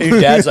legal. Your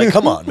dad's like,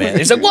 come on, man.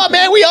 He's like, what,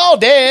 man? We all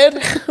dead.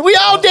 We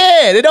all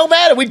dead. It don't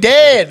matter. We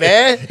dead,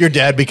 man. Your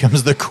dad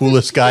becomes the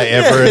coolest guy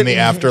ever in the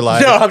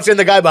afterlife. No, I'm saying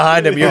the guy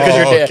behind him. Your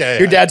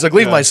dad's like,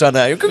 leave my son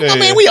out. Come on,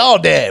 man. We all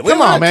dead.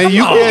 Come on, man.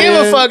 You don't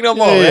give a fuck no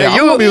more. Yeah, man. I'm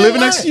gonna be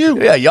living next to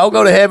you. Yeah, y'all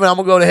go to heaven. I'm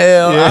gonna go to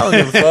hell. I don't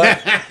give a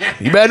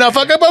fuck. You better not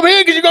fuck up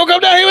here because you're gonna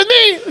come down here with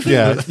me.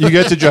 Yeah, you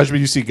get to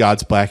judgment. You see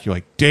God's black. You're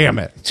like, damn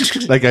it.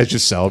 That guy's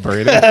just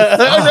celebrating.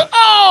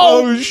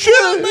 Oh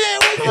shit. man.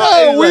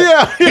 Oh,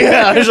 yeah.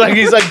 Yeah,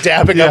 he's like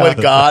dapping up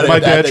with God. My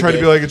and dad that tried to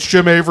be like, it's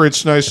Jim Avery.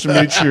 It's nice to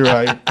meet you.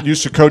 I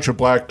used to coach a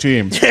black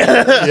team.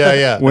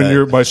 Yeah.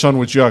 When my son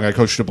was young, I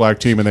coached a black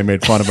team, and they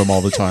made fun of him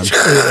all the time.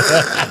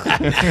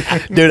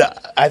 Dude,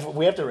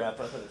 we have to wrap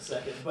up in a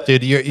second. But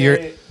Dude, you're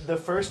the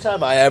first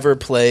time I ever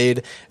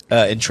played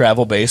in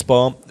travel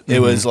baseball, it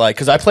was like,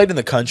 because I played in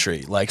the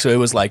country, like, so it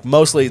was like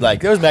mostly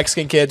like there was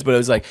Mexican kids, but it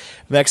was like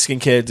Mexican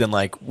kids and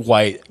like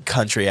white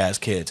country ass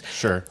kids.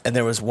 Sure. And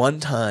there was one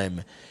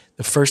time,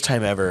 the first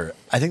time I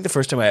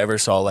ever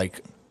saw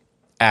like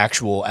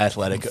actual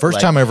athletic. first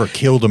like, time I ever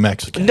killed a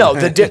Mexican. No,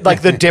 the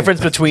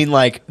difference between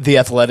like the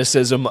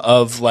athleticism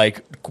of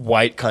like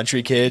white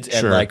country kids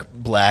and Sure. like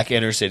black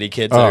inner city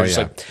kids. Oh, That are just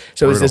yeah. like,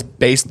 so it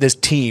was this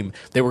team.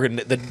 They were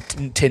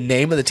the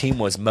name of the team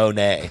was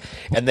Monet,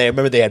 and I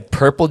remember they had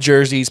purple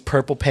jerseys,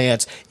 purple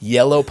pants,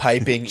 yellow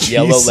piping,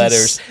 yellow Jesus.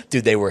 letters.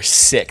 Dude, they were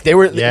sick. We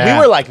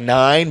were like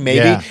 9 maybe,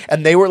 Yeah.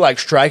 and they were like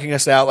striking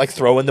us out, like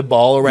throwing the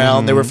ball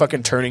around. They were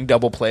fucking turning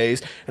double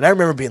plays, and I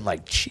remember being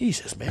like,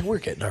 Jesus, man, we're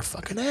getting our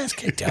fucking ass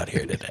kicked out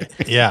here today.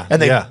 Yeah, And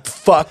they yeah.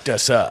 fucked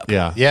us up.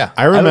 Yeah. Yeah.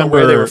 I I don't know remember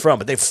where they were from,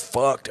 but they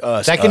fucked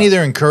us That up. can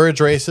either encourage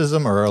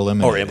racism or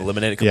eliminate or it.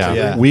 eliminate it Yeah.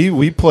 completely. Yeah.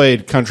 We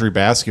played country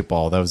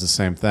basketball. That was the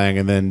same thing.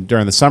 And then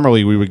during the summer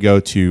league, we would go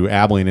to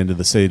Abilene into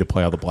the city to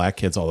play all the black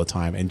kids all the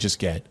time and just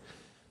get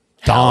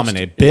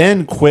dominated.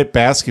 Ben quit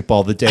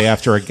basketball the day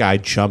after a guy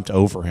jumped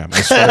over him.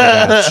 I swear to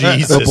God.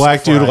 Jesus The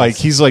black dude,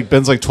 Christ. like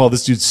Ben's like 12.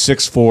 This dude's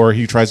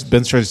 6'4".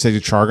 Ben tries to take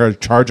a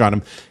charge on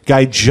him.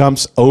 Guy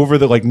jumps over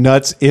the like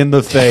nuts in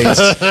the face,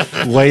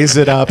 lays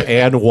it up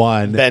and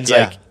won. Ben's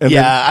Yeah. like, And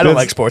yeah, then I don't Ben's-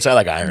 like sports. I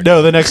like iron.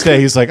 No, the next day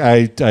he's like,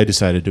 I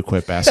decided to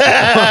quit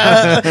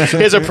basketball.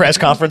 Here's a press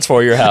conference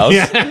for your house.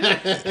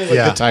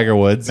 The Tiger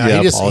Woods. No,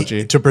 yeah, he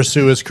apology. to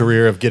pursue his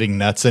career of getting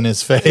nuts in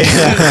his face.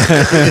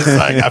 He's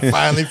like, I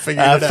finally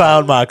figured I it out.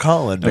 found my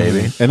calling,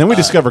 baby. And then we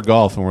discovered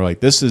golf, and we're like,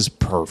 "This is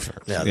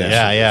perfect." Yeah,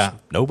 Yeah.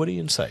 Nobody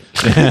in sight.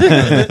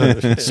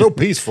 So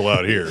peaceful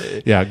out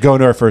here. Yeah, going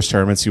to our first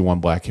tournament, see one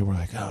black kid. We're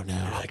like, "Oh no!"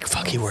 Like,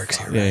 fuck, he works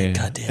here, Yeah, right? yeah.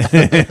 God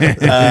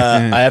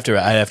damn. I have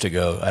to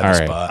go. I have All a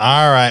right. spot.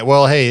 All right.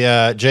 Well, hey,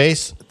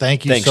 Jace,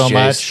 thank you Thanks, so Jace.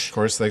 much. Of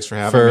course, thanks for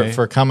having me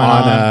For coming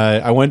on.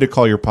 I wanted to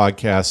call your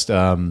podcast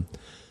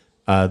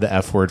the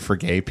F word for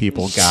gay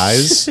people,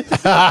 guys,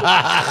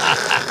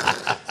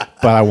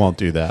 but I won't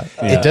do that.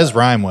 Yeah. It does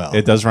rhyme well.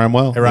 It does rhyme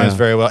well. It rhymes yeah.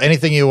 very well.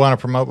 Anything you want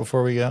to promote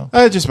before we go?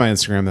 Just my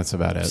Instagram. That's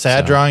about it.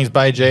 Sad so. drawings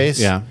by Jace.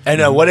 Yeah.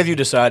 And what have you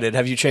decided?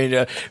 Have you changed?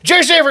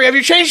 Jace Avery, have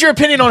you changed your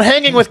opinion on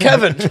hanging with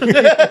Kevin?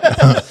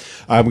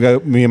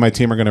 Me and my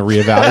team are going to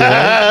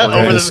reevaluate. We're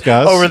going to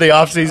discuss over the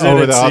offseason.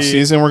 over the off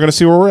season. We're going to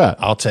see where we're at.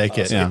 I'll take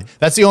it. Yeah.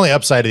 That's the only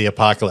upside of the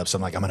apocalypse.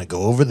 I'm like, I'm going to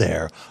go over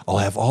there. I'll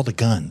have all the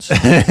guns.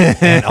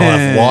 And I'll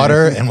have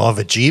water, and we'll have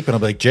a Jeep. And I'll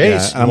be like,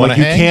 Jace, Yeah. I'm wanna like,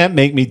 you hang? can't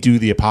make me do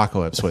the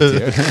apocalypse with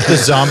you. the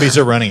zombies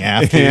are running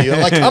after you. You're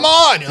like, come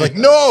on. You're like,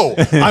 no,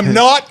 I'm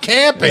not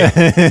camping.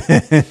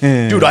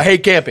 Dude, I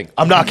hate camping.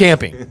 I'm not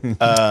camping.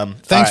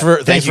 Thanks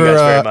right. Thank you guys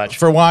very much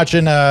for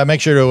watching.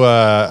 Make sure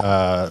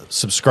to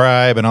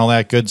subscribe and all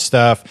that good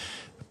stuff.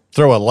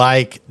 Throw a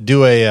like,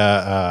 do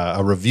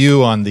a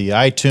review on the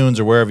iTunes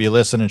or wherever you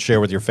listen, and share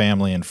with your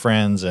family and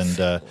friends,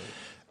 and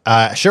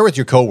share with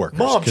your coworkers.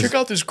 Mom, check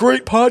out this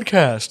great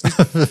podcast.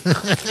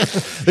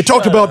 They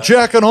talked about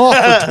jacking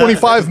off for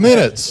 25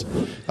 minutes.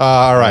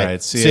 All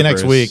right. See you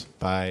next Bruce. week.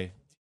 Bye.